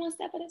 You said one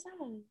step at a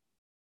time.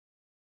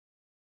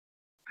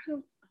 I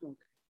don't.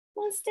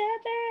 One step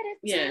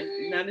at a time.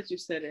 Yeah, now that you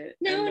said it.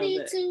 No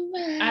need to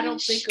rush. I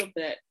don't think of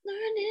that.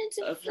 Learning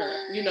to fly.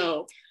 Her. You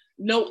know,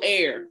 no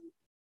air.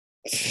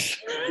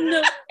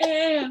 No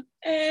air.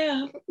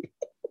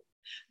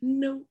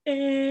 No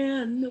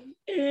air.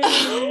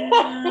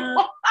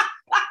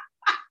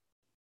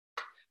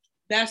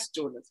 That's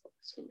Jordan's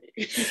focus for me.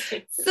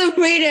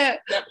 Sarita,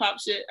 that pop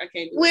shit, I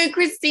can't do when it.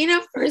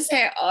 Christina first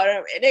had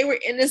Autumn and they were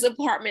in this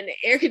apartment,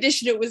 the air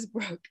conditioner was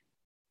broke.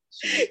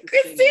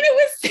 Christina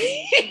was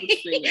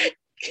singing.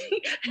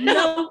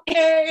 No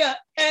air.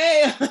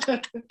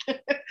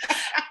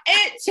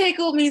 It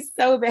tickled me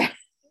so bad.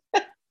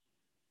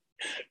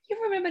 You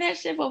remember that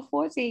shit from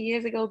 14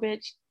 years ago,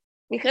 bitch?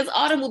 Because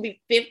Autumn will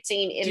be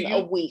 15 in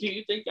a week. Do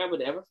you think I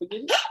would ever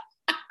forget it?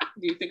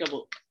 Do you think I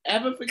will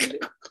ever forget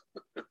it?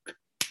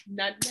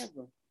 Not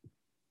never.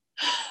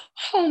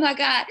 Oh my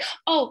God.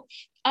 Oh,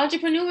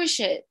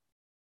 entrepreneurship.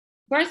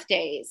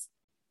 Birthdays.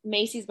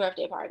 Macy's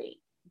birthday party.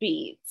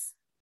 Beads.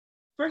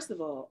 First of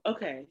all,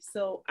 okay,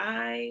 so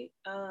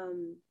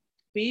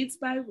Beads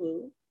by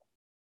Woo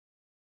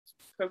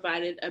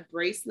provided a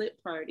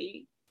bracelet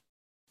party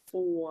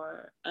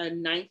for a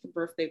 9th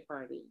birthday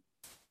party.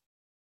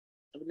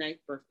 A 9th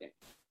birthday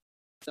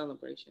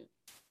celebration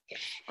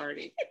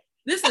party.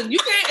 Listen, you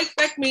can't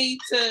expect me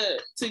to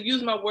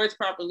use my words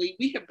properly.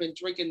 We have been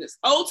drinking this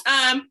whole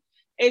time.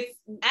 I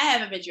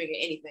haven't been drinking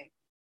anything.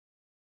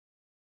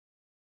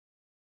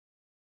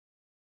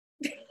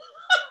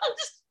 I'm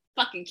just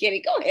fucking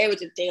kidding. Go ahead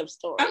with your damn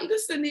story. I'm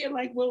just sitting here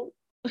like, well,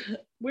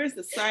 where's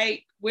the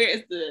site? Where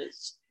is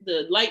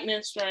the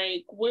lightning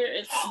strike? What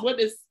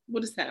is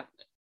happening?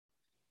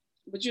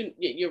 But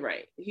you're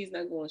right. He's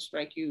not going to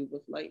strike you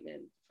with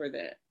lightning for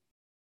that.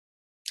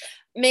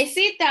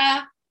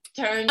 Mesita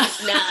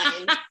turns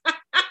 9.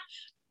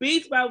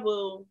 Beads by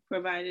Woo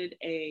provided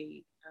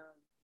a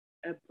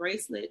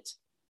bracelet,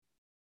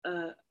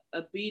 a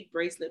bead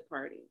bracelet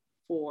party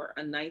for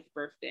a 9th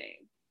birthday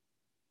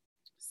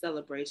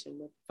celebration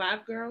with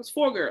 4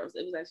 girls.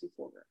 It was actually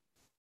 4 girls.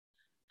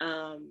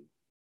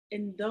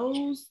 And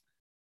those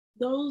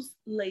young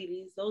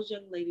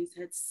ladies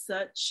had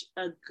such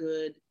a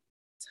good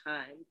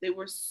time. They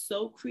were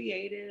so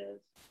creative.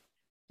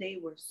 They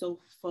were so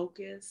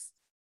focused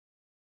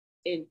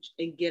in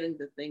getting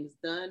the things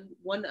done.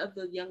 One of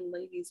the young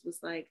ladies was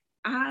like,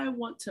 I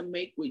want to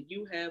make what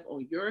you have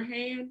on your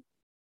hand.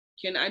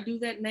 Can I do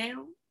that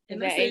now?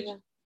 And I said,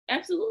 Ava?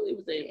 Absolutely, it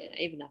was Ava. Yeah,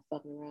 Ava not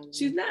fucking around.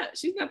 She's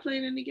not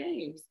playing any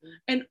games. Mm-hmm.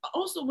 And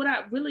also what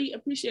I really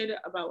appreciate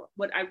about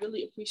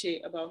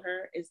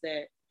her is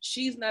that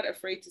she's not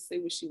afraid to say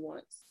what she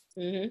wants.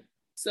 Mm-hmm.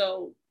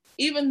 So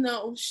even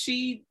though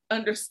she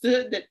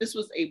understood that this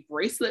was a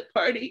bracelet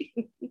party,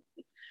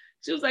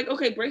 she was like,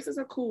 okay, bracelets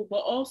are cool,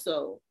 but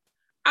also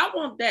I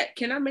want that.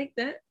 Can I make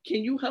that?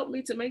 Can you help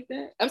me to make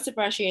that? I'm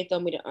surprised she didn't throw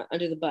me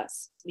under the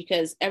bus,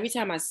 because every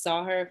time I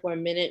saw her for a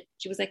minute,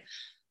 she was like,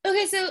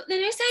 okay, so the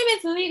next time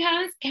it's Louis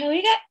comes, can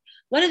we get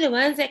one of the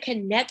ones that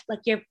connect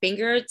like your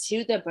finger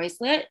to the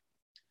bracelet?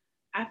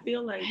 I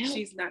feel like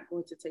she's not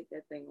going to take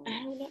that thing on.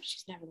 I don't know.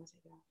 She's never going to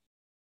take it off.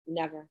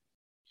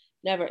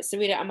 Never.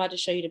 Sarita, I'm about to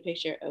show you the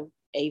picture of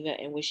Ava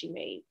and what she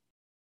made.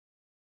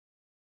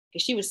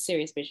 Because she was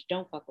serious, bitch.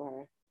 Don't fuck with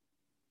her.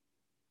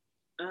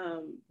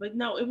 But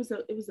no, it was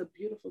a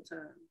beautiful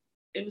time.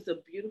 It was a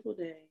beautiful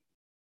day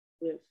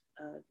with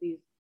these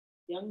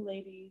young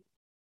ladies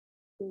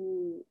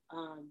who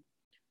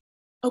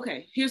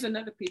okay, here's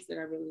another piece that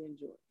I really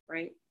enjoyed,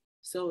 right?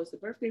 So it's a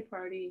birthday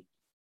party,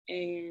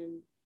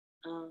 and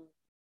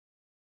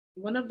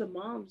one of the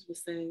moms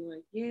was saying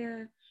like,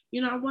 yeah,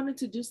 I wanted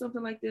to do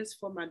something like this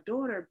for my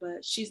daughter,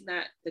 but she's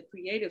not the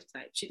creative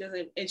type. She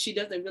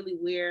doesn't really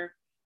wear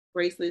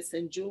bracelets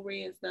and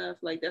jewelry and stuff.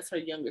 Like, that's her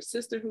younger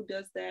sister who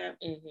does that.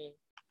 Mm-hmm.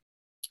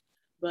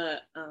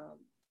 But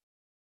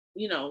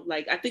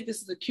like, I think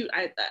this is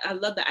I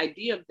love the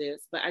idea of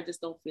this, but I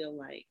just don't feel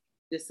like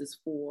this is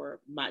for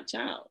my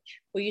child.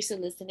 Were you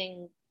still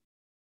listening?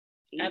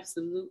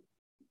 Absolutely.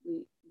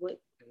 What?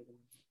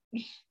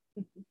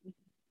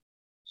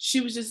 She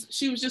was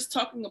just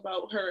talking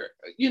about her,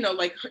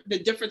 like the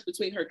difference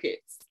between her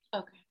kids.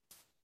 Okay.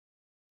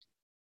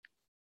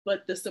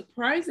 But the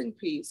surprising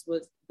piece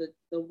was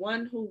the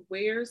one who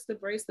wears the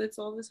bracelets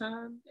all the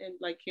time and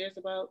like cares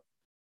about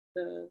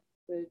the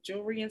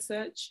jewelry and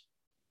such.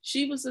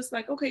 She was just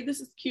like, okay,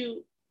 this is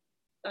cute,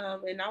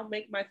 and I'll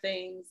make my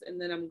things and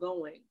then I'm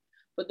going.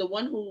 But the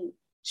one who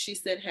she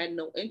said had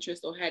no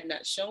interest or had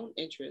not shown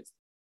interest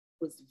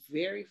was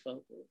very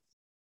focused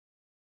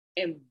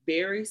and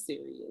very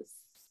serious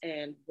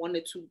and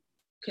wanted to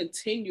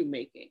continue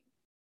making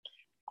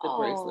the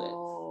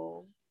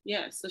bracelets.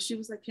 Yeah, so she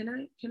was like, can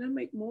I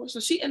make more? So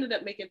she ended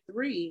up making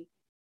 3,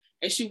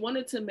 and she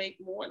wanted to make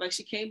more. Like,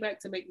 she came back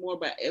to make more,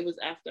 but it was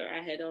after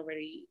I had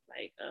already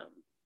like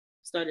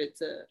started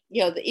to.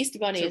 Yo, the Easter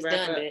Bunny is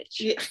done, bitch.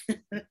 Yeah.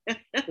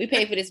 We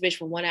paid for this bitch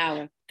for 1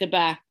 hour.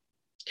 Goodbye.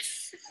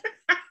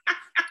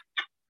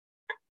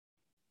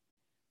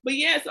 But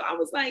yeah, so I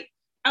was like,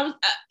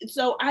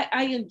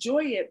 I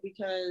enjoy it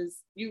because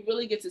you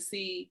really get to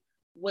see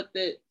what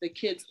the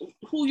kids,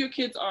 who your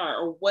kids are,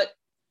 or what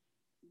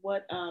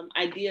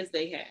ideas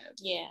they have.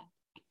 Yeah.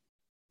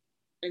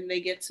 And they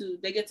get to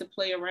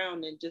play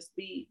around and just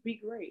be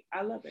great.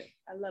 I love it.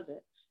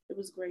 It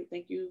was great.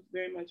 Thank you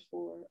very much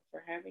for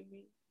having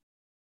me.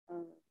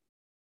 And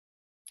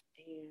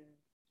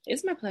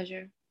it's my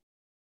pleasure.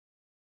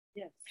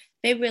 Yes.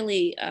 They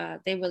really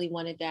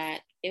wanted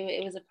that.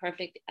 It was a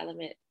perfect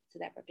element to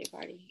that birthday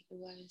party. It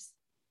was.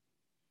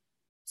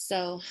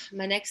 So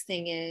my next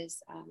thing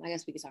is, I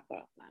guess we could talk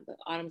about offline, but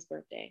Autumn's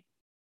birthday,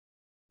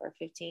 or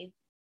 15th.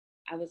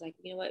 I was like,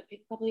 you know what?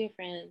 Pick a couple of your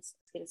friends.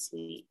 Let's get a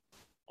suite,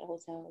 a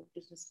hotel,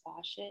 do some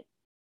spa shit.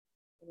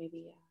 Or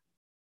maybe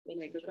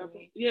make a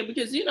couple. Yeah,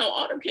 because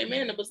Autumn came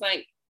in and was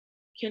like,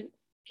 can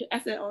I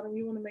said, Autumn,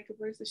 you want to make a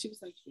bracelet? She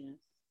was like, yes.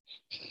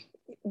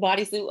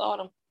 Bodysuit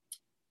Autumn.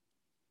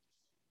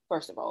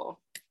 First of all,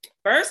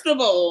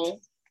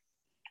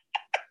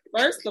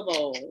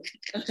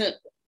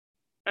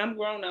 I'm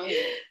grown out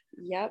here.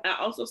 Yep. I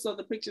also saw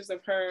the pictures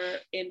of her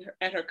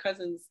at her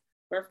cousin's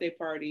birthday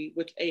party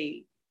with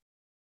a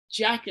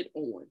jacket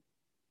on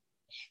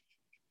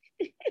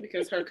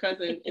because her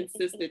cousin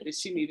insisted that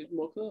she needed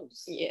more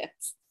clothes.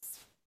 Yes.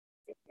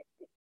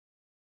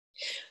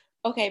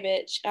 Okay,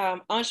 bitch.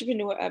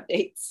 Entrepreneur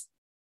updates.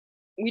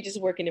 We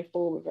just working in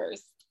full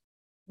reverse.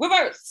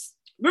 Reverse.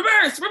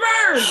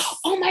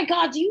 Oh my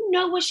God. Do you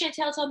know what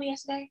Chantel told me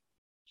yesterday?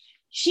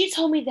 She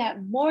told me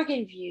that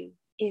Morgan View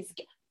is,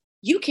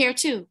 you care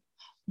too.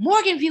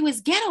 Morgan View is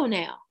ghetto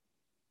now.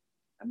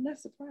 I'm not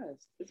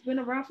surprised. It's been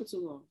around for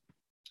too long.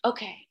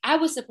 Okay. I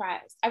was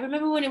surprised. I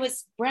remember when it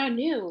was brand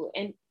new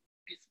and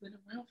it's been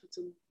around for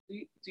too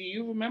long. Do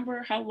you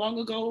remember how long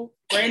ago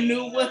brand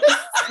new was?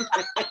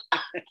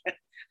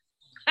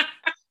 I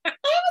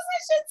was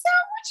like,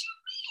 Chantel, what you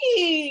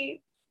mean?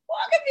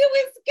 Morgan View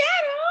is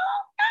ghetto?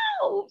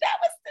 No, that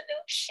was the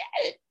new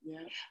shit. Yeah.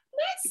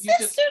 My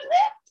sister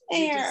lived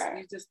there.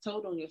 You just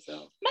told on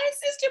yourself. My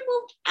sister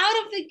moved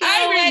out of the ghetto.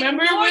 I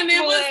remember when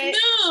it was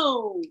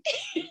new.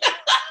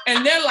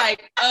 And they're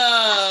like,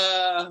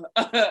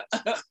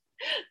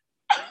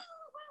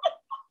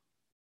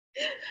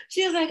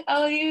 She was like,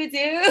 oh, you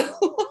do?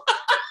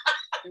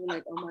 They were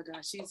like, oh my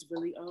God, she's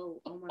really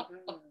old. Oh my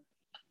God.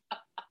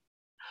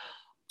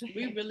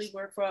 We really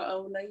work for an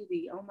old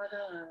lady. Oh my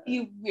God.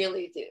 You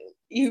really do.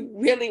 You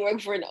really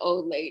work for an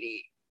old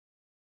lady.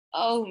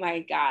 Oh my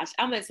gosh.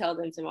 I'm going to tell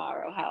them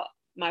tomorrow how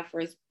my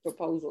first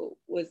proposal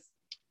was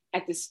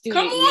at the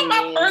student union.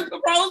 My first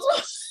proposal?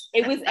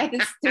 It was at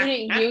the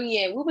student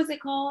union. What was it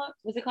called?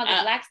 Was it called the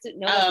Black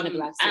Student? No, it wasn't the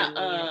Black Student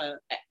Union.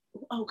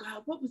 Oh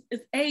God, what was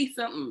it's A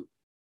something?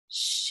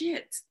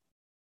 Shit.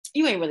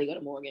 You ain't really go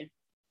to Morgan.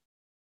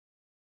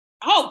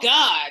 Oh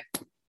God.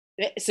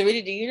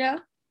 Sarita, do you know?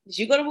 Did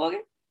you go to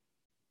Morgan?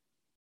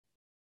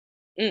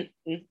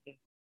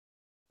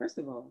 First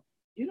of all,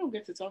 you don't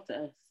get to talk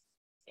to us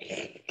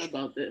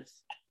about this.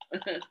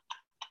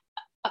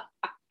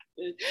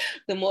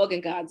 The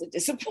Morgan gods are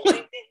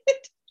disappointed.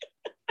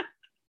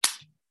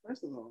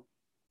 First of all.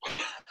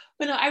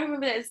 But no, I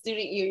remember that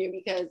student union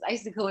because I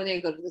used to go in there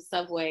and go to the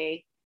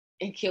subway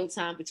and kill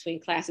time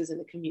between classes in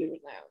the commuter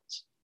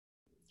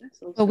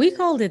lounge. But we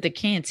called it the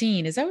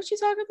canteen. Is that what you're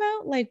talking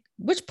about? Like,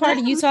 which part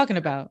are you talking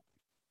about?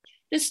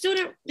 The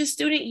student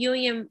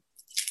union.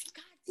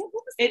 God,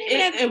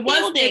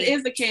 what was it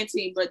is the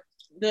canteen, but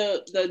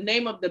the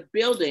name of the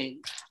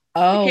building.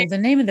 Oh, the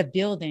name of the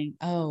building.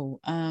 Oh,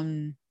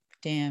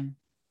 damn.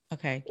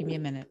 Okay, give me a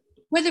minute.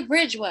 Where the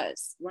bridge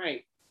was.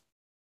 Right.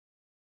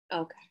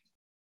 Okay.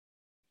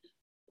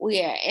 Well,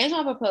 yeah,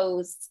 Anton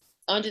proposed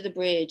under the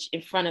bridge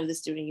in front of the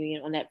student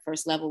union on that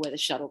first level where the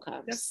shuttle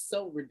comes. That's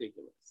so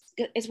ridiculous.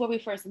 It's where we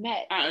first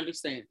met. I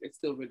understand. It's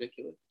still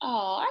ridiculous.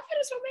 Oh, I thought it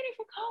was romantic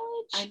for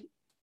college.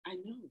 I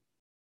know.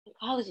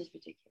 College is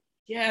ridiculous.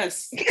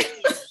 Yes.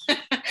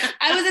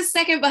 I was a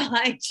second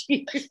behind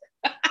you.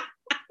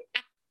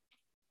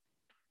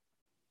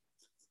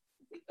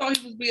 You thought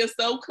he was being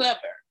so clever.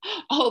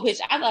 Oh,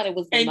 bitch, I thought it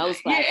was the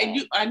most clever. Yeah,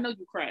 and I know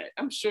you cried.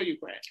 I'm sure you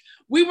cried.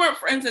 We weren't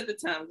friends at the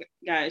time,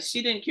 guys.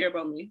 She didn't care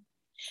about me.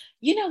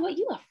 You know what?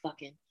 You are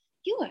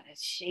a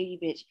shady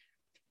bitch.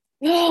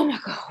 Oh my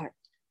God.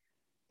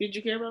 Did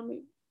you care about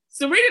me?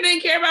 Sarita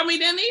didn't care about me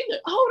then either.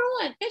 Hold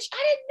on, bitch.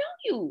 I didn't know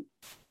you.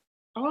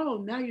 Oh,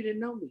 now you didn't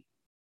know me.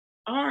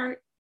 All right.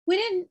 We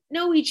didn't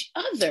know each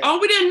other. Oh,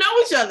 we didn't know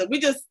each other. We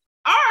just,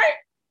 all right.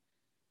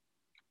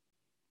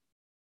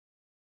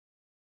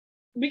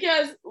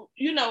 Because,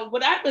 you know,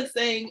 what I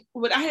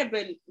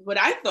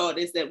thought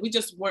is that we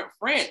just weren't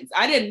friends.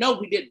 I didn't know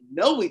we didn't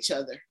know each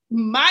other.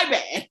 My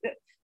bad.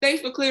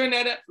 Thanks for clearing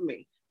that up for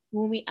me.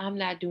 Wumi, I'm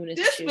not doing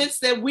this. This bitch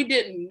said we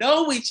didn't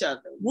know each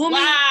other. Wumi,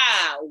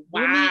 wow.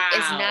 Wumi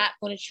is not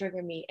going to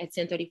trigger me at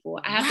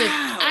 10:34.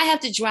 I have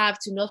to drive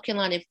to North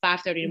Carolina at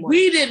 5:30 in the morning.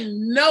 We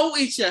didn't know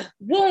each other.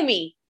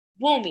 Wumi.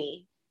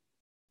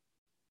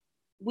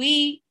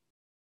 We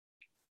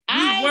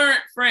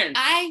weren't friends.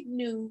 I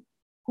knew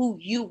who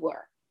you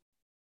were.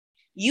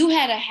 You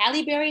had a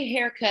Halle Berry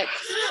haircut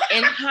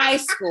in high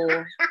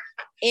school.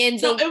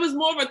 So it was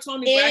more of a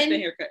Toni Braxton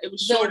haircut. It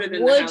was shorter than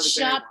the wood Halle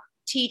shop Berry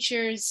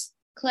teacher's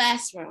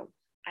classroom.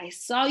 I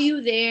saw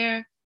you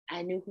there.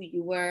 I knew who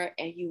you were,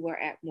 and you were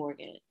at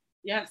Morgan.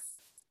 Yes.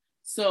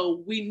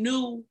 So we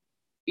knew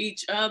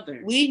each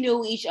other. We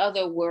knew each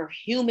other were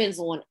humans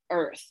on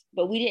Earth,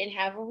 but we didn't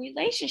have a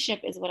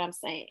relationship, is what I'm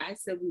saying. I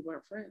said we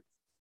weren't friends.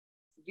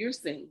 You're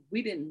saying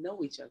we didn't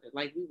know each other,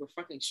 like we were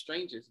fucking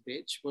strangers,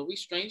 bitch. Were we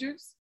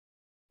strangers?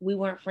 We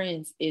weren't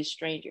friends, is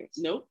strangers.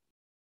 Nope.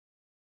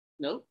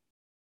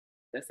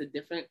 That's a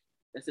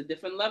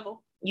different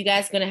level. You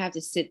guys gonna have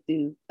to sit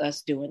through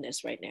us doing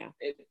this right now.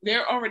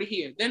 They're already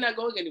here. They're not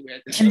going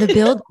anywhere. And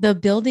the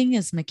building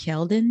is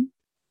McKeldin.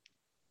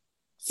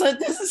 So it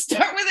doesn't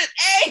start with an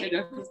A. It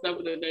doesn't start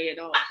with an A at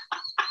all.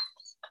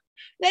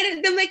 That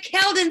is the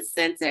McKeldin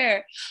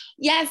Center.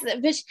 Yes,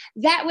 bitch.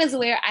 That was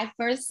where I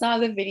first saw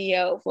the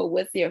video for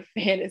What's Your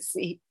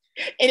Fantasy.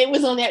 And it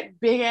was on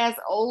that big ass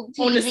old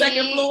TV. On the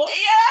second floor?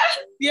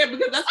 Yeah. Yeah,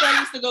 because that's where I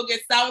used to go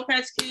get Sour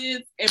Patch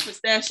Kids and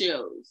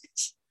pistachios.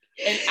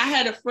 And I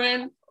had a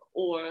friend,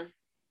 or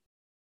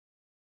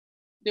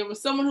there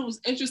was someone who was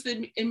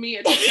interested in me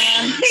at the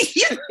time.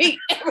 You think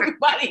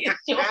everybody is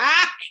your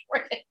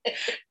friend.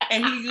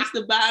 And he used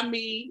to buy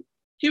me,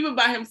 he would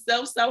buy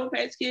himself Sour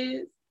Patch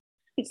Kids.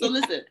 So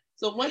listen,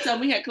 so one time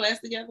we had class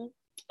together.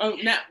 Oh,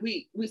 not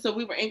we so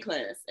we were in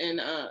class,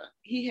 and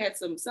he had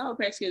some Sour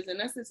Patch Kids,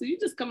 and I said, "So you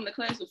just coming to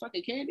class with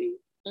fucking candy?"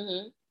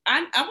 Mm-hmm.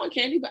 I want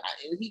candy, but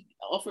he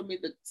offered me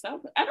the Sour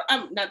Patch.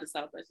 I'm not the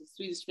Sour Patch, the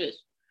Swedish Fish.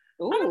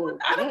 Ooh,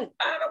 I don't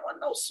want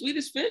no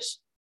Swedish Fish.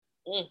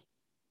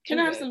 Can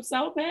I have some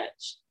Sour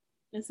Patch?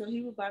 And so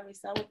he would buy me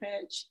Sour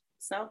Patch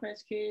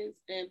Kids,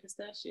 and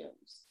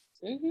pistachios.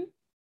 Mm-hmm.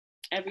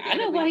 Every day. I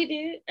know what he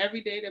did.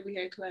 Every day that we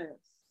had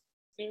class.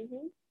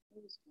 Mm-hmm.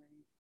 It was great.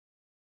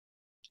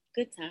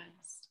 Good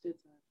times.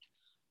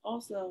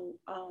 Also,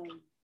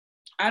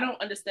 I don't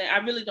understand. I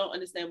really don't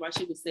understand why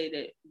she would say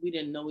that we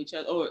didn't know each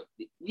other. Or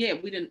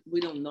we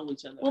don't know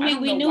each other. Well, I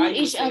mean, we knew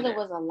each other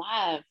was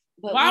alive.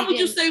 But why would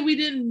you say we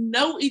didn't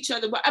know each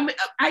other? But I mean,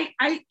 I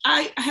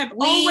have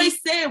always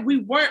said we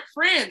weren't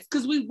friends,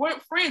 because we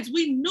weren't friends.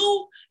 We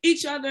knew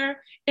each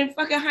other in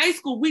fucking high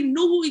school. We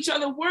knew who each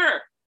other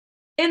were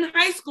in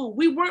high school.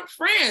 We weren't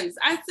friends.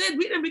 I said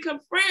we didn't become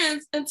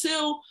friends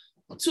until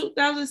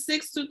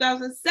 2006,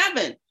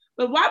 2007.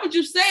 But why would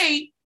you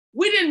say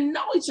we didn't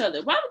know each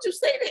other? Why would you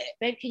say that?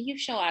 Babe, can you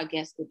show our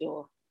guest the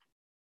door?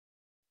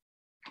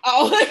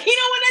 Oh, you don't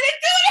want to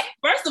do it?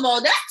 First of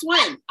all, that's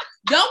twin.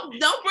 Don't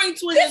bring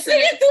twin into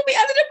this. Threw me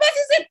under the bus.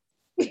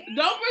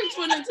 Don't bring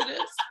twin into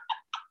this.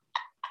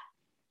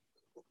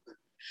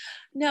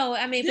 No,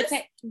 I mean,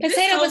 potato.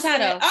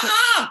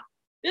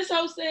 This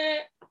hoe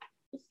said,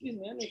 excuse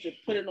me, I need to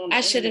put it on.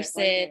 I should have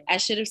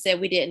said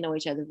we didn't know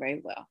each other very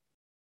well.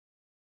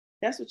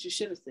 That's what you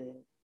should have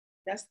said.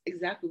 That's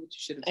exactly what you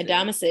should have said.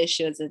 Adama says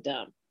shoulds are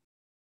dumb.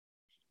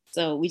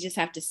 So we just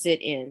have to sit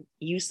in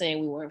you saying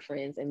we weren't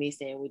friends and me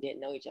saying we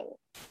didn't know each other.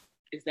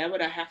 Is that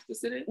what I have to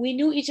sit in? We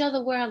knew each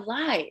other were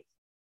alive.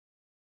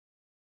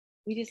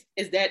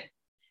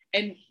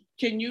 And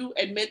can you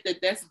admit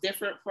that that's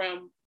different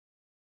from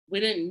we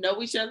didn't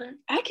know each other?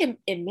 I can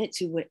admit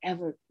to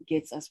whatever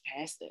gets us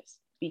past this,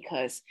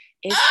 because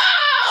it's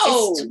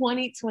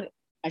 2020.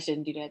 I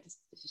shouldn't do that. This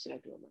is shit I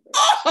do on my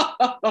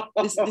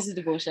marriage. This is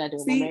the bullshit I do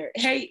on my marriage.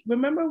 Hey,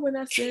 remember when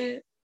I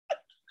said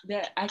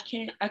that I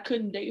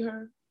couldn't date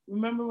her?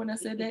 Remember when I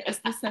said that? It's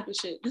this type of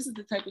shit. This is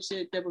the type of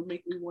shit that would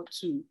make me want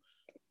to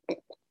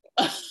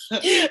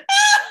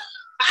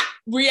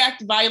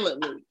react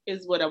violently,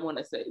 is what I want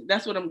to say.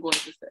 That's what I'm going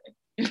to say.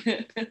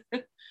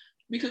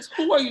 Because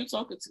who are you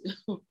talking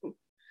to?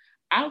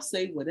 I'll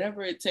say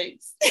whatever it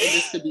takes for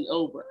this to be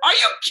over. Are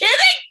you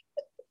kidding?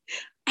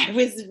 I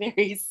was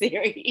very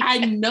serious. I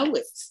know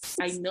it.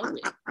 And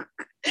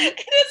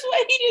that's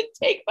why he didn't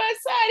take my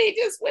side. He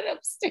just went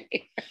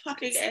upstairs.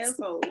 Fucking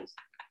assholes.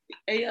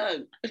 Hey,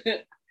 young.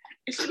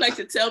 She like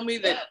to tell me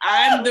that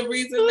I'm the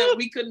reason that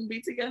we couldn't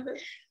be together?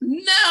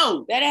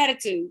 No. That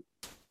attitude.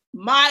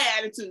 My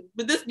attitude.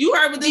 But this, you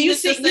heard what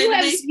this just said.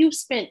 You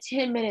spent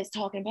 10 minutes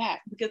talking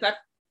back. Because I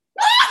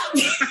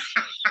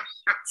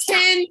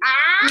 10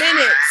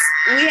 minutes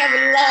we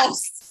have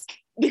lost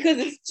because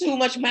it's too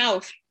much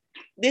mouth.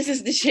 This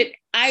is the shit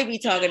I be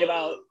talking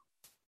about.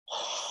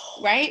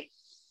 Right?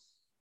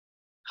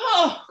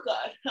 Oh,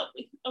 God, help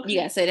me. Okay. You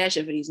gotta say that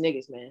shit for these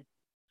niggas, man.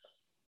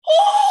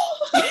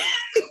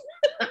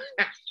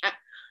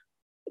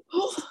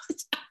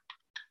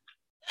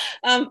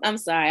 I'm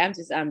sorry. I'm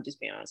just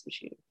being honest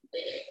with you.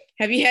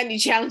 Have you had any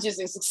challenges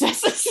and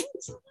successes?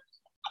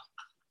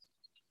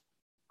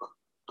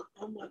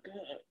 Oh my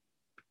God.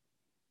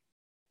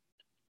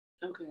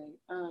 Okay.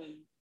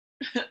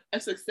 A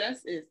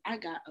success is I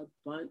got a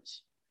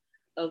bunch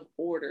of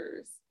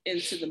orders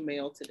into the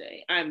mail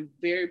today. I'm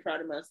very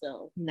proud of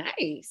myself.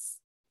 Nice.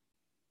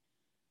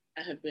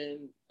 I have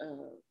been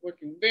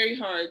working very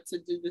hard to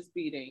do this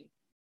beating,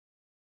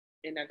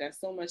 and I got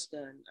so much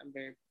done. I'm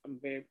very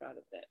proud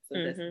of that.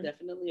 So that's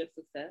definitely a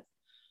success.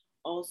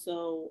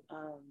 Also,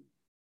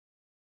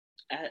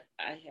 I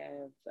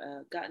have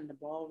gotten the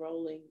ball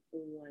rolling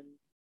on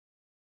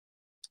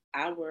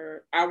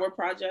our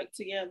project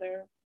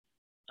together,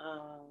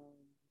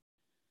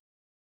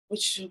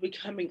 which will be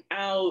coming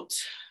out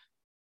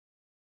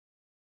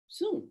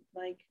soon,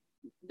 like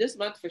this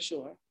month for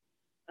sure.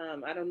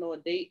 I don't know a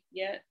date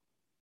yet,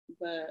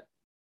 but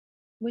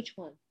which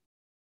one?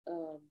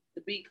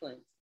 The bead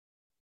cleanse.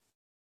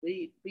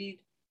 Bead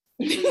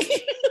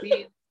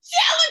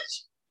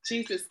challenge.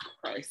 Jesus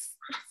Christ!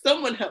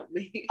 Someone help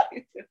me.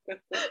 What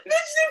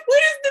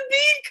is the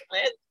bead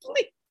cleanse,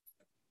 please?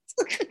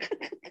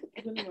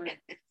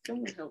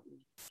 Someone help me.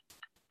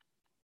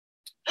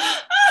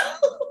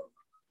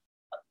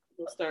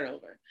 We'll start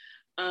over.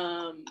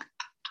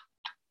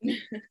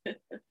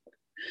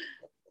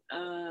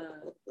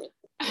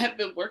 I have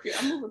been working.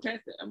 I'm moving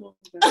past it.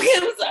 Okay,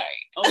 I'm sorry.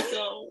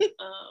 Also,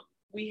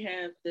 we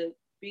have the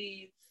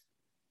beads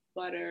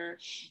butter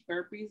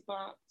burpees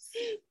box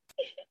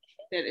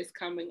that is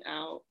coming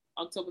out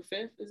October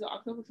 5th. Is it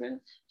October 5th?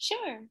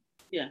 Sure.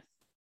 Yes.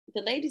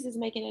 The ladies is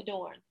making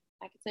Adorn.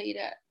 I can tell you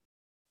that.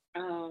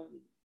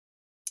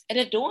 And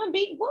Adorn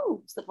beat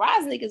Woo.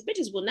 Surprisingly, because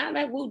bitches will not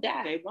let Woo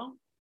die. They won't.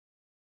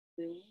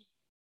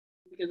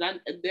 Because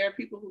there are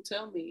people who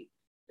tell me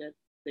that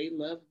they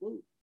love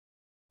Woo.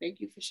 Thank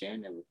you for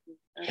sharing that with me.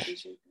 I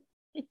appreciate that.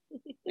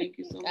 Thank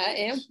you so much. I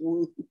am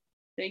Woo.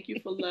 Thank you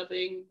for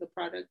loving the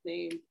product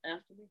named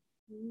after me.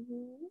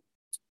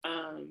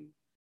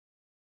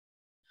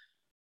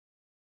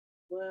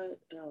 What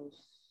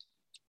else?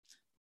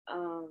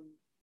 I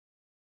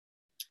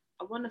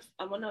wanna.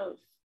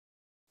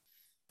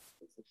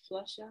 Is it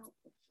flesh out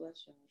or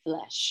flesh out?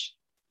 Flesh.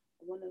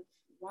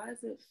 Why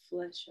is it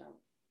flesh out?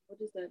 What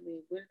does that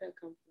mean? Where did that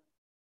come from?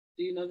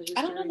 Do you know the history?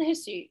 I don't know the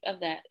history of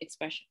that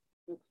expression.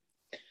 Okay.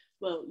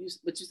 Well, you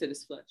said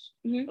it's flesh.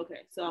 Mm-hmm.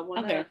 Okay, so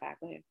I'll verify.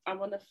 Go ahead. I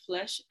want to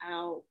flesh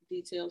out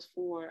details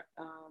for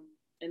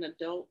an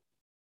adult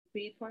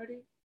bead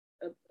party,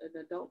 an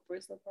adult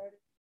bracelet party.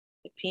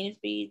 The penis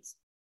beads.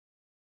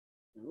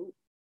 Nope.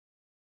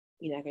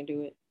 You're not gonna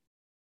do it.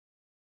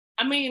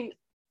 I mean,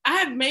 I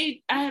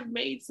have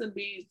made some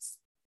beads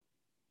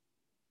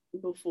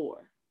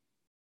before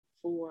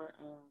for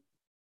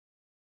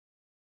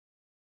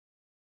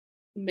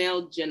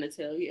male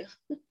genitalia.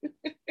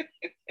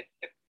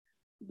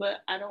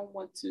 But I don't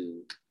want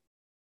to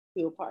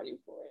do a party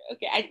for it.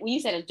 Okay, when you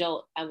said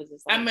adult, I was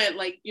just like... I meant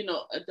like,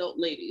 adult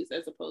ladies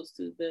as opposed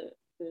to the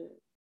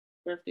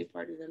birthday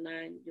party, the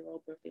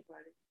 9-year-old birthday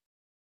party.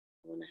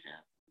 I want to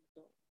have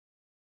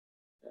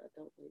the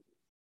adult ladies.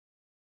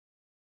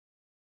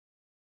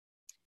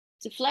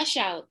 To flesh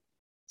out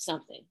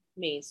something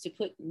means to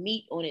put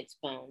meat on its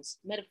bones.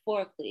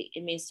 Metaphorically,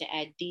 it means to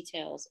add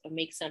details or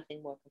make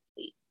something more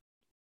complete.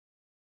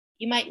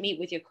 You might meet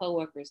with your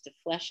coworkers to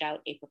flesh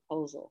out a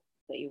proposal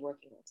that you're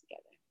working on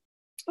together.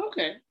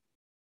 Okay.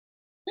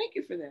 Thank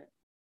you for that.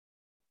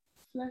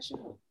 Flesh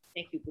out.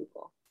 Thank you,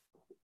 Google.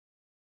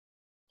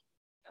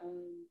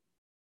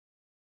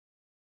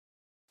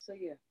 So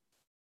yeah, I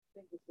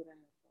think that's what I have.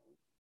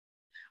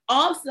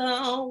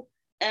 Also,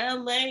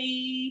 LA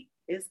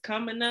is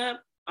coming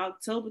up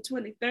October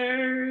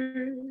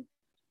 23rd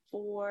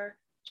for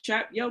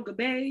Trap Yoga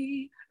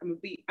Bay. I'm gonna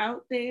be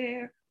out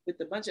there with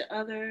a bunch of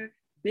other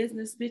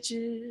business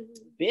bitches.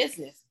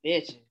 Business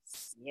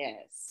bitches,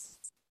 yes.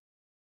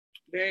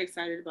 Very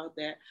excited about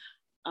that.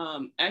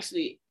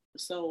 Actually,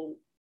 so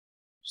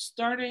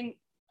starting,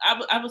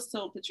 I was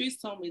told, Patrice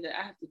told me that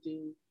I have to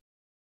do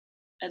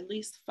at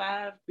least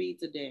 5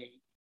 beads a day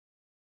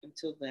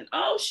until then.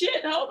 Oh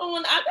shit, hold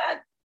on.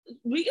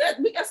 We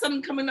got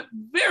something coming up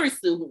very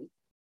soon.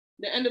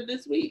 The end of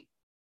this week.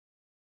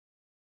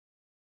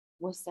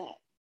 What's that?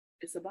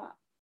 It's about.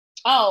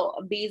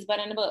 Oh, beads,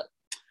 butter, and the book.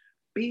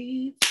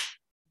 Beads,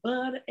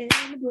 butter, and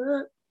the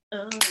book.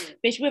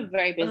 Bitch, we're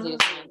very busy.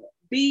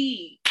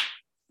 Beads,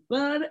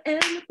 butter,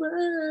 and the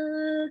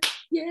book.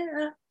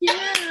 Yeah.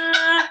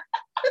 Yeah.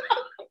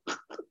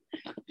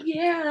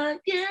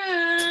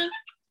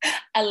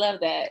 I love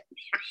that.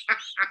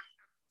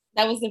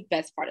 That was the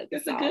best part of the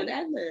song. It's a good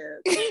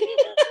ad-lib.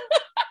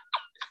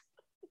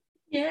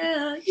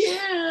 Yeah.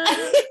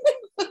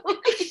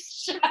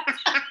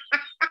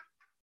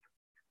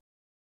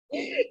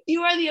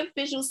 You are the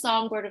official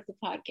songbird of the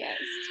podcast.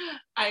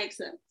 I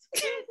accept.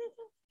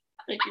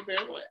 Thank you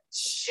very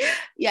much.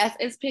 Yes,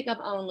 it's pickup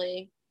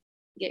only.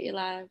 Get your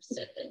lives.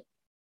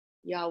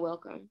 Y'all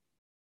welcome.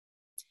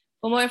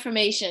 For more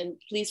information,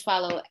 please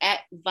follow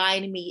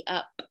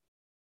 @VineMeUp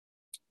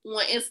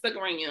on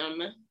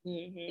Instagram.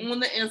 Mm-hmm. On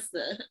the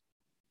Insta.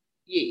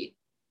 Yeah.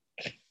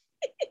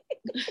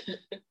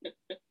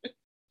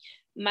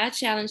 My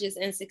challenges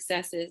and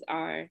successes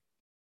are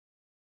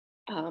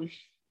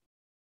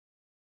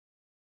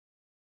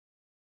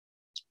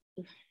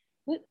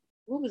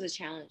what was a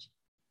challenge?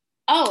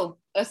 Oh,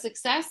 a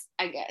success,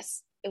 I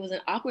guess. It was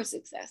an awkward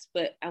success,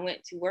 but I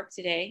went to work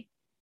today.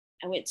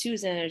 I went to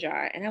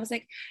Zenajar and I was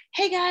like,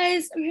 hey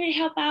guys, I'm here to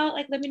help out.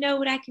 Like, let me know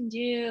what I can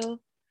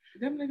do.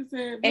 Them niggas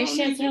said, and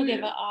Chantel gave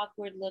an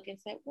awkward look and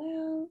said,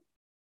 well,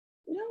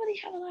 we don't really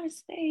have a lot of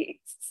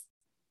space.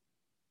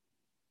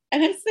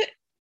 And I said,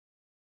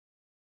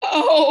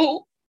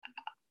 oh,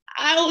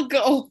 I'll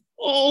go.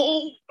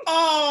 Oh.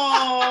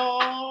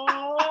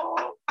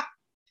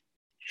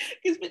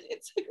 Because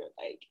it took her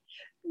like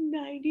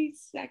 90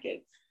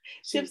 seconds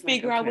to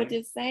figure out what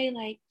to say.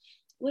 Like,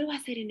 what do I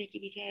say to Nikki?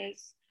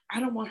 Because I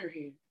don't want her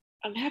here.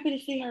 I'm happy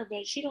to see her,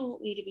 but she don't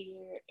need to be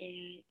here.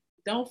 And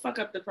don't fuck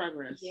up the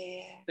progress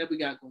that we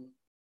got going.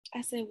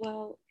 I said,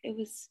 well, it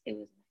was nice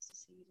to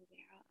see you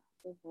today.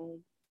 I'll go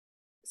home.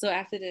 So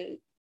after the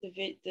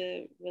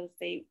real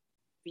estate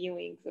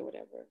viewings or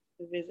whatever,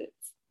 the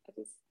visits,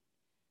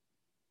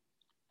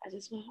 I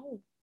just went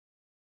home.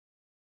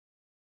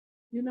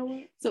 You know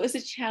what? So it's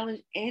a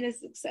challenge and a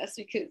success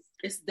because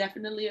it's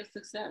definitely a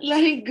success.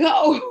 Letting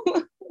go.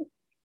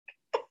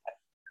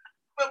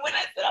 But when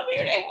I said I'm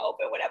here to help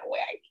in whatever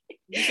way I can,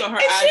 you saw her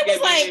eyes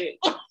get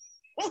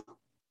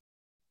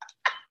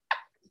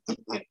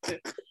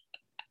big.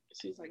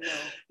 She's like, no.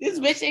 This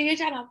bitch in here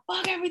trying to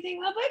fuck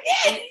everything up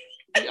again.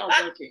 We are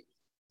working.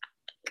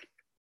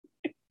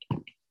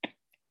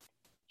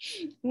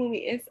 Movie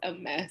is a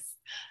mess.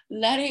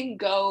 Letting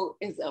go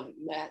is a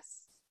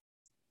mess.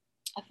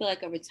 I feel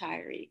like a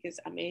retiree because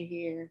I'm in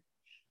here.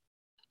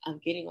 I'm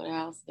getting on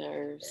Al's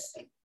nerves.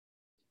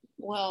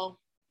 Well,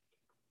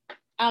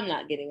 I'm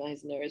not getting on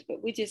his nerves,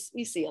 but we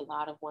see a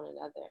lot of one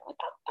another. Like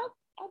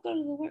I'll go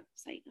to the work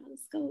site.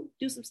 Let's go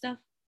do some stuff.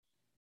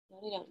 No,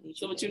 they don't need you.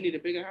 So, what you need, a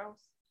bigger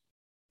house?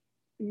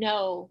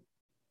 No.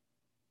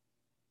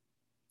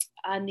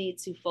 I need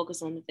to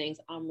focus on the things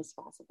I'm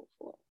responsible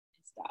for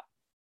and stop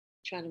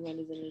trying to run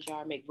this in the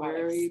jar, make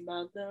products. Worry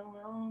about the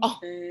wrong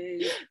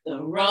things.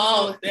 The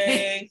wrong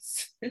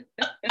things.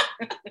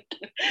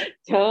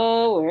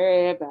 Don't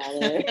worry about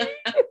it.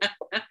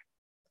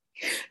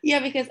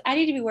 Yeah, because I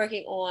need to be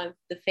working on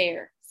the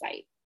fair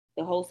site,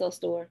 the wholesale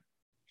store.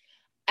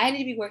 I need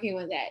to be working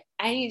on that.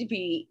 I need to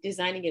be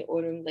designing and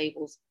ordering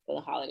labels for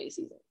the holiday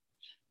season.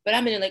 But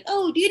I'm in there like,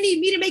 oh, do you need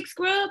me to make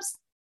scrubs?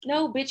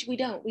 No, bitch, we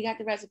don't. We got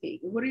the recipe.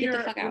 What are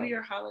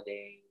your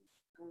holiday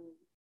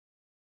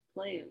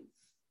plans?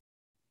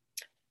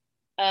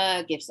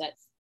 Gift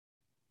sets.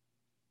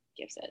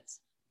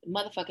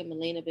 Motherfucking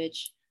Melina,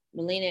 bitch.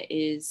 Melina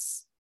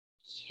is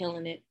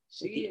killing it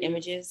with the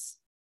images.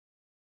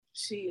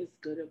 She is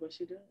good at what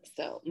she does.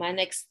 So my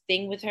next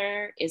thing with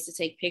her is to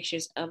take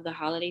pictures of the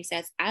holiday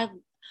sets. I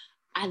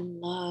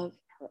love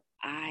her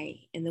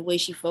eye and the way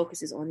she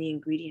focuses on the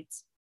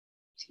ingredients.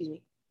 Excuse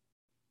me.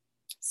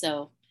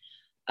 So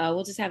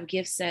we'll just have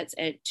gift sets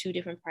at 2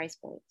 different price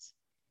points.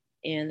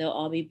 And they'll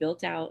all be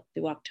built out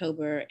through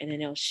October, and then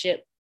they'll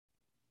ship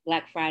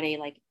Black Friday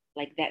like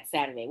that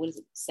Saturday. What is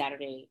it?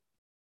 Saturday?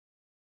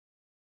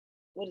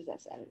 What is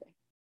that Saturday?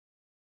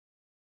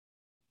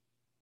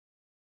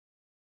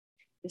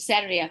 The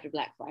Saturday after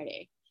Black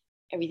Friday.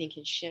 Everything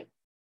can ship.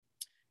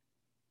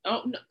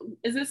 Oh, no.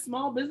 Is it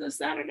Small Business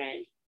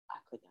Saturday? I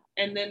could not.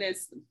 And then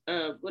it's,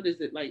 what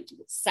is it, like?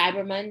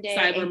 Cyber Monday.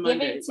 Giving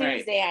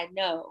Tuesday, right. I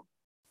know.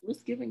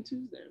 What's Giving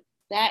Tuesday?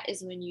 That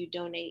is when you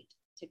donate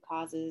to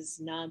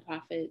causes,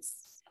 nonprofits,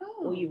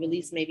 or you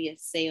release maybe a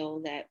sale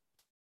that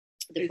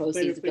the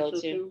proceeds go to.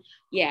 Too.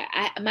 Yeah,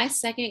 my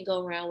second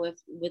go around with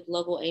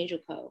Local Angel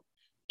Co.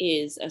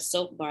 is a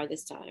soap bar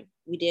this time.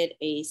 We did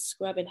a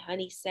scrub and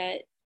honey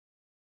set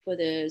for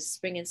the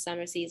spring and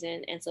summer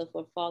season. And so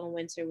for fall and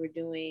winter, we're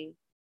doing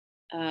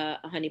a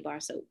honey bar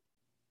soap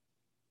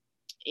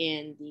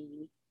in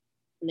the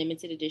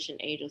limited edition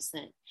Angel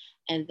scent.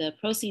 And the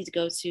proceeds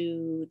go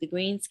to the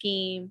Green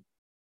Scheme,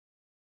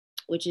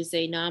 which is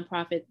a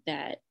nonprofit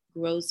that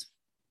grows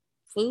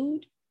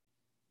food.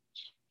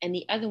 And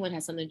the other one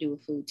has something to do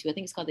with food too. I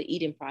think it's called the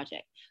Eden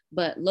Project.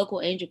 But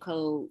Local Angel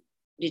Co.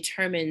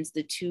 determines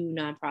the 2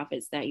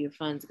 nonprofits that your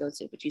funds go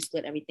to, but you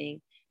split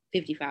everything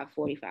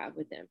 55-45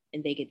 with them,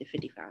 and they get the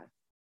 55.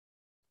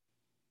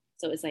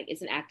 So it's like,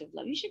 it's an act of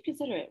love. You should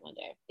consider it one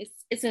day.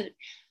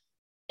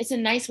 It's a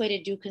nice way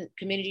to do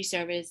community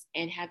service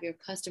and have your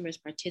customers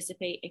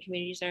participate in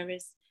community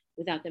service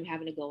without them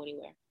having to go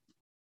anywhere.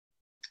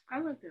 I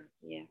like that.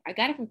 Yeah, I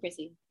got it from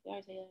Chrissy. Did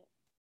I say that?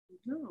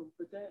 No,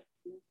 but that.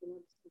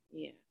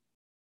 Yeah.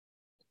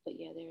 But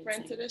yeah, they're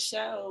friend insane. To the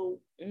show.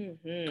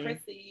 Mm-hmm.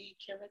 Chrissy,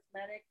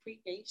 charismatic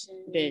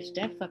creation. Bitch,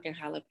 that fucking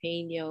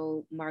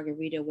jalapeno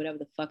margarita, whatever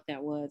the fuck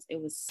that was,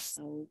 it was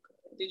so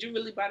good. Did you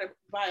really buy it?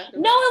 No, it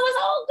was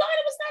all gone.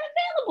 It was not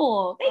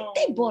available.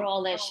 They bought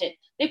all that shit.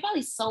 They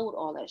probably sold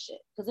all that shit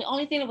because the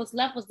only thing that was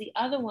left was the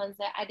other ones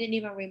that I didn't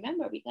even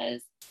remember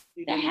because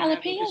that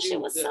jalapeno shit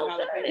was so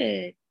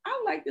good.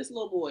 I like this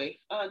little boy.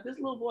 This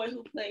little boy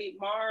who played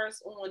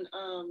Mars on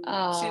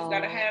She's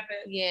Gotta Have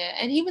It. Yeah,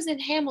 and he was in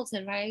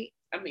Hamilton, right?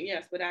 I mean,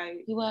 yes, but I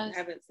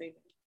haven't seen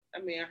it. I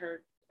mean, I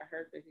heard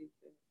that he's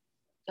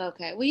been.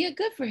 Okay, well, yeah,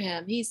 good for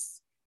him.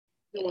 He's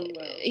doing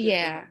well.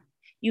 Yeah.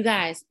 You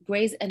guys,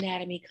 Grey's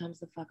Anatomy comes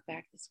the fuck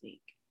back this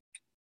week.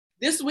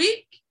 This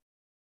week?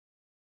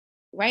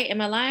 Right?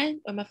 Am I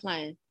lying or am I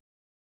flying?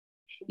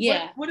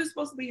 Yeah. What is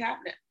supposed to be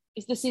happening?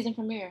 It's the season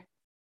premiere.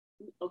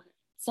 Okay.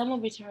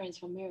 Someone returns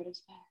from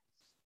Meredith's past.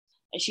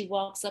 And she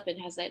walks up and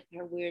has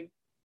her weird,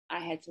 I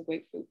had some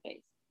grapefruit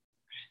face.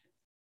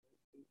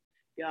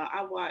 Yeah,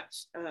 I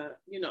watched, A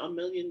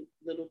Million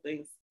Little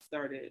Things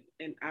started,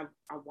 and I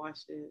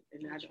watched it,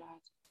 and I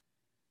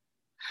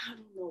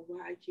don't know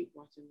why I keep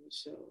watching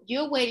this show.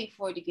 You're waiting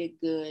for it to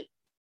get good,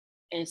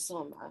 and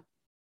so am I.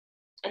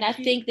 And I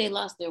think they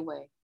lost their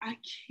way. I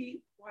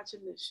keep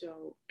watching this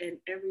show, and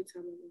every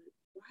time I'm like,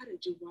 why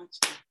did you watch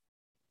that?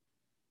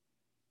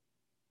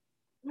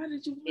 Why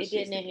did you watch it? It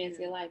didn't enhance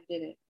your life,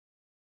 did it?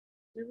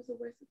 It was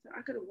a waste of time.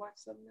 I could have watched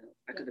something else.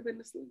 I could have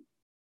been asleep.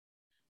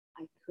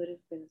 I could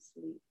have been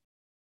asleep.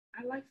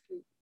 I like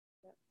sleep.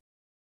 Yeah.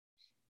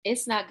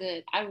 It's not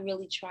good. I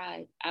really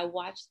tried. I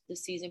watched the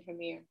season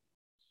premiere.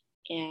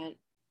 And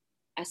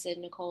I said,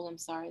 Nicole, I'm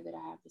sorry that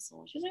I have this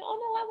on. She was like, oh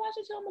no, I watched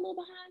it too. I'm a little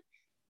behind.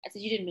 I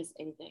said, you didn't miss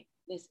anything.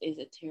 This is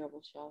a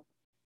terrible show.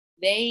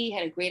 They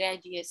had a great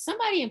idea.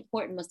 Somebody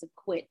important must have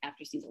quit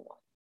after season 1.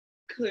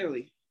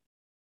 Clearly.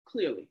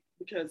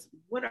 Because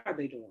what are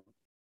they doing?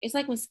 It's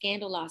like when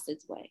Scandal lost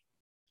its way.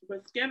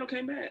 But Scandal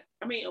came back.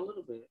 I mean, a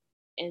little bit.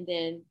 And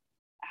then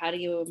How to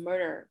Get Away with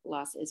Murder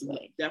lost its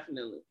way.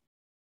 Definitely.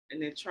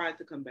 And they tried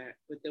to come back,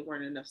 but there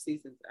weren't enough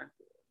seasons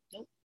afterwards.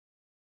 Nope.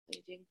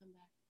 They didn't come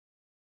back.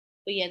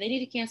 But yeah, they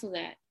need to cancel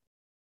that.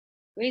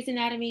 Grey's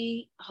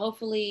Anatomy,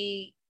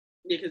 hopefully.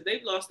 Yeah, because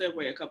they've lost their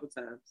way a couple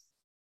times.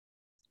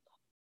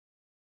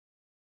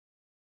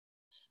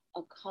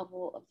 A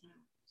couple of times.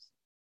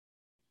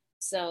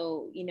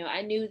 So, you know,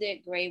 I knew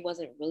that Grey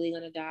wasn't really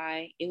going to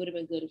die. It would have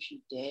been good if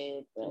she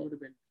did. But it would have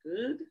been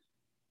good.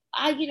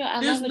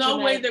 There's no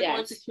way they're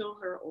going to kill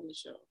her on the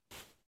show.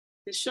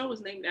 The show is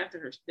named after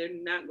her. They're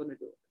not going to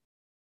do it.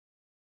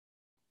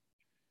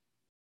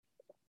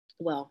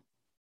 Well,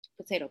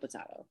 potato.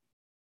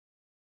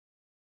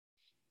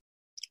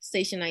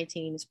 Station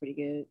 19 is pretty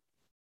good.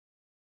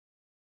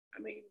 I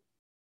mean,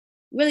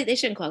 really, they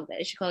shouldn't call it that.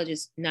 They should call it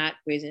just not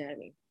Grey's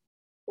Anatomy.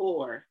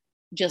 Or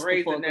just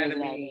Grey's before Anatomy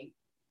Grey's Anatomy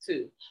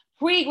 2.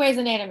 Pre-Grey's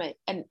Anatomy.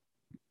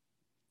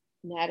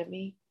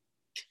 Anatomy.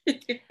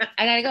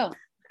 I gotta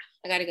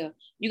go.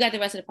 You got the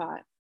rest of the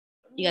pod.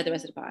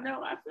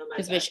 No, I feel like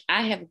because bitch,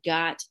 I have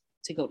got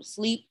to go to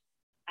sleep.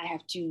 I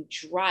have to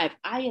drive.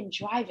 I am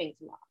driving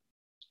tomorrow.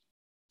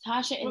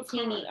 Tasha and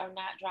Teenie are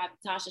not driving.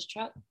 Tasha's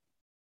truck.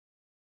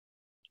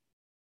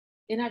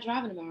 They're not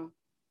driving tomorrow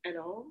at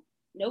all.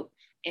 Nope.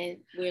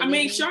 And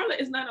Charlotte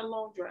is not a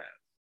long drive.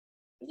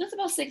 It's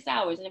about 6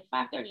 hours, and at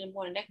 5:30 in the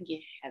morning, that can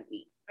get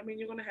heavy. I mean,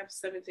 you're gonna have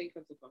 17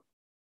 cups of coffee.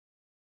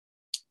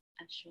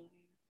 I'm sure.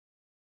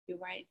 You're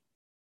right.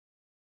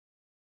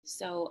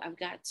 So I've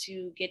got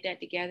to get that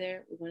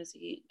together. We're going to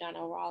see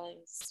Donnell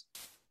Rawlings.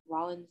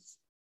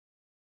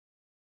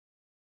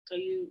 Are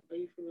you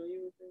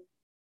familiar with him?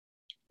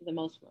 The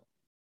most one.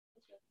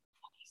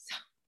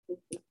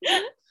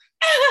 Okay.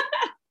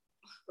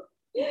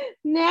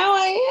 Now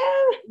I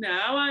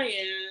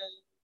am.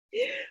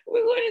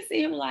 We're going to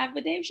see him live,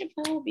 but Dave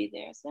Chappelle will be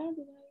there, so that'll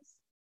be nice.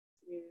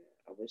 Yeah,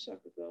 I wish I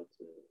could go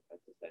to. I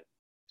just have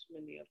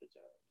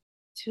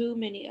too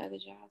many other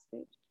jobs,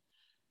 bitch.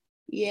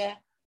 Yeah,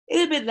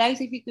 it'd be nice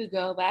if you could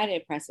go, but I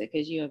didn't press it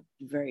because you're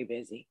very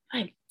busy.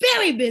 I'm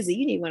very busy.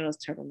 You need one of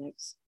those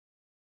turtlenecks.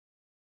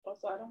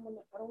 Also, I don't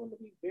want to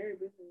be very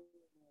busy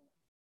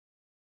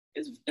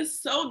anymore.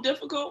 It's so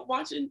difficult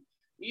watching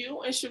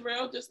you and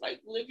Sherelle just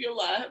like live your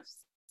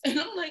lives. And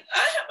I'm like, I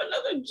have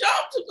another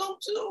job to go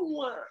to.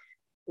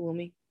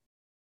 Woomy.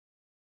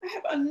 I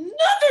have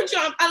another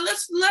job. I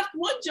just left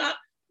one job.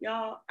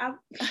 Y'all, I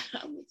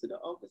went to the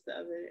office the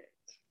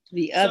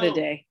other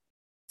day.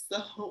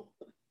 So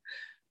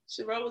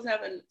Sherelle was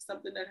having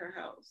something at her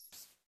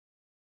house.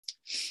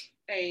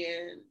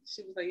 And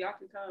she was like, y'all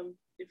can come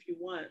if you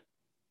want.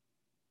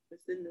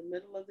 It's in the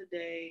middle of the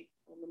day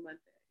on the Monday.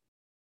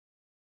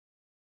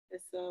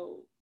 And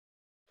so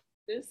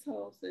this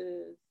hoe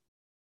says,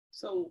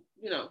 so,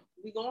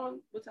 we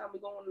going, what time we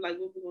going, like,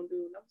 what we gonna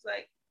do? And I was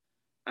like,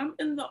 I'm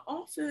in the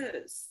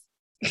office.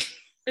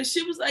 And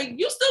she was like,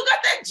 you still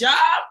got that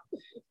job?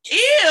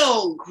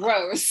 Ew.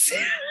 Gross.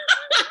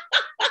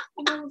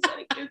 And I was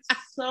like, it's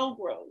so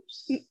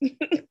gross. Yes,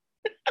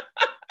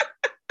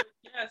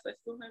 I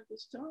still have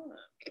this job.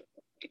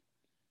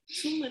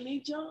 Too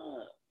many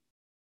jobs.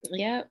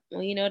 Yeah.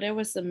 Well, there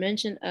was some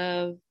mention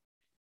of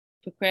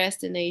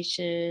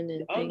procrastination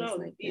and things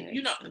like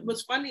that.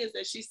 What's funny is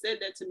that she said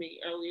that to me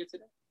earlier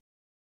today.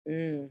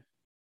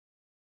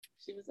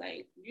 She was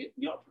like,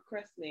 your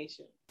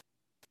procrastination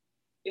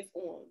is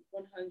on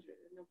 100.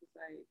 And I was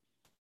like,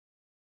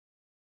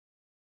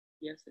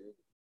 yes, it is.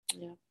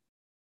 Yeah.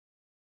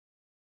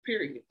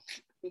 Period.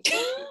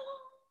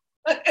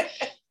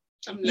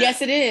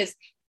 Yes, it is.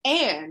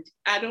 And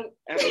I don't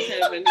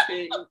have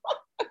anything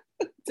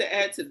to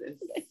add to this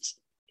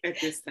at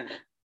this time.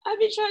 I've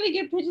been trying to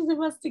get pictures of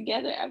us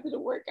together after the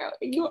workout,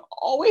 and you're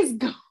always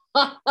gone.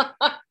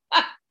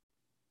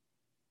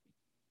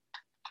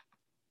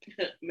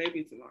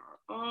 Maybe tomorrow.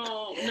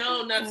 Oh,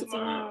 no, not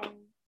tomorrow.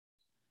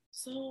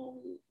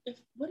 So,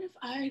 what if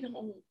I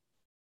don't?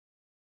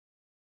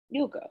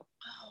 You'll go.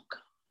 Oh,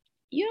 God.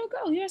 You'll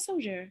go. You're a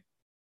soldier.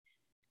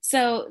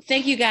 So,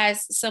 thank you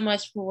guys so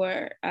much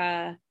for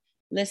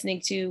listening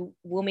to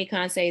Wumi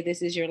Kansei,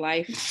 This Is Your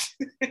Life.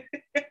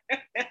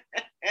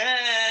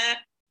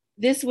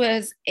 This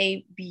was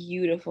a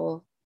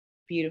beautiful,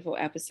 beautiful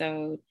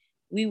episode.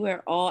 We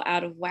were all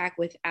out of whack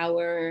with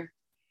our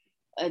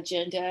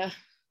agenda,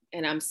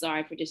 and I'm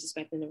sorry for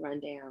disrespecting the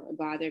rundown. It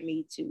bothered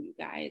me too, you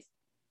guys.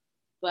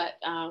 But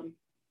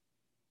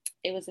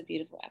it was a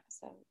beautiful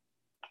episode.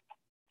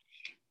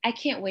 I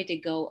can't wait to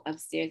go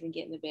upstairs and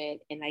get in the bed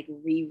and like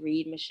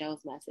reread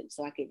Michelle's message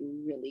so I could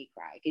really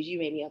cry because you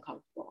made me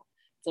uncomfortable.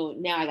 So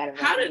now I gotta.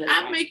 How did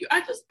I make you?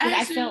 I just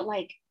asked you. I felt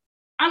like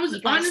I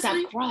was honestly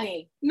stop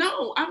crying.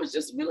 No, I was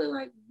just really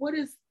like, what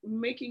is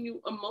making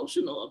you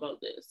emotional about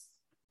this?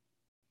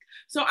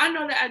 So I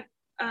know that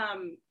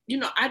I'm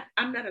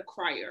not a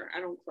crier.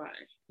 I don't cry,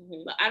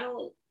 but I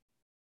don't.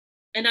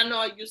 And I know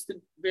I used to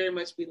very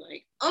much be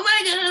like, oh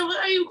my God, why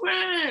are you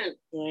crying?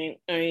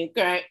 Are you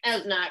crying?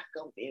 That's not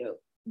good for you.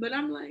 But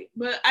I'm like,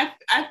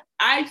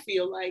 I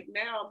feel like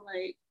now I'm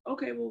like,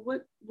 okay, well,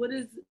 what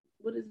is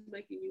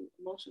making you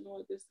emotional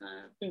at this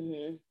time?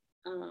 Mm-hmm.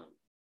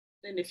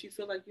 And if you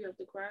feel like you have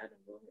to cry,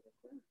 then go ahead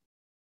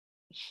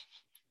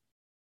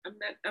and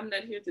cry. I'm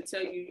not here to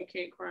tell you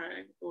can't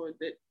cry or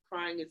that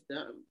crying is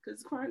dumb,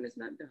 because crying is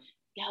not dumb.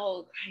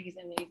 Yo, crying is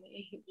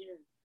amazing. Yeah.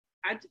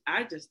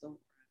 I just don't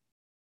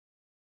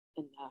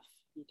cry enough.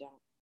 You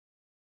don't.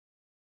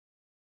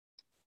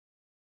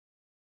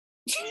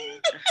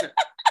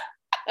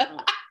 I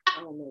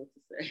don't know what to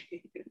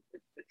say.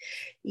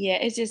 Yeah,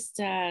 it's just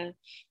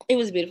it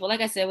was beautiful.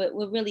 Like I said,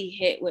 what really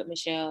hit with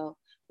Michelle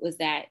was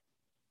that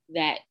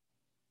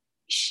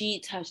she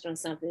touched on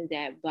something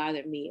that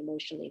bothered me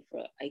emotionally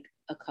for like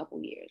a couple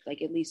years,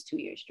 like at least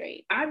 2 years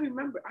straight. I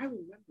remember that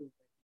you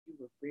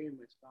were very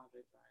much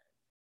bothered by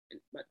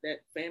it, but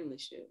that family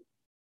shit.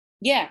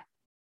 Yeah,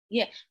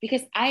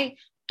 because I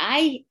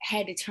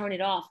had to turn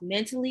it off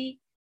mentally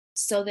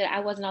so that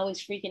I wasn't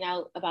always freaking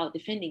out about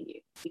defending you,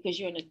 because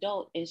you're an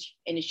adult and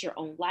it's your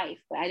own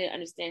life. But I didn't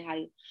understand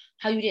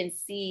how you didn't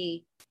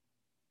see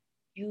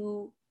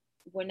you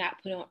were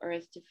not put on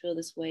earth to feel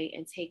this way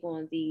and take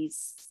on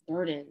these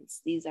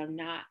burdens. These are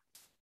not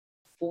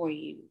for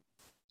you.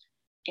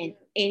 And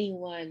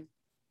anyone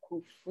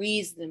who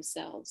frees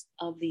themselves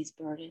of these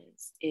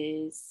burdens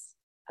is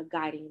a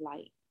guiding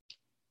light.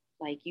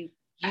 Like you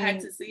I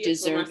had to see it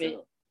deserve it.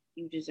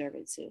 You deserve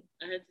it too.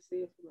 I had to see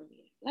it for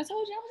myself. I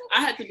told you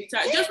I had to be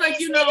tired. Just like,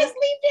 you know, niggas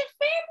leave their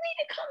family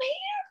to come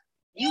here.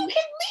 You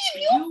can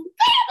leave your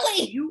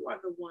family. You are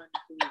the one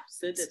who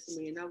said that to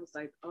me, and I was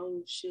like,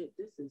 oh shit,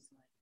 this is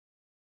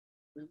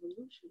like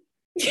revolution.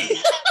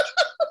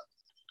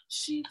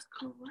 She's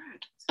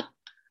correct.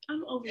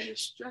 I'm over here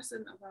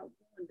stressing about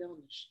going down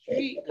the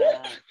street,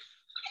 God.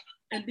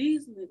 And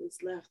these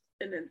niggas left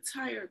an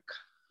entire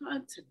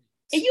continent.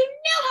 And you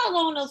know how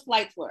long those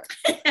flights were.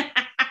 And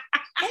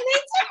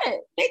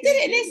they did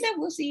it. And they said,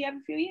 we'll see you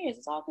every few years.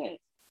 It's all good.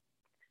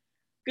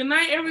 Good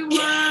night,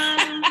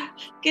 everyone.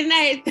 Good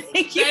night.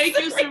 Thank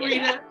you,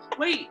 Serena.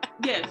 Wait,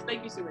 yes,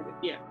 thank you, Serena.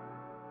 Yeah.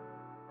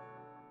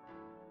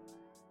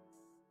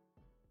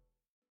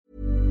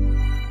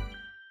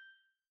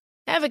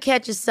 Ever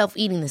catch yourself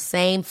eating the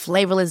same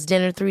flavorless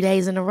dinner 3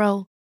 days in a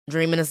row?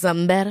 Dreaming of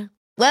something better?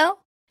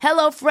 Well,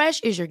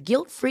 HelloFresh is your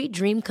guilt-free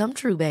dream come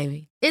true,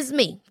 baby. It's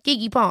me,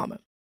 Keke Palmer.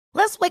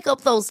 Let's wake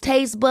up those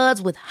taste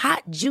buds with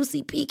hot,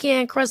 juicy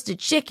pecan-crusted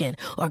chicken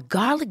or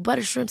garlic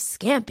butter shrimp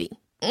scampi.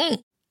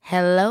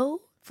 Hello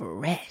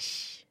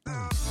Fresh.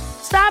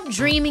 Stop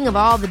dreaming of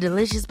all the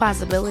delicious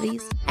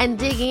possibilities and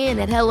dig in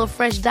at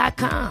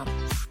HelloFresh.com.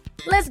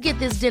 Let's get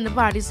this dinner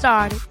party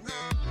started.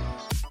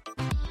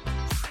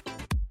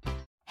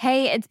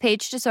 Hey, it's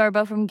Paige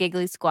DeSorbo from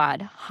Giggly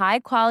Squad. High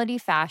quality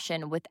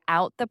fashion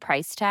without the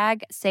price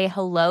tag. Say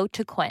hello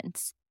to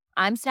Quince.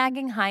 I'm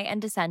snagging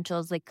high-end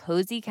essentials like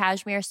cozy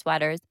cashmere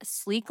sweaters,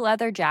 sleek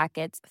leather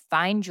jackets,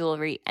 fine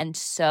jewelry, and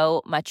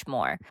so much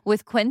more.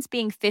 With Quince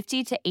being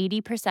 50 to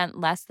 80%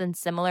 less than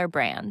similar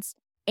brands.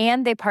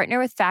 And they partner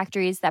with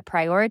factories that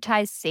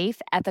prioritize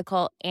safe,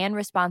 ethical, and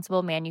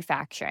responsible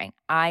manufacturing.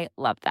 I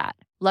love that.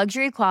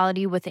 Luxury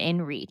quality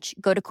within reach.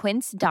 Go to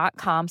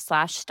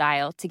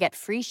quince.com/style to get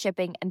free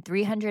shipping and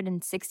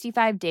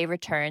 365-day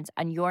returns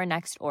on your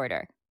next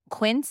order.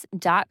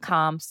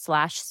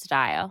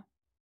 Quince.com/style.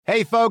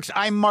 Hey, folks,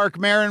 I'm Mark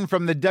Maron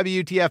from the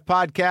WTF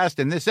Podcast,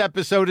 and this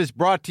episode is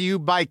brought to you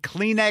by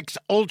Kleenex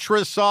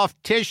Ultra Soft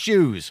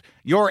Tissues,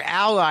 your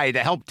ally to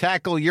help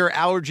tackle your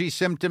allergy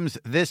symptoms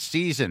this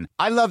season.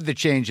 I love the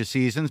change of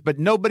seasons, but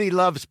nobody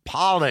loves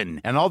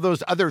pollen and all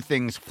those other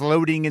things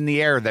floating in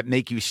the air that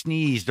make you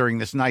sneeze during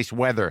this nice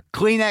weather.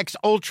 Kleenex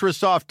Ultra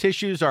Soft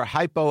Tissues are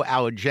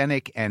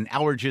hypoallergenic and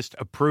allergist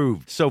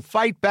approved, so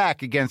fight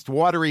back against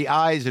watery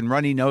eyes and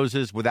runny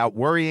noses without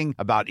worrying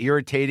about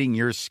irritating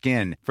your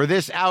skin. For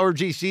this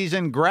allergy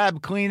season,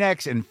 grab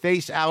Kleenex and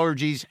face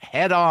allergies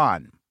head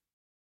on.